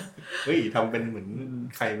เฮ้ยทำเป็นเหมือน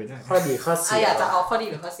ใครไม่ได้ข้อดีข้อเสียอยากจะเอาข้อดี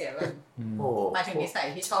หรือข้อเสียแบบหมายถึงนิสัย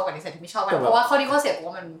ที่ชอบกับนิสัยที่ไม่ชอบเพราะว่าข้อดีข้อเสียผม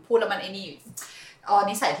ว่ามันพูดแล้วมันไอ้นี่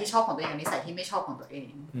นิสัยที่ชอบของตัวเองกับนิสัยที่ไม่ชอบของตัวเอง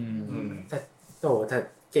แต่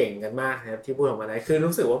เก่งกันมากนะครับที่พูดออกมาได้คือ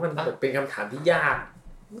รู้สึกว่ามันเป็นคำถามที่ยาก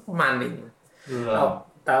ประมาณนึง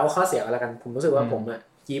แต่เอาข้อเสียก็แล้วกันผมรู้สึกว่าผม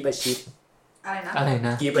กีบชิดอะไรน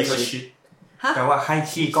ะกีบชิดแปลว่าให้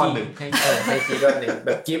ขี้ก้อนหนึ่งให้ขี้ก้อนหนึ่งแบ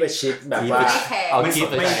บกีบชิดแบบว่าไม่แคร์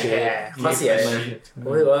ข้อเสียผม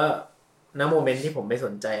รู้สึกว่าณโมเมนต์ที่ผมไม่ส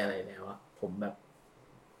นใจอะไรแล้วผ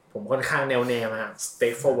มค่อนข้างแนวแนวมาก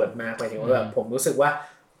stay forward มากไปถึงว่าแบบผมรู้สึกว่า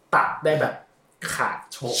ตัดได้แบบขาด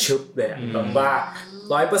ชุบเลยแบบว่า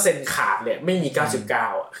 100% ขาดเลยไม่มี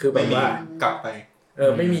99อ่ะคือแบบว่ากลับไป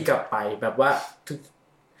ไม่มีกลับไปแบบว่า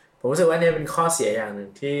ผมรู้สึกว่าเนี่ยเป็นข้อเสียอย่างหนึ่ง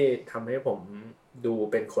ที่ทำให้ผมดู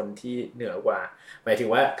เป็นคนที่เหนือกว่าหมายถึง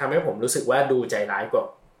ว่าทำให้ผมรู้สึกว่าดูใจร้ายกว่า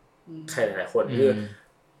ใครหลายๆคนคือ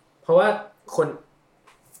เพราะว่าคน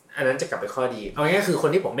อันนั้นจะกลับไปข้อดีเอาง่ายๆคือคน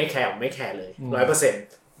ที่ผมไม่แคร์ผมไม่แคร์เลย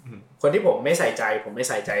 100% คนที่ผมไม่ใส่ใจผมไม่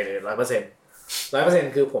ใส่ใจเลย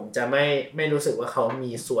 100% คือผมจะไม่รู้สึกว่าเขา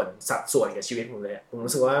มีส่วนสัดส่วนกับชีวิตผมเลยผม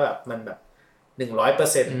รู้สึกว่าแบบมันแบบ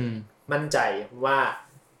 100% มั่นใจว่า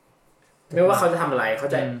ไม่ว่าเขาจะทำอะไรเข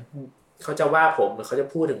าจะว่าผมหรือเขาจะ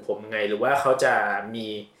พูดถึงผมยังไงหรือว่าเขาจะ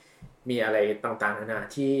มีอะไรต่างๆนานา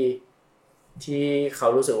ที่เขา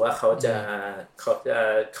รู้สึกว่าเขาจะ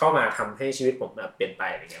เข้ามาทำให้ชีวิตผมแบบเปลี่ยนไป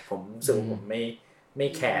อะไรเงี้ยผมรู้สึกผมไม่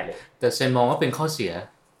แคร์เลยแต่เซนมองว่าเป็นข้อเสีย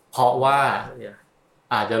เพราะว่า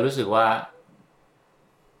อาจจะรู้สึกว่า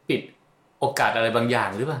ปิดโอกาสอะไรบางอย่าง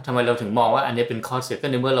หรือเปล่าทำไมเราถึงมองว่าอันนี้เป็นข้อเสียก็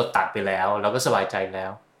ในเมื่อเราตัดไปแล้วเราก็สบายใจแล้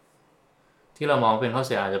วที่เรามองเป็นข้อเ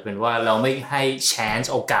สียอาจจะเป็นว่าเราไม่ให้ chance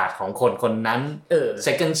โอกาสของคนนั้น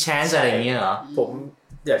second chance อะไรอย่างเงี้ยเหรอผม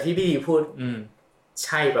อย่างที่พี่พูดใ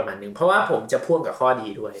ช่ประมาณนึงเพราะว่าผมจะพ่วงกับข้อดี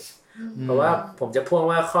ด้วย เพราะว่าผมจะพ่วง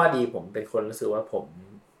ว่าข้อดีผมเป็นคนรู้สึกว่าผม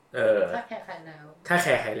ถ้าแคร์ใคร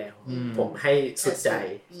แล้วผมให้สุดใจ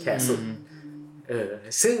แคร์สุด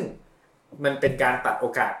ซึ่งมันเป็นการตัดโอ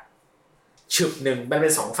กาสฉึบหนึ่งมันเป็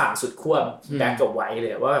น2ฝั่งสุดขั้วแบ็คกับไวท์เล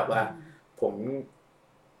ยว่าแบบว่าผม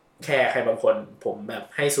แคร์ใครบางคนผมแบบ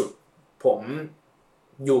ให้สุดผม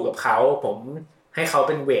อยู่กับเขาผมให้เขาเ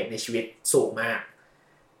ป็นเวทในชีวิตสูงมาก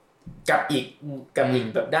กับอีก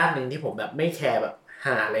แบบด้านนึงที่ผมแบบไม่แคร์แบบห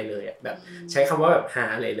าอะไรเลยอ่ะแบบใช้คำว่าแบบหา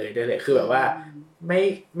อะไรเลยด้วยเลยคือแบบว่าไ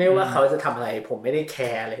ม่ว่าเขาจะทำอะไรผมไม่ได้แค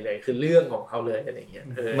ร์อะไรเลยคือเรื่องของเขาเลยอะไรเงี้ย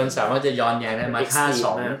มันสามารถจะย้อนแย้งได้มาถ้า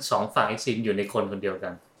สองฝั่งเอ็กซ์ตรีมอยู่ในคนเดียวกั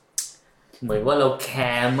นเหมือนว่าเราแค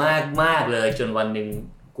ร์มากเลยจนวันนึง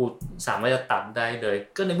กูสามารถจะตัดได้เลย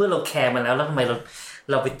ก็ในเมื่อเราแคร์มันแล้วทำไม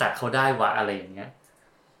เราไปตัดเขาได้วะอะไรอย่างเงี้ย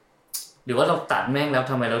หรือว่าเราตัดแม่งแล้ว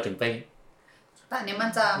ทำไมเราถึงไปแต่อันนี้มั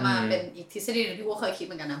นจะมาเป็นอีกทฤษฎีนึงที่กูเคยคิดเ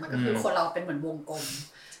หมือนกันนะมันก็คือคนเราเป็นเหมือนวงกลม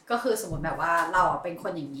ก็คือสมมติแบบว่าเราเป็นค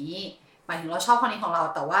นอย่างนี้หมายถึงเราชอบคนนี้ของเรา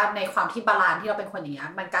แต่ว่าในความที่บาลานซ์ที่เราเป็นคนอย่างนี้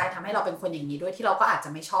มันกลายทำให้เราเป็นคนอย่างนี้ด้วยที่เราก็อาจจะ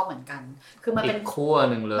ไม่ชอบเหมือนกันคือมันเป็นขั้ว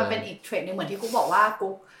นึงเลยมันเป็นอีกเทรดนึงเหมือนที่กูบอกว่ากู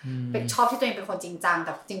เป็นชอบที่ตัวเองเป็นคนจริงจังแ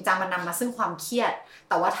ต่จริงจังมันนำมาซึ่งความเครียด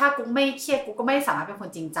แต่ว่าถ้ากูไม่เครียดกูก็ไม่สามารถเป็นคน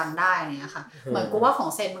จริงจังได้เนี่ยค่ะเหมือนกูว่าของ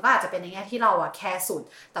เซนมันก็อาจจะเป็นในแง่ที่เราอะแคร์สุด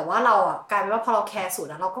แต่ว่าเราอะกลายเป็นว่าพอเราแคร์สุด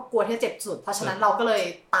แล้วเราก็กลัวที่จะเจ็บสุดเพราะฉะนั้นเราก็เลย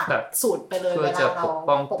ตัดสุดไปเลยเวลาเราปก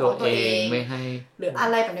ป้องตัวเองไม่ให้หรืออะ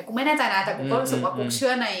ไรแบบนี้กูไม่แน่ใจนะแต่กูก็รู้สึกว่ากูเชื่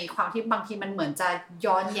อในความที่บางทีมันเหมือนจะ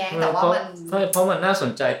ย้อนแย้งแต่ว่ามันเพราะมันน่าส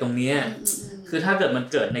นใจตรงนี้คือถ้าเกิดมัน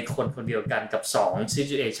เกิดในคนเดียวกันกับ2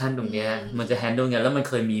 situation ตรงนี้มันจะ handle ไงแล้วมัน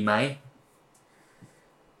เคยมีไหม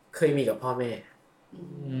เคยมีกับพ่อแม่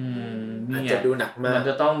อาจจะดูหนักมากมัน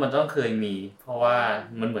ต้องเคยมีเพราะว่า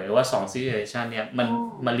มันเหมือนว่า2 situation เนี่ย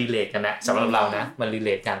มันรีเลทกันนะสำหรับเรานะมันรีเล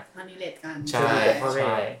ทกันใช่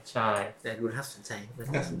ใช่แต่ดูน่าสนใจ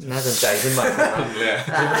ขึ้นมาเลย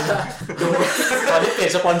ดูตอนนี้เปลี่ย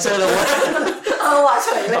นสปอนเซอร์แล้วว่าว่ะเฉ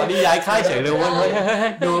ยเลยตอนนี้ย้ายค่ายเฉยเลยว่า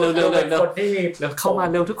ดูเร็วคนที่เข้ามา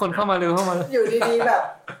เร็วทุกคนเข้ามาเร็วอยู่ดีๆแบบ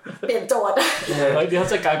เปลี่ยนโจทย์เดี๋ยว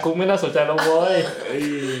สกายกุ๊กไม่น่าสนใจแล้วเว้ย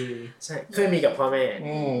ใช่เคยมีกับพ่อแม่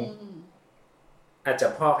อาจจะ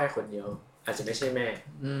พ่อแค่คนเดียวอาจจะไม่ใช่แม่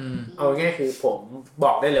เอาง่ายคือผมบ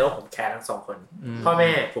อกได้เลยว่าผมแคร์ทั้ง2คนพ่อแม่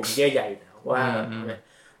ผมเยื่อใยแล้วว่า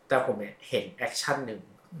แต่ผมเห็นแอคชั่นหนึ่ง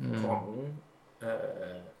ของ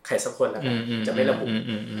ใครสักคนแล้วกันจะไม่ระบุ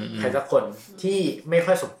ใครสักคนที่ไม่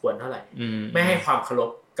ค่อยสมควรเท่าไหร่ไม่ให้ความเคาร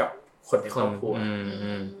พกับคนในครอบครัว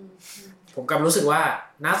ผมกำลังรู้สึกว่า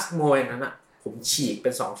นัสโมยนั้นอ่ะผมฉีกเป็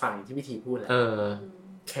น2ฝั่งที่พี่ทีพูดแหละ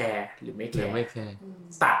แคร์หรือไม่แคร์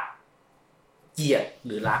ตัดเกลียดห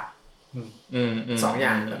รือรัก2อ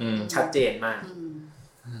ย่างแบบชัดเจนมาก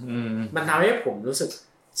มันทำให้ผมรู้สึก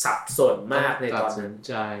สับสนมากในตอนนั้น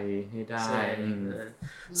ใจให้ได้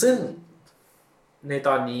ซึ่งในต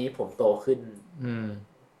อนนี้ผมโตขึ้น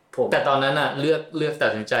แต่ตอนนั้นน่ะเลือกตั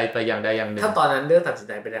ดสินใจไปอย่างใดอย่างหนึ่งถ้าตอนนั้นเลือกตัดสิน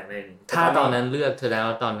ใจไปอย่างใดอย่างหนึ่งถ้าตอนนั้นเลือกเธอแล้ว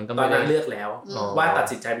ตอนนั้นก็ไม่ได้เลือกแล้วว่าตัด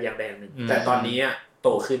สินใจไปอย่างใดอย่างหนึ่งแต่ตอนนี้โต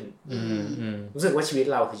ขึ้นรู้สึกว่าชีวิต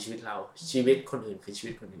เราคือชีวิตเราชีวิตคนอื่นคือชี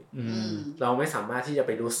วิตคนอื่นเราไม่สามารถที่จะไ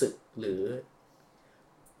ปรู้สึกหรือ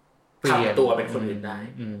ทำตัวเป็นคนอื่นได้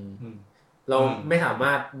เราไม่สาม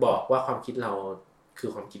ารถบอกว่าความคิดเราคือ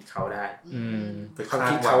ความคิดเขาได้ความ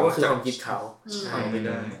คิดเขาก็คือความคิดเขาไม่ไ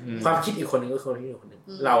ด้ความคิดอีกคนนึงก็คือความคิดอีกคนนึง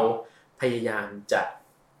เราพยายามจะ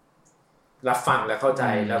รับฟังและเข้าใจ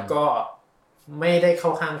แล้วก็ไม่ได้เข้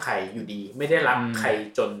าข้างใครอยู่ดีไม่ได้รักใคร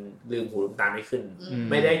จนลืมหูลืมตาไม่ขึ้น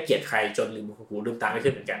ไม่ได้เกลียดใครจนลืมหูลืมตาไม่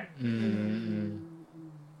ขึ้นเหมือนกัน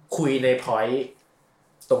คุยในพอยต์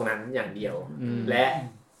ตรงนั้นอย่างเดียวและ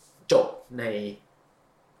จบใน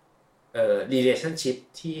relationship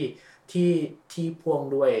ที่พ่วง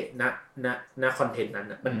ด้วยณคอนเทนต์นั้น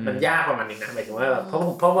น่ะมันยากประมาณนึงนะหมายถึงว่าเ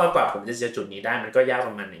พราะว่ากว่าผมจะเจอจุดนี้ได้มันก็ยากป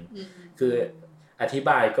ระมาณนึงคืออธิบ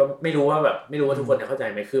ายก็ไม่รู้ว่าทุกคนจะเข้าใจ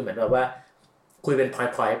ไหมคือเหมือนแบบว่าคุยเป็น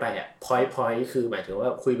point ไปอ่ะ point คือหมายถึงว่า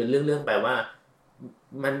คุยเป็นเรื่องๆไปว่า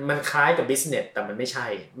มันคล้ายกับ business แต่มันไม่ใช่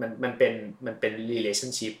มันเป็น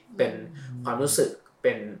relationship เป็นความรู้สึกเ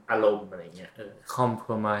ป็นอารมณ์อะไรเงี้ย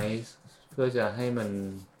compromise เพื่อจะให้มัน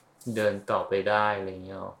เดินต่อไปได้อะไรเ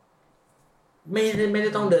งี้ยไม่ไ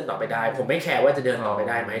ด้ต้องเดินต่อไปได้ผมไม่แคร์ว่าจะเดินต่อไป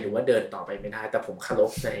ได้ไหมหรือว่าเดินต่อไปไม่ได้แต่ผมเคาร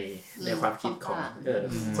พในความคิดของ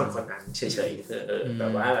คนนั้นเฉยๆแบ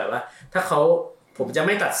บว่าถ้าเขาผมจะไ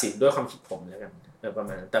ม่ตัดสินด้วยความคิดผมแล้วกันประ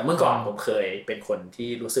มาณแต่เมื่อก่อนผมเคยเป็นคนที่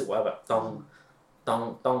รู้สึกว่าแบบต้อ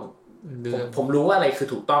งผมรู้ว่าอะไรคือ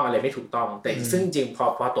ถูกต้องอะไรไม่ถูกต้องแต่ซึ่งจริงพ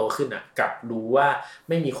อโตขึ้นอ่ะกลับรู้ว่า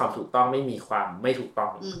ไม่มีความถูกต้องไม่มีความไม่ถูกต้อ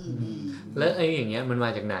งแล้วไอ้อย่างเงี้ยมันมา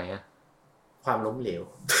จากไหนอ่ะ ความล้มเหลว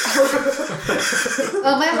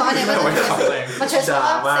ไม่เพราะอันนี้มันเชื่อ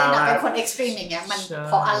ว่าเซนเป็นคนเอ็กซ์ตรีมอย่างเงี้ยมันเ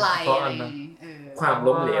พราะอะไรความ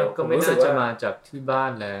ล้มเหลวก็ไม่น่าจะมาจากที่บ้า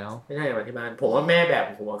นแล้วไม่ใช่มาที่บ้านผมว่าแม่แบบ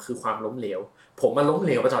ผมคือความล้มเหลวผมมาล้มเห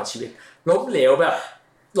ลวมาตลอดชีวิตล้มเหลวแบบ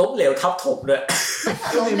ล้มเหลวทับถมด้วย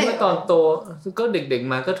เมื่อตอนโตก็เด็ก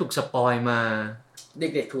ๆมาก็ถูกสปอยมาเ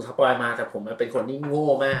ด็กๆถูกสปอยมาแต่ผมเป็นคนที่โง่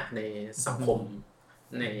มากในสังคม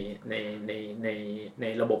ใน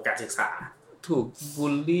ระบบการศึกษาถูกบู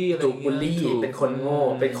ลลี่อะไรถูกบูลลี่เป็นคนโง่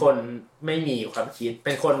เป็นคนไม่มีความคิดเ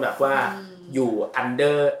ป็นคนแบบว่าอยู่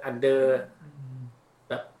under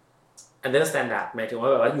แบบ under standard หมายถึงว่า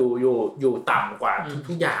แบบว่าอยู่ต่ำกว่า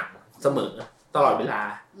ทุกอย่างเสมอตลอดเวลา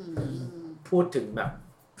พูดถึงแบบ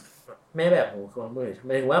แม่แบบผมคนมือหม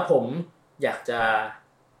ายถึงว่าผมอยากจะ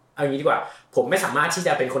เอางี้ดีกว่าผมไม่สามารถที่จ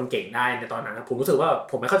ะเป็นคนเก่งได้ในตอนนั้นผมรู้สึกว่า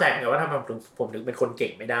ผมไม่เข้าใจเหมือนกันว่าทำไมผมถึงเป็นคนเก่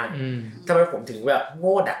งไม่ได้ทำไมผมถึงแบบโ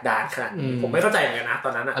ง่ดักดานขนาดนี้ผมไม่เข้าใจเหมือนกันนะต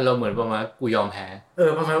อนนั้นอ่ะเราเหมือนประมาณกูยอมแพ้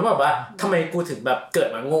ประมาณว่าแบบว่าทำไมกูถึงแบบเกิด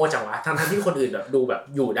มาโง่จังวะทั้งที่คนอื่นแบบดูแบบ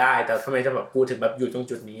อยู่ได้แต่ทำไมจะแบบกูถึงแบบอยู่ตรง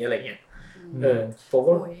จุดนี้อะไรเงี้ยผม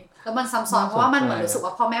ก็แล้วมันซ้ำซ้อนเพราะว่ามันเหมือนรู้สึกว่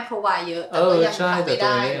าพ่อแม่พรอไวเยอะแต่ก็ยังทำไม่ไ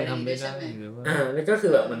ด้ใช่ไหมนี่ก็คื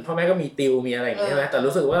อแบบเหมือนพ่อแม่ก็มีติวมีอะไรอย่างเงี้ยใช่ไหมแต่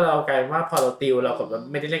รู้สึกว่าเรากลายว่าพอเราติวเราแบบ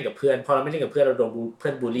ไม่ได้เล่นกับเพื่อนพอเราไม่เล่นกับเพื่อนเราโดนเพื่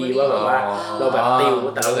อนบูลลี่ว่าแบบว่าเราแบบติว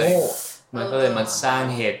แต่เราโง่มันก็เลยมาสร้าง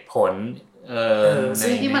เหตุผลซึ่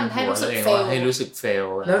งที่มันให้รู้สึกเฟล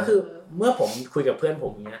แล้วคือเมื่อผมคุยกับเพื่อนผ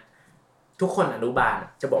มเนี้ยทุกคนอนุบาล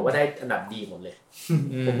จะบอกว่าได้อันดับดีหมดเลย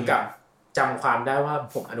ผมกับจำความได้ว่า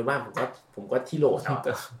ผมอนุบาลผมก็ที่โหลด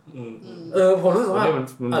ผมรู้สึกว่า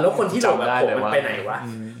แล้วคนที่โหลดแบบผมมันไปไหนวะ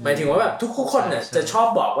หมายถึงว่าแบบทุกคนเนี่ยจะชอบ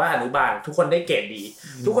บอกว่าอนุบาลทุกคนได้เกรดดี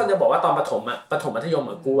ทุกคนจะบอกว่าตอนประถมมัธยม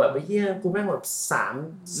กูแบบเฮียกูแม่งแบบ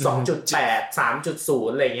2.8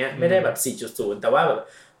 3.0 อะไรเงี้ยไม่ได้แบบ 4.0 แต่ว่าแบบ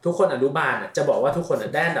ทุกคนอนุบาลจะบอกว่าทุกคน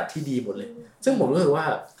ได้อันดับที่ดีหมดเลยซึ่งผมรู้สึกว่า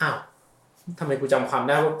อ้าวทำไมกูจำความไ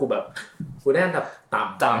ด้ว่ากูแบบกูได้อันดับ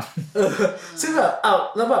ต่ำซึ่งแบบ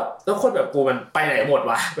แล้วคนแบบกูมันไปไหนหมด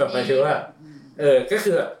วะแบบหมายถึงว่าก็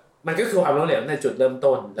คือมันก็คือความล้มเหลวในจุดเริ่ม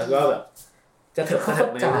ต้นแล้วก็แบบจะเถิด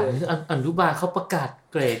ไม่ได้อนุบาลเขาประกาศ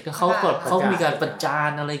เกรดเขามีการประจา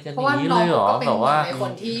นอะไรกันนี้เลยเหรอแบบว่าในค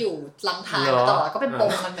นที่อยู่หลังท้ายมาตลอดก็เป็นป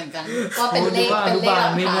มมันเหมือนกันก็เป็นเลขอนุบาล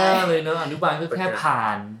ไม่น่าเลยเนอะอนุบาลก็แค่ผ่า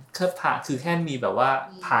นคือแค่มีแบบว่า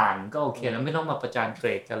ผ่านก็โอเคแล้วไม่ต้องมาประจานเกร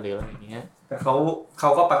ดกันเลยอะไรอย่างเงี้ยแต่เขา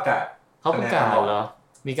ก็ประกาศเหรอ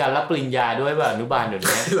มีการรับปริญญาด้วยแบบอนุบาลเดี๋ยว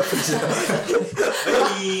นี้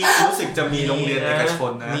มีรู้สึกจะมีโรงเรียนเอกช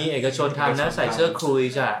นนะมีเอกชนทำนะใส่เสื้อคลุย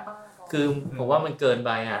จ้ะคือผมว่ามันเกินไ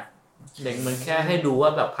ปอ่ะเด็กมันแค่ให้ดูว่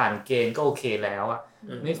าแบบผ่านเกณฑ์ก็โอเคแล้วอ่ะ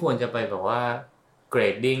ไม่ควรจะไปแบบว่าเกร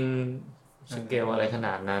ดดิ้งสเกลอะไรขน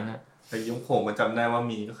าดนั้นอ่ะแต่ยุคผมมันจำได้ว่า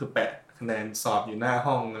มีก็คือแปะคะแนนสอบอยู่หน้า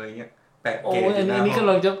ห้องอะไรเงี้ยแปะเกรดอยู่หน้าห้องนี่ก็เ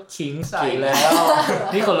ราจะขิงใส่แล้ว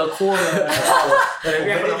นี่คนละขั้วเลยไม่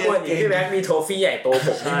ได้ขั้วที่แบ็คมีโทฟี่ใหญ่โตผ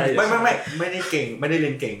มไม่ได้เก่งไม่ได้เรี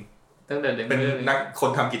ยนเก่งตั้งแต่เด็กเป็นนักคน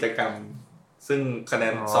ทำกิจกรรมซึ่งคะแน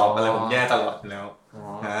นสอบอะไรผมแย่ตลอดแล้ว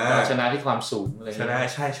ชนะที่ความสูงอะไรชนะ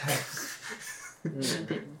ใช่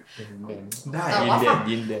ได้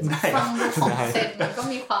ยินเด่นฟังดูของเซนมันก็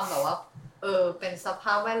มีความแบบว่าเป็นสภ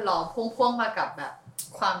าพแวดล้อมพ่วงมากับแบบ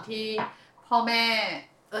ความที่พ่อแม่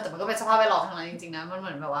แต่มันก็เป็นสภาพแวดล้อมทั้งนั้นจริงๆนะมันเห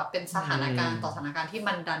มือนแบบว่าเป็นสถานการณ์ต่อสถานการณ์ที่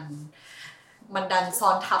มันดันซ้อ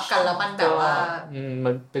นทับกันแล้วมันแบบว่า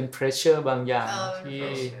มันเป็น pressure บางอย่างที่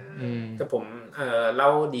แต่ผมเล่า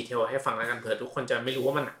ดีเทลให้ฟังแล้วกันเผื่อทุกคนจะไม่รู้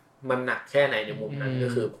ว่ามันหนักแค่ไหนในมุมนั้นก็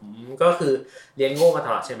คือผมก็คือเรียนโง่มาต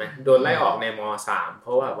ลอดใช่ไหมโดนไล่ออกในม.3 เพร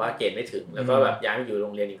าะว่าเกรดไม่ถึงแล้วก็แบบย้ายไปอยู่โร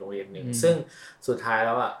งเรียนอีกโรงเรียนนึงซึ่งสุดท้ายแ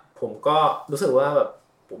ล้วผมก็รู้สึกว่าแบบ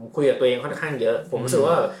ผมคุยกับตัวเองค่อนข้างเยอะผมรู้สึก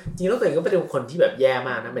ว่าจริงๆแล้วตัวเองก็เป็นคนที่แบบแย่ม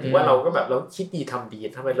ากนะหมายถึงว่าเราก็แบบเราคิดดีทำดี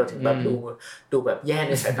ทำไมเราถึงแบบดูแบบแย่ใ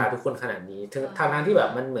นสายตาทุกคนขนาดนี้ทั้งที่แบบ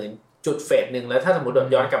มันเหมือนจุดเฟสนึงแล้วถ้าสมมติแบบ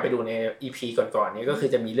ย้อนกลับไปดูใน EP ก่อนๆนี้ก็คือ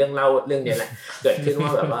จะมีเรื่องเล่าเรื่องนี้แหละเกิดขึ้นว่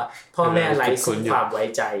าแบบว่าพ่อแม่ไร้ซึ่งความไว้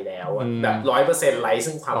ใจแล้วแบบ 100% ไร้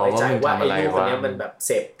ซึ่งความไว้ใจว่าไอ้ลูกคนนี้มันแบบเ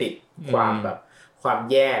สพติดความแบบความ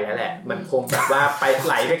แย่แล้วแหละมันคงแบบว่าไปไ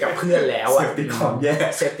หลไปกับเพื่อนแล้วเสพติดความแ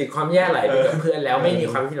ย่ไหลไปกับเพื่อนแล้วไม่มี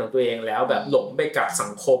ความคิดของตัวเองแล้วแบบหลงไปกับสั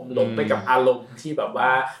งคมหลงไปกับอารมณ์ที่แบบว่า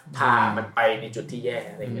พามันไปในจุดที่แย่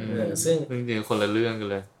อะไรเงี้ยซึ่งจริงๆคนละเรื่องกัน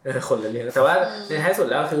เลยคนละเรื่องแต่ว่าในท้ายสุด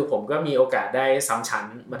แล้วคือผมก็มีโอกาสได้ซ้ำชั้น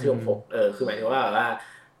มัธยม6คือหมายถึงว่า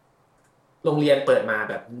โรงเรียนเปิดมา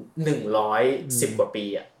แบบ110กว่าปี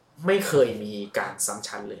ไม่เคยมีการซ้ำ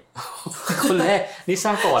ชั้นเลยคนแรกนี่สร้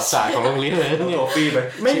างประวัติศาสตร์ของโรงเรียนเลยเนี่ยตัวฟรีไป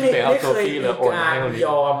ไม่เคยการย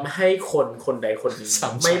อมให้คนใดคนหนึ่ง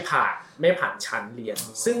ไม่ผ่านชั้นเรียน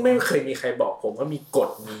ซึ่งไม่เคยมีใครบอกผมว่ามีกฎ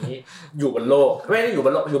นี้อยู่บนโลกไม่ได้อยู่บ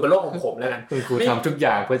นโลกของผมแล้วกันครูทำทุกอ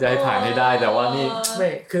ย่างเพื่อจะให้ผ่านให้ได้แต่ว่านี่ไม่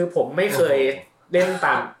คือผมไม่เคยเล่นต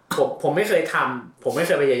ามผมไม่เคยทำผมไม่เ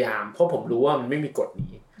คยพยายามเพราะผมรู้ว่ามันไม่มีกฎ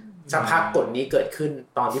นี้สักพักกฎนี้เกิดขึ้น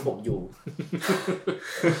ตอนที่ผมอยู่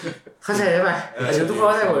เข้าใจไหมแต่ทุกคน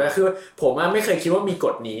เข้าใจหมดเลยคือผมไม่เคยคิดว่ามีก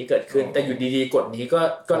ฎนี้เกิดขึ้นแต่อยู่ดีๆกฎนี้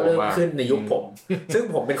ก็เริ่มขึ้นในยุคผมซึ่ง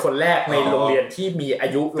ผมเป็นคนแรกในโรงเรียนที่มีอา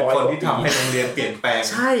ยุ100 คนที่ทำให้โรงเรียนเปลี่ยนแปลง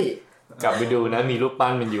ใช่กลับไปดูนะมีรูปปั้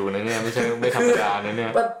นมันอยู่นะเนี่ยไม่ใช่ไม่ธรรมดานะเนี่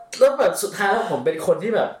ยแล้วแบบสุดท้ายแล้วผมเป็นคน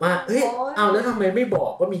ที่แบบว่าเฮ้ยเอาแล้วทำไมไม่บอ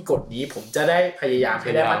กว่ามีกฎนี้ผมจะได้พยายามใ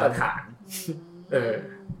ห้ได้มาตรฐาน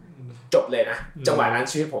จบเลยนะจังหวะนั้น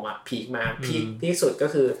ชีวิตผมพีคมาพีคที่สุดก็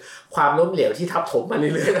คือความล้มเหลวที่ทับถมมาเรื่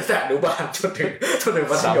อยๆตั้งแต่อนุบาลจนถึง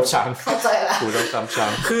มัธยมเข้าใจแล้วกูต้องซ้ำชั้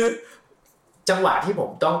นคือจังหวะที่ผม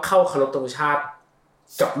ต้องเข้าเคารพธงชาติ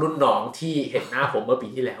กับรุ่นน้องที่เห็นหน้าผมเมื่อปี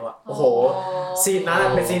ที่แล้วโอ้โหซีนนั้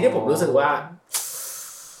นเป็นซีนที่ผมรู้สึกว่า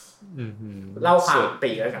เล่าความ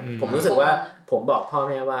ปีแล้วกันผมรู้สึกว่าผมบอกพ่อแ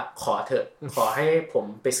ม่ว่าขอเถอะขอให้ผม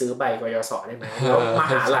ไปซื้อใบกยศได้ไหมแล้วม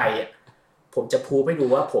หาลัยผมจะพูดให้ดู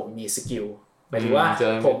ว่าผมมีสกิลหมายถึงว่า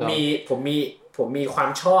ผมมีความ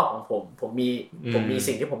ชอบของผมมี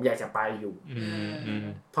สิ่งที่ผมอยากจะไปอยู่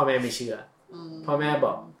พ่อแม่ไม่เชื่อพ่อแม่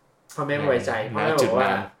ไม่ไว้ใจพ่อแม่บอกว่า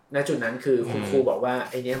ณจุดนั้นคือคุณครูบอกว่า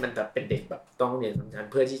ไอ้นี้มันแบบเป็นเด็กแบบต้องเรียนสำคัญ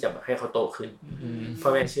เพื่อที่จะแบบให้เขาโตขึ้นพ่อ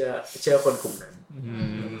แม่เชื่อคนกลุ่มนั้น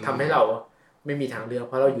ทำให้เราไม่มีทางเลือกเ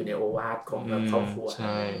พราะเราอยู่ในโอวาทของแบบครอบครัว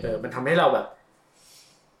มันทำให้เราแบบ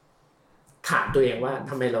ถามตัวเองว่า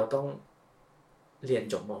ทำไมเราต้องเรียน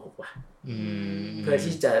จบม.6 ว่ะเพื่อ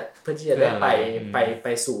ที่จะได้ไป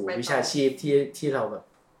สู่วิชาชีพที่เราแบบ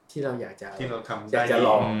ที่เราอยากจะล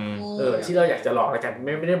องที่เราอยากจะลองแล้วกัน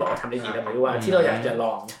ไม่ได้บอกว่าทำได้ดีแต่หมายถึงว่าที่เราอยากจะล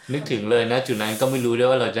องนึกถึงเลยนะจุดนั้นก็ไม่รู้ด้วย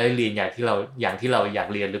ว่าเราจะได้เรียนอย่างที่เราอยาก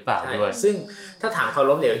เรียนหรือเปล่าด้วยซึ่งถ้าถามความ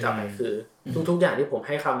ล้มเหลวกลับไปคือทุกอย่างที่ผมใ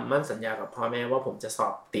ห้คำมั่นสัญญากับพ่อแม่ว่าผมจะสอ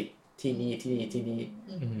บติดที่นี่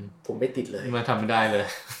ผมไม่ติดเลยมาทำไม่ได้เลย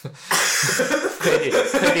เคร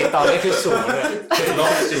ดิตตอนนี้คือสูงเลยติ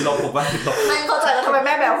ดลบผมว่าติดลบไม่เข้าใจแล้วทำไมแ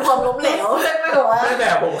ม่แบบความล้มเหลวไม่บอกว่าแม่แบ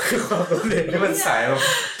บผมคือความล้มเหลวนี่มันสาย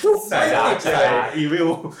ดาร์กใช่อีวิล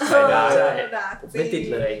สายดาร์กไม่ติด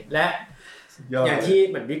เลยและอย่างที่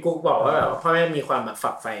เหมือนพี่กุ๊กบอกว่าแบบพ่อแม่มีความแบบ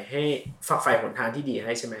ฝักใฝ่หนทางที่ดีใ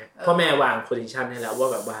ห้ใช่ไหมพ่อแม่วางโพซิชันให้แล้วว่า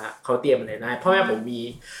แบบว่าเขาเตรียมอะไรได้พ่อแม่ผม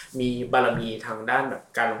มีบารมีทางด้านแบบ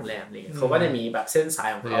การโรงแรมอะไรเขาก็จะมีแบบเส้นสาย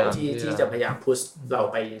ของเขาที่จะพยายามพุชเรา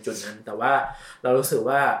ไปจุดนั้นแต่ว่าเรารู้สึก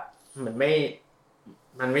ว่ามันไ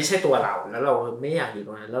ม่ใช่ตัวเราแล้วเราไม่อยากอยู่ต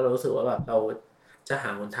รงนั้นแล้วเรารู้สึกว่าแบบเราจะหา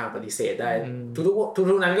หนทางปฏิเสธได้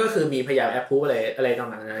ทุกนั้นก็คือมีพยายามแอปพูฟอะไรต่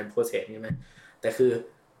างๆในโปรเซสนี้ไหมแต่คือ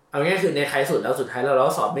เอาง่ายๆคือในท้ายสุดแล้วสุดท้ายเรา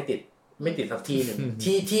สอบไม่ติดสักที่นึง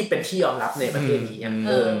ที่เป็นที่ยอมรับในประเทศนี้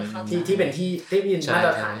ที่เป็นที่มาต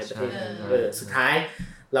รฐานในประเทศสุดท้าย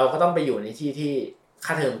เราก็ต้องไปอยู่ในที่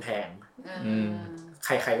ค่าเทอมแพงใค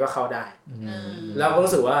รๆก็เข้าได้แล้วก็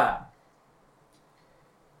รู้สึกว่า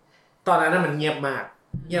ตอนนั้นมันเงียบมาก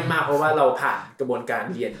เพราะว่าเราผ่านกระบวนการ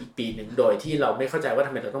เรียนอีกปีนึงโดยที่เราไม่เข้าใจว่าท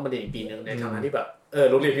ำไมเราต้องมาเรียนอีกปีนึงในฐานะที่แบบ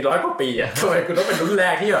โรงเรียนมี100 กว่าปีอ่ะทำไมคุณต้องเป็นรุ่นแร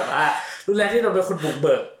กที่แบบว่ารุ่นแรกที่เราเป็นคนบุกเ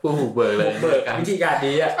บิกเลยวิธีการ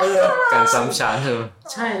นี้อ่ะการซ้ำชั้น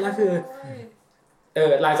ใช่แล้วคือ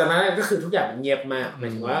หลังจากนั้นก็คือทุกอย่างมันเงียบมากหมา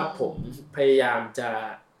ยถึงว่าผมพยายามจะ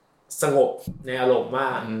สงบในอารมณ์ว่า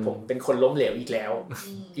ผมเป็นคนล้มเหลวอีกแล้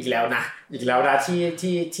วนะ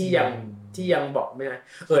ที่ยังบอกไม่ได้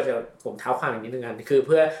เดี๋ยวผมเท้าความอย่างนี้นึงกันคือเ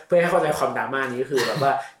พื่อให้เข้าใจความดราม่านี้ก็คือแบบว่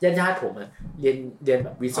าญาติผมเรียนแบ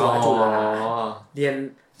บวิศวะจุฬาเ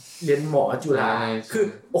รียนหมอจุฬาคือ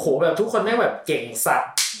โอ้โหแบบทุกคนแม่งแบบเก่งสัต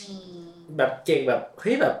ว์แบบเก่งแบบเ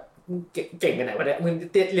ฮ้ยแบบเก่งไปไหนวะเนี่ยมึง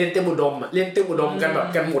เรียนเตรียมอุดมกันแบบ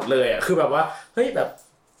กันหมดเลยคือแบบว่าเฮ้ยแบบ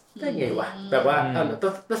ได้ไงวะแบบว่า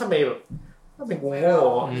แล้วทำไมแบบก็เป็นกู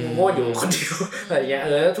โง่อยู่คนเดียวอะไรเงี้ย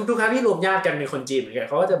ทุกครั้งที่รวมญาติกันมีคนจีนเหมือนกัน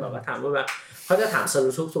เขาก็จะแบบว่าถามว่าเขาจะถามสรุ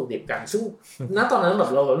ปสุขดิบกันซึ่งณตอนนั้นแบบ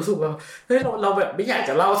เรารู้สึกว่าเฮ้ยเราแบบไม่อยาก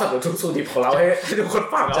จะเล่าสรุปสุขดิบของเราให้ทุกคน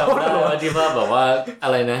ฟังจำได้ที่ว่าแบบว่าอะ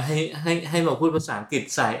ไรนะให้มาพูดภาษาอังกฤษ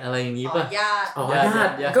ใส่อะไรอย่างนี้ป่ะญา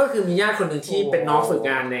ติก็คือมีญาติคนนึงที่เป็นน้องฝึก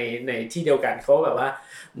งานในที่เดียวกันเขาแบบว่า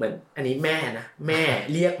เหมือนอันนี้แม่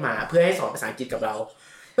เรียกมาเพื่อให้สอนภาษาอังกฤษกับเรา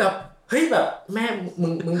แบบเฮ้ยแบบแม่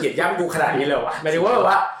มึงเหยียดย่ำกูขนาดนี้เลยวะหมายถึงว่าแบบ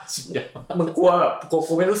ว่ามึงกลัวแบบ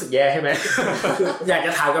กูไม่รู้สึกแย่ใช่ไหมอยากจ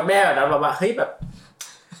ะถามกับแม่แบบนั้นแบบว่าเฮ้ยแบบ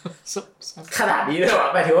ขนาดนี้เลยวะ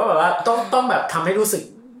หมายถึงว่าแบบว่าต้องแบบทำให้รู้สึก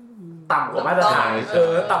ต่ำกว่ามาตรฐาน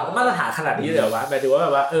ต่ำกว่ามาตรฐานขนาดนี้เลยเหรอวะหมายถึงว่าแบ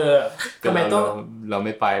บว่าทำไมต้องเราไ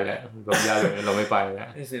ม่ไปแล้วแบบยากเลยเราไม่ไปแล้ว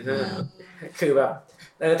คือแบบ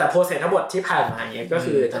แต่โปรเซสทั้งหมดที่ผ่านมาเนี่ยก็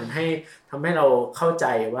คือทำให้เราเข้าใจ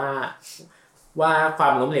ว่าควา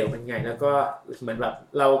มล้มเหลวเป็นไงแล้วก็เหมือนแบบ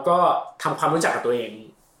เราก็ทำความรู้จักกับตัวเอง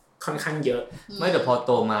ค่อนข้างเยอะไม่แต่พอโ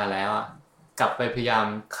ตมาแล้วอ่ะกลับไปพยายาม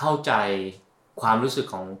เข้าใจความรู้สึก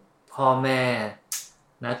ของพ่อแม่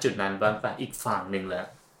ณจุดนั้นบ้างอีกฝั่งนึงแล้ว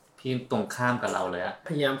ที่ตรงข้ามกับเราเลยอ่ะ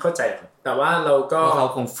พยายามเข้าใจแต่ว่าเราก็เขา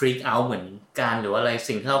คงฟรีกเอาท์เหมือนกันหรือว่าอะไร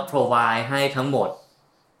สิ่งที่เรา provide ให้ทั้งหมด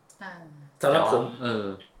สำหรับ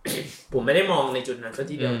ผมไม่ได้มองในจุดนั้นซะ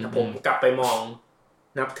ทีเดียวแต่ผมกลับไปมอง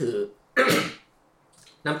นับถือ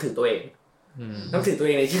ตัวเองนับถือตัวเ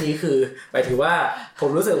องในที่นี้คือหมายถึงว่าผม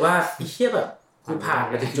รู้สึกว่าเหี้ยแบบกูผ่าน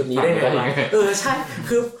มาถึงจุดนี้ได้ไงวะใช่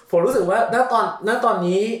คือผมรู้สึกว่าณตอน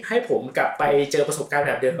นี้ให้ผมกลับไปเจอประสบการณ์แ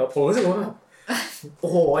บบเดิมผมรู้สึกว่าแบบโอ้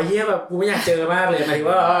โหเหี้ยแบบกูไม่อยากเจอมากเลยหมายถึง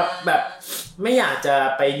ว่าแบบไม่อยากจะ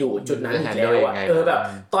ไปอยู่จุดนั้นอีกแล้วอ่ะแบบ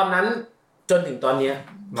ตอนนั้นจนถึงตอนเนี้ย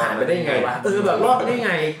ผ่านไปได้ไงวะแบบรอดได้ไ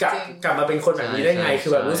งกลับมาเป็นคนแบบนี้ได้ไงคื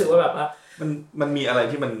อแบบรู้สึกว่าแบบว่ามันมีอะไร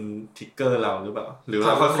ที่มันทริกเกอร์เราหรือเปล่าหรือเ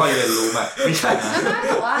ราค่อยๆเรียนรู้มาไม่ใช่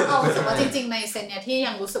แต่ว่าเรารู้สึกว่าจริงๆในเซนเนี้ยที่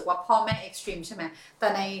ยังรู้สึกว่าพ่อแม่เอ็กซ์ตรีมใช่ไหมแต่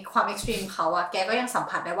ในความเอ็กซ์ตรีมเขาอะแกก็ยังสัม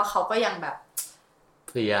ผัสได้ว่าเขาก็ยังแบบ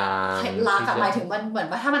พยายามรักหมายถึงมันเหมือน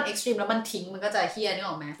ว่าถ้ามันเอ็กซ์ตรีมแล้วมันทิ้งมันก็จะเฮี้ยนึก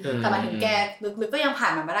ออกไหมแต่หมายถึงแกลึกๆก็ยังผ่า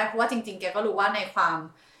นมันมาได้เพราะว่าจริงๆแกก็รู้ว่าในความ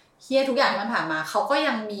เฮี้ยทุกอย่างที่มันผ่านมาเขาก็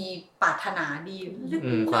ยังมีปรารถนาดี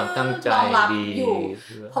ความตั้งใจดีอยู่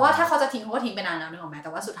เพราะว่าถ้าเขาจะทิ้งเขาก็ทิ้งไปนานแล้วนึกออกไหมแ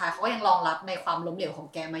ต่ว่าสุดท้ายเขาก็ยังรองรับในความล้มเหลวของ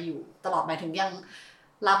แกมาอยู่ตลอดหมายถึงยัง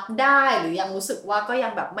รับได้หรือยังรู้สึกว่าก็ยั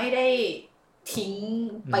งแบบไม่ได้ทิ้ง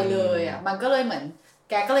ไปเลยอ่ะมันก็เลยเหมือน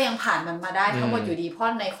แกก็เลยยังผ่านมันมาได้ทั้งหมดอยู่ดีเพรา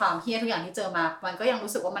ะในความเฮี้ยทุกอย่างที่เจอมามันก็ยัง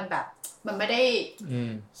รู้สึกว่ามันแบบมันไม่ได้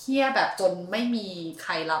เฮี้ยแบบจนไม่มีใค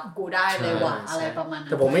รรับกูได้เลยว่ะอะไรประมาณนั้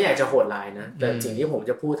นแต่ผมไม่อยากจะโหดร้ายนะแต่สิ่งที่ผม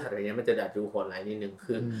จะพูดถัดไปนี้มันจะดัดดูโหดร้ายนิดนึง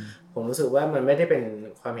คือผมรู้สึกว่ามันไม่ได้เป็น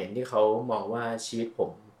ความเห็นที่เขามองว่าชีวิตผม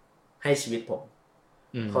ให้ชีวิตผม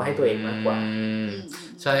เขาให้ตัวเองมากกว่า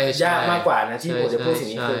ใช่ยากมากกว่านะที่ผมจะพูดสิ่ง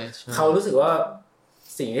นี้คือเขารู้สึกว่า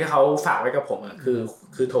สิ่งที่เขาฝากไว้กับผมอ่ะ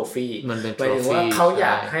คือโทฟี่หมายถึงว่าเขาอย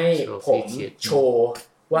ากให้ผมโชว์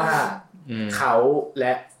ว่าเขาแล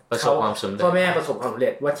ะพ่อแม่ประสบความสำเร็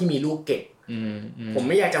จว่าที่มีลูกเก่งผม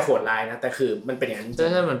ไม่อยากจะโหดร้ายนะแต่คือมันเป็นอย่างนั้น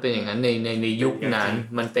ถ้ามันเป็นอย่างนั้นในยุคนั้น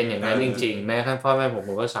มันเป็นอย่างนั้นจริงๆแม้กระทั่งพ่อแม่ผม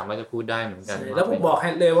ก็สามารถจะพูดได้เหมือนกันแล้วผมบอกให้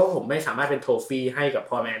เลยว่าผมไม่สามารถเป็นโทฟี่ให้กับ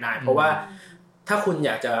พ่อแม่ได้เพราะว่าถ้าคุณอ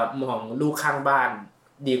ยากจะมองลูกข้างบ้าน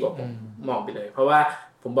ดีกว่าผมมองไปเลยเพราะว่า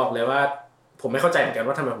ผมบอกเลยว่าผมไม่เข้าใจเหมือนกัน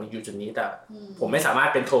ว่าทำไมผมอยู่จุดนี้แต่ผมไม่สามารถ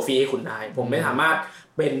เป็นโทฟี่ให้คุณได้ผมไม่สามารถ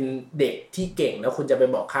เป็นเด็กที่เก่งแล้วคุณจะไป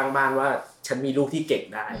บอกข้างบ้านว่าฉันมีลูกที่เก่ง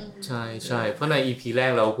ได้ใช่ใช่เพราะใน EP แร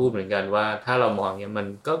กเราพูดเหมือนกันว่าถ้าเรามองเงี้ยมัน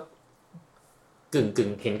ก็กึ่ง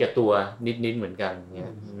เห็นแก่ตัวนิดเหมือนกันเงี้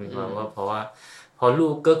ยว่าเพราะว่าพอลู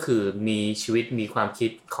กก็คือมีชีวิตมีความคิ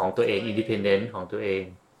ดของตัวเอง independent ของตัวเอง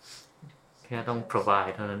แค่ต้อง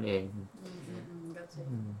provide เท่านั้นเอง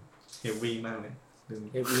เฮฟวี่มากเลย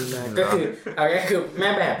ก็คือเอาง่ายคือแม่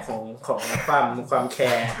แบบของความแค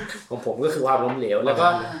ร์ของผมก็คือความล้มเหลวแล้วก็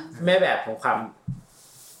แม่แบบของความ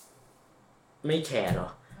ไม่แคร์หรอ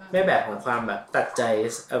แม่แบบของความแบบตัดใจ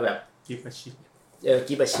แบบกิบอาชิต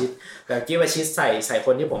กิบอาชิตแบบกิบอาชิตใส่ค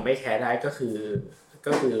นที่ผมไม่แคร์ได้ก็คื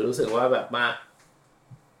อรู้สึกว่าแบบมา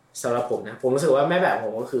สำหรับผมนะผมรู้สึกว่าแม่แบบผ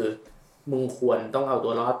มก็คือมึงควรต้องเอาตั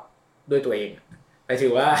วรอดด้วยตัวเองหมายถึ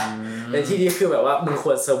งว่าในที่นี้คือแบบว่ามึงค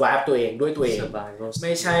วรเซอร์ไวฟ์ตัวเองด้วยตัวเองไ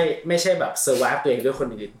ม่ใช่แบบเซอร์ไวฟ์ตัวเองด้วยคน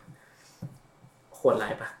อื่นควรไร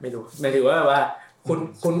ปะไม่รู้หมายถึงว่า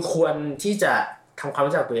คุณควรที่จะทำความ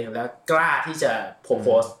รู้จักตัวเองแล้วกล้าที่จะโพ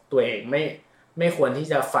สต์ตัวเองไม่ควรที่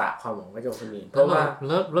จะฝากความหวังไว้กับคนอื่นเพราะว่า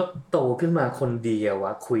แล้วโตขึ้นมาคนเดียวว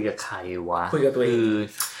ะคุยกับใครวะคุยกับตัวเอง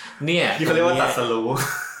เนี่ยที่เขาเรียกว่าตัดสรู้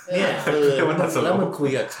เนี่ยแล้วมันคุย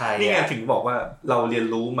กับใครนี่ไงถึงบอกว่าเราเรียน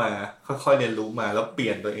รู้มาค่อยๆเรียนรู้มาแล้วเปลี่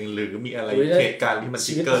ยนตัวเองหรือมีอะไรเหตุการณ์ที่มันท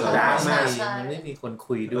ริกเกอร์เรามันไม่มีคน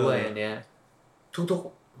คุยด้วยอันเนี้ยทุก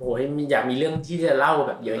ๆโหยอยากมีเรื่องที่จะเล่าแ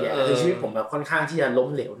บบเยอะแยะคือชีวิตผมแบบค่อนข้างที่จะล้ม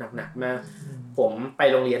เหลวหนักๆมากผมไป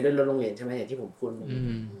โรงเรียนด้วยรถโรงเรียนใช่ไหมอย่างที่ผมพูด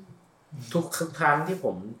ทุกครั้งที่ผ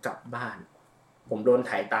มกลับบ้านผมโดน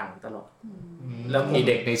ถ่ายตังค์ตลอดแล้วมี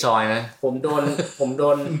เด็กในซอยนะผมโดนผม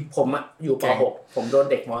อยู่ป.6 ผมโดน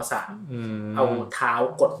เด็กม.3 เอาเท้า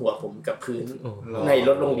กดหัวผมกับพื้นในร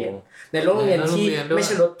ถโรงเรียนที่ไม่ใ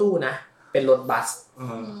ช่รถตู้นะเป็นรถบัส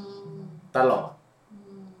ตลอด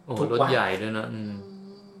รถใหญ่ด้วยนะ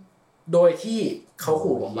โดยที่เขา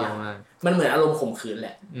ขู่ผมว่ามันเหมือนอารมณ์ข่มขืนแห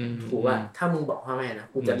ละขู่ว่าถ้ามึงบอกพ่อแม่นะ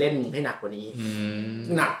กูจะเล่นมึงให้หนักกว่านี้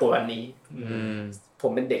หนักกว่านี้ผ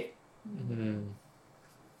มเป็นเด็ก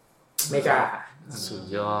ไม่กล้าสุด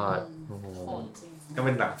ยอดโอ้โหก็เ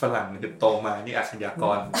ป็นหนังฝรั่งคือโตมานี่อาชญาก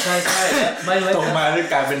รใช่ไม่โตมาด้วย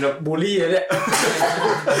การเป็นบูลลี่เนี่ย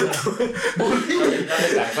บูลลี่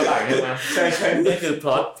หนังฝรั่งใช่ไหมใช่นี่คือพ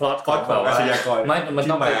ล็อตแบบอาชญากรไม่มัน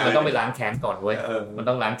ต้องไปล้างแค้นก่อนเว้ยมัน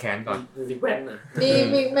ต้องล้างแค้นก่อนดิแวนน่ะนี่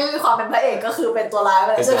ไม่มีความเป็นพระเอกก็คือเป็นตัวร้ายไป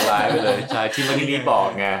เลยเป็นตัวร้ายไปเลยใช่ที่เมื่อกี้บอก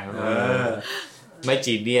ไงไม่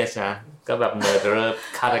จีเนียสนะก็แบบเมอร์เดอร์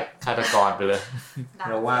ฆาตกรไปเลย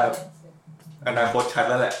เราว่าอนาคตชัด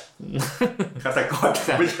แล้วแหละฆาตกร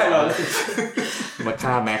ไม่ใช่หรอกมา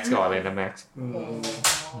ฆ่าแม็กซ์ก่อนเลยนะแม็กซ์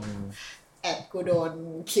แอดกูโดน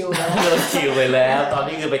คิวแล้วโดนคิวไปแล้วตอน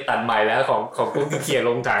นี้คือไปตัดใหม่แล้วของกูเขียนล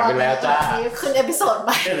งถังไปแล้วจ้าตอนนี้ขึ้นเอพิโซดให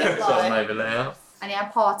ม่เรียบร้อยใหม่ไปแล้วอันนี้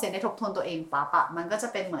พอเซนได้ทบทวนตัวเองปั๊บอะมันก็จะ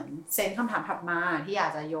เป็นเหมือนเซนคำถามถัดมาที่อยา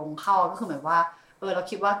กจะโยงเข้าก็คือเหมือนว่าเรา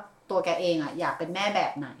คิดว่าตัวแกเองอะอยากเป็นแม่แบ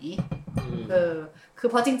บไหนคือ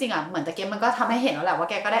เพราะจริงๆอ่ะเหมือนตะเกียบมันก็ทำให้เห็นแล้วแหละว่า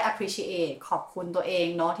แกก็ได้ appreciate ขอบคุณตัวเอง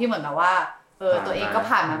เนาะที่เหมือนแบบว่าตัวเองก็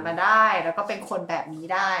ผ่านมันมาได้แล้วก็เป็นคนแบบนี้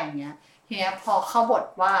ได้อย่างเงี้ยทีเนี้ยพอเข้าบท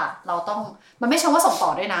ว่าเราต้องมันไม่ใช่ว่าส่งต่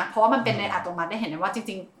อด้วยนะเพราะว่ามันเป็นในอัตโนมัติได้เห็นได้ว่าจ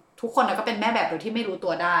ริงๆทุกคนก็เป็นแม่แบบโดยที่ไม่รู้ตั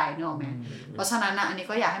วได้นึกออกไหมเพราะฉะนั้นนะอันนี้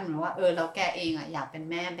ก็อยากให้เหมือนว่าแล้วแกเองอ่ะอยากเป็น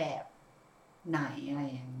แม่แบบไหนอะไรอ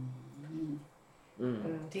ย่างนี้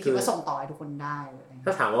ที่คิดว่าส่งต่อให้ทุกคนได้ถ้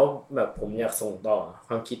าถามว่าแบบผมอยากส่งต่อค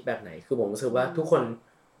วามคิดแบบไหนคือผมรู้สึกว่าทุกคน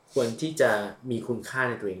ควรที่จะมีคุณค่า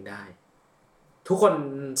ในตัวเองได้ทุกคน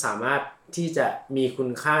สามารถที่จะมีคุณ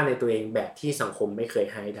ค่าในตัวเองแบบที่สังคมไม่เคย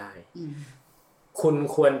ให้ได้คุณ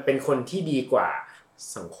ควรเป็นคนที่ดีกว่า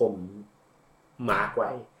สังคมมาร์กไ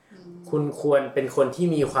ว้คุณควรเป็นคนที่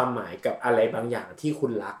มีความหมายกับอะไรบางอย่างที่คุ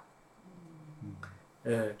ณรัก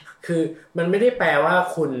คือมันไม่ได้แปลว่า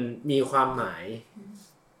คุณมีความหมาย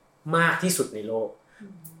มากที่สุดในโลก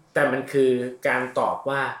แต่มันคือการตอบ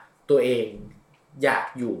ว่าตัวเองอยาก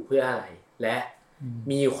อยู่เพื่ออะไรและ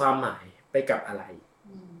มีความหมายไปกับอะไร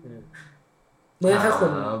เมื่อถ้าคุ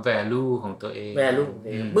ณ value ของตัวเอง value ของตั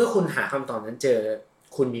วเองเมื่อคุณหาคำตอบนั้นเจอ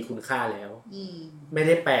คุณมีคุณค่าแล้วไม่ไ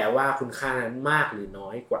ด้แปลว่าคุณค่านั้นมากหรือน้อ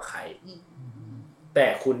ยกว่าใครแต่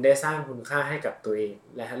คุณได้สร้างคุณค่าให้กับตัวเอง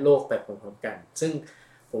และโลกไปพร้อมๆกันซึ่ง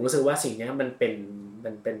ผมรู้สึกว่าสิ่งนี้มันเป็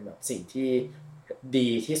นแบบสิ่งที่ดี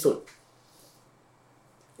ที่สุด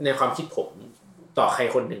ในความคิดผมต่อใคร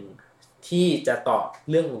คนหนึ่งที่จะตอบ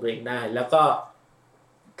เรื่องของตัวเองได้แล้วก็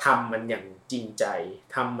ทำมันอย่างจริงใจ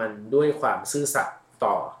ทำมันด้วยความซื่อสัตย์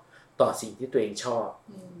ต่อสิ่งที่ตัวเองชอบ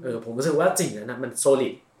ผมรู้สึกว่าสิ่งนั้นนะมันโซลิ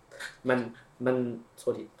ดมันโซ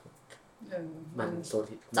ลิดมันโซ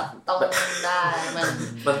ลิดจับต้องได้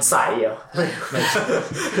มันใสอ่ะ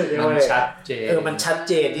มันชัดเจนมันชัด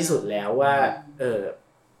เจนที่สุดแล้วว่า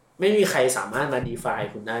ไม่มีใครสามารถมา define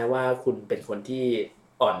คุณได้ว่าคุณเป็นคนที่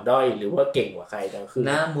อ่อนด้อยหรือว่าเก่งกว่าใครแต่คือ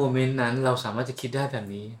ณโมเมนต์นั้นเราสามารถจะคิดได้แบบ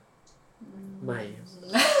นี้ไม่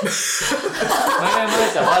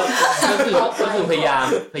แต่ว่าก็คือพยายา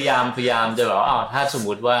มจะแบบว่าถ้าสม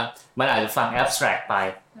มุติว่ามันอาจจะฟัง abstract ไป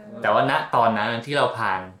แต่ว่าณตอนนั้นที่เรา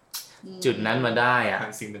ผ่านจุดนั้นมาได้อ่ะ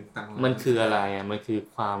มันคืออะไรอ่ะมันคือ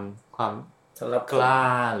ความสำหรับกล้า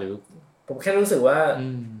หรือผมแค่รู้สึกว่า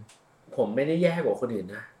ผมไม่ได้แย่กว่าคนอื่น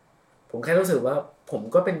นะผมแค่รู้สึกว่าผม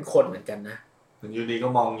ก็เป็นคนเหมือนกันนะอยู่ดีก็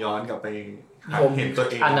มองย้อนกลับไปเห็นตัว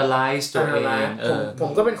เอง analyze ตัวเองผม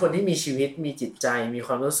ก็เป็นคนที่มีชีวิตมีจิตใจมีค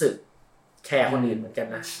วามรู้สึกแคร์คนอื่นเหมือนกัน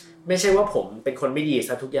นะไม่ใช่ว่าผมเป็นคนไม่ดีซ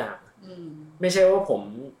ะทุกอย่างไม่ใช่ว่าผม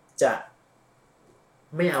จะ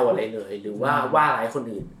ไม่เอาอะไรเลยหรือว่าร้ายคน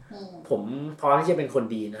อื่นผมพร้อมที่จะเป็นคน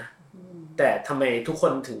ดีนะแต่ทำไมทุกค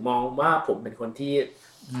นถึงมองว่าผมเป็นคนที่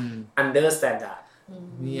under standard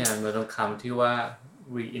นี่มันต้องคำที่ว่า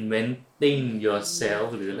reinventing yourself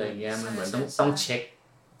หรืออะไรเงี้ยมันเหมือนต้องเช็ค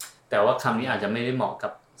แต่ว่าคำนี้อาจจะไม่ได้เหมาะกั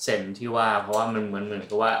บเซนที่ว่าเพราะว่ามันเหมือน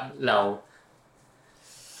กับว่าเร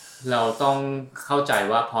าต้องเข้าใจ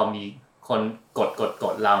ว่าพอมีคนก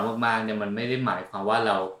ดเรามากๆเนี่ยมันไม่ได้หมายความว่าเ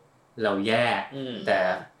ราแย่แ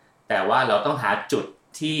ต่ว่าเราต้องหาจุด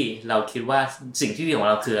ที่เราคิดว่าสิ่งที่ดีของ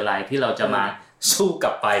เราคืออะไรที่เราจะมาสู้ก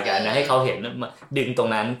ลับไปกันนะให้เขาเห็นดึงตรง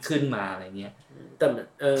นั้นขึ้นมาอะไรเงี้ยแ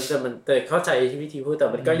ต่เข้าใจที่วิธีพูดแต่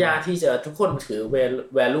มันก็ยากที่จะทุกคนถือ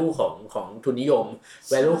value ของทุนนิยม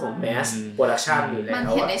value ของ mass production อยู่แล้วมัน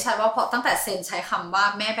เห็นได้ชัดว่าพอตั้งแต่เซนใช้คำว่า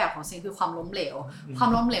แม่แบบของเซนคือความล้มเหลวความ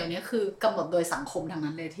ล้มเหลวเนี่ยคือกำหนดโดยสังคมทั้ง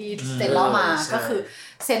นั้นเลยที่เซนเล่ามาก็คือ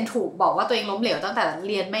เซนถูกบอกว่าตัวเองล้มเหลวตั้งแต่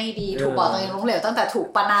เรียนไม่ดีถูกบอกตัวเองล้มเหลวตั้งแต่ถูก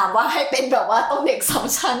ประณามว่าให้เป็นแบบว่าต้องเด็กซ้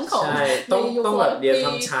ำชั้นของต้องแบบเรียน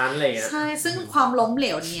ซ้ำชั้นอะไรเงี้ยใช่ซึ่งความล้มเหล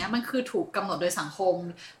วนี้มันคือถูกกำหนดโดยสังคม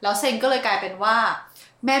แล้วเซนก็เลยกลายเป็นว่า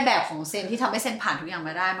แม่แบบของเซนที่ทำให้เซนผ่านทุกอย่างม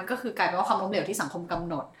าได้มันก็คือกลายเป็นว่าความล้มเหลวที่สังคมกำ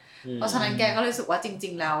หนดเพราะฉะนั้นแกก็เลยรู้สึกว่าจริ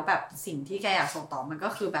งๆแล้วแบบสิ่งที่แกอยากส่งต่อมันก็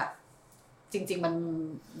คือแบบ จริงๆมัน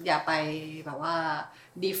อย่าไปแบบว่า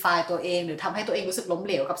define ตัวเองหรือทำให้ตัวเองรู้สึกล้มเ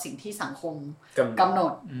หลวกับสิ่งที่สังคมกำหน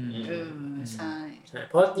ดใช่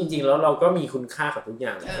เพราะจริงๆแล้วเราก็มีคุณค่ากับทุกอ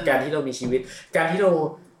ย่างการที่เรามีชีวิตการที่เรา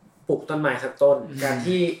ปลูกต้นไม้สักต้นการ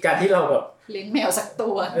ที่เราแบบเลี้ยงแมวสักตั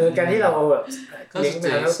วการที่เราแบบเลี้ยงแม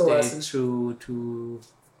วสักตัว true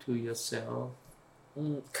to yourself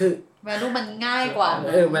คือ value มันง่ายกว่า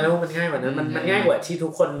value มันง่ายกว่านั้นมันง่ายกว่าที่ทุ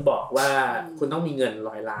กคนบอกว่าคุณต้องมีเงิน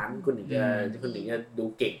100 ล้านคุณถึงจะดู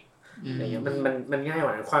เก่งอะไรเงี้ยมันง่ายก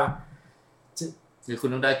ว่านั้นความหรือคุณ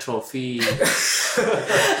ต้องได้โทรฟี่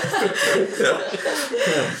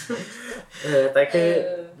แต่คือ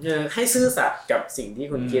ให้ซื่อสัตย์กับสิ่งที่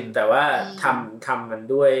คุณคิดแต่ว่าทำมัน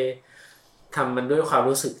ด้วยความ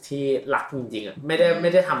รู้สึกที่รักจริงๆอ่ะไม่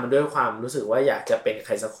ได้ทำมันด้วยความรู้สึกว่าอยากจะเป็นใค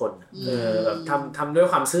รสักคนแบบทำด้วย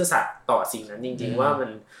ความซื่อสัตย์ต่อสิ่งนั้นจริงๆว่ามัน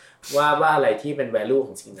ว่าอะไรที่เป็น value ข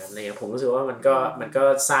องสิ่งนั้นอะไรเงี้ยผมรู้สึกว่ามันก็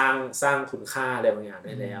สร้างคุณค่าอะไรบางอย่างไ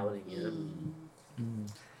ด้แล้วอะไรเงี้ย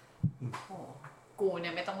กูเ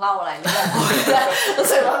นี่ยไม่ต้องเล่าอะไรเลยรู้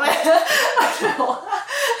สึกว่าไม่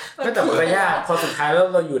แต่มันก็ยากพอสุดท้ายแล้ว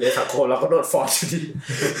เราอยู่ในสังคมเราก็โดนฟอร์สดี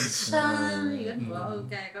ใช่ก็ถือว่า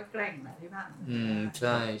แกก็แกร่งนะที่ผ่านใ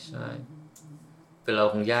ช่ใช่เป็นเรา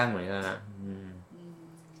คงยากเหมือนกันนะ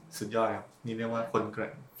สุดยอดครับนี่เรียกว่าคนแกร่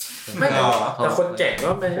งไม่แต่คนแก่งก็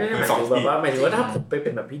ไม่ได้หมายถึงแบบว่าหมายถึงว่าถ้าผมไปเป็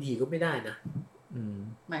นแบบพี่ดีก็ไม่ได้นะ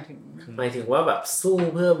หมายถึงว่าแบบสู้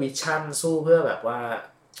เพื่อวิชั่นสู้เพื่อแบบว่า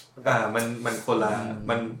มันคนละ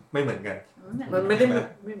มันไม่เหมือนกันมันไม่ได้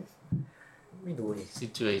ไม่ดูดิ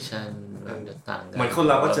situation มันจะต่างกันเหมือนคน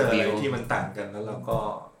เราก็เจออะไรที่มันต่างกันแล้วเราก็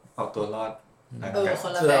เอาตัวรอดค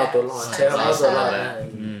นละแบบเอาตัวรอดใช่เอาตัวรอด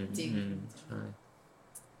จริง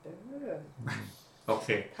โอเค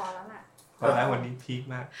พอแล้วแหละพอแล้ววันนี้พีค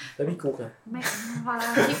มากแล้วพี่กุ๊กอะไม่พอแล้ว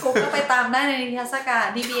พี่กุ๊กก็ไปตามได้ในนิทรรศการ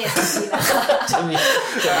ที่ BACC นะคะจะมี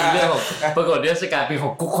เรื่องของปรากฏนิทรรศการเป็นข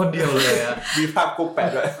องกุ๊กคนเดียวเลยอะมีภาพกุ๊กแปะ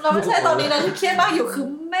ด้วยเราไม่ใช่ตอนนี้นะที่เครียดมากอยู่คือ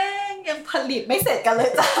แม่ยังผลิตไม่เสร็จกันเลย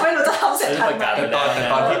จ้าไม่รู้จะทำเสร็จทันไหมแต่ตอ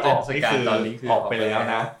นที่ออกนี่คือออกไปแล้ว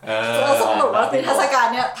นะเราสรุปว่านิทรรศการ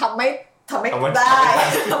เนี่ยทำไม่ได้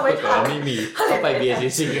ทำไม่ทันไม่มีเข้าไป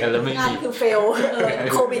BACC กันแล้วไม่มีงานคือเฟล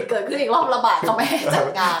โควิดเกิดขึ้นอีกรอบระบาดเขาไม่ให้จัด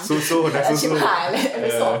งานสู้ๆนะสู้ๆชิบหายเลยเอ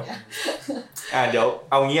พิโซดเดี๋ยว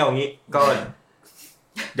เอางี้ก็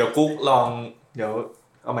เดี๋ยวกุ๊กลองเดี๋ยว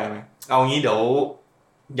เอาใหม่เอางี้เดี๋ยว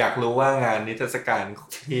อยากรู้ว่างานนิทรรศการ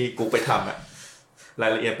ที่กุ๊กไปทำอะรา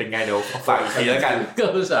ยละเอียดเป็นไงเดี๋ยวฝากอีกทีแล้วกันก็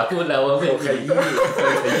อุตส่าห์พูดแล้วว่าเป็นข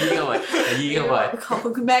ยี้เข้าไปขอบคุ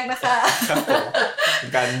ณคุณแม็กนะคะ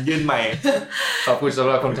การยื่นใหม่ขอบคุณสำ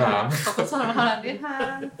หรับคำถามขอบคุณสำหรับคำถามด้วยค่ะ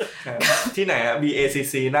ที่ไหนอ่ะ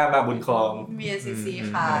BACC หน้าบางบุญคลอง BACC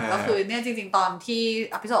ค่ะก็คือเนี่ยจริงๆตอนที่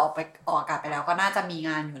อพิโซดออกอากาศไปแล้วก็น่าจะมีง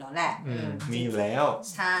านอยู่แล้วแหละมีอยู่แล้ว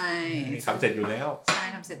ใช่ทำเสร็จอยู่แล้วใช่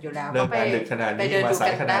ทำเสร็จอยู่แล้วก็ไปเดินดู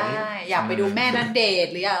กันได้อยากไปดูแม่ณเดช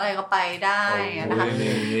น์หรืออะไรก็ไปได้นะคะ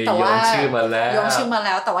แต่ว่ายงชื่อมาแ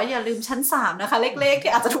ล้วแต่ว่าอย่าลืมชั้น3นะคะเล็กๆ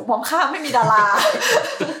ที่อาจจะถูกมองข้ามไม่มีดารา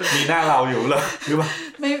มีหน้าเราอยู่เหรอหรือเปล่า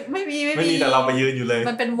ไม่มีแต่เราไปยืนอยู่เลย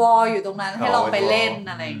มันเป็นวอลอยู่ตรงนั้นให้ลองไปเล่น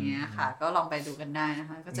อะไรอย่างเงี้ยค่ะก็ลองไปดูกันได้นะ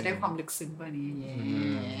คะก็จะได้ความลึกซึ้งกว่านี้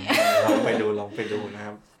ลองไปดูนะค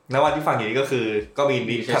รับณวันที่ฟังอย่างนี้ก็คือก็มี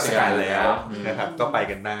นิทรรศการแล้วนะครับก็ไป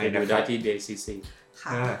กันได้นะครับที่ BACC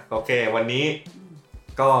โอเควันนี้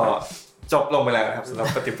ก็จบลงไปแล้วนะครับสำหรับ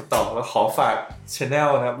ปฏิปต่อแล้วขอฝาก Channel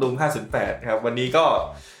นะครับ Room 508ครับวันนี้ก็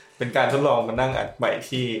เป็นการทดลองมานั่งอัดใหม่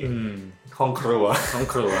ที่ห้องครัว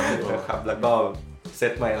นะครับแล้วก็เซ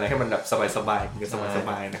ตใหม่อะไรให้มันแบบสบายๆกันส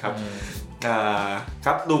บายๆนะครับค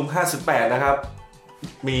รับ Room 508นะครับ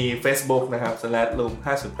มี Facebook นะครับ /room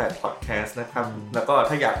 508 podcast นะครับแล้วก็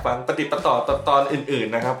ถ้าอยากฟังปฏิปต่อตอนอื่น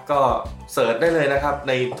ๆนะครับก็เสิร์ชได้เลยนะครับใ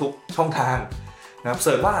นทุกช่องทางนะครับเ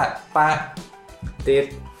สิร์ชว่าปะติด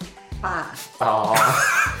ป่าต่อ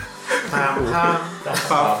พาม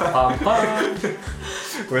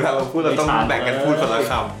เวลาเราพูดเราต้องแบ่งกันพูดคนละ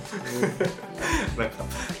คำนะครับ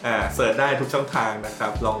เสิร์ชได้ทุกช่องทางนะครั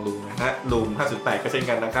บลองดูนะฮะRoom 508ก็เช่น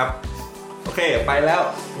กันนะครับโอเคไปแล้ว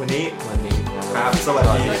วันนี้ครับสวัส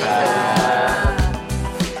ดีครับ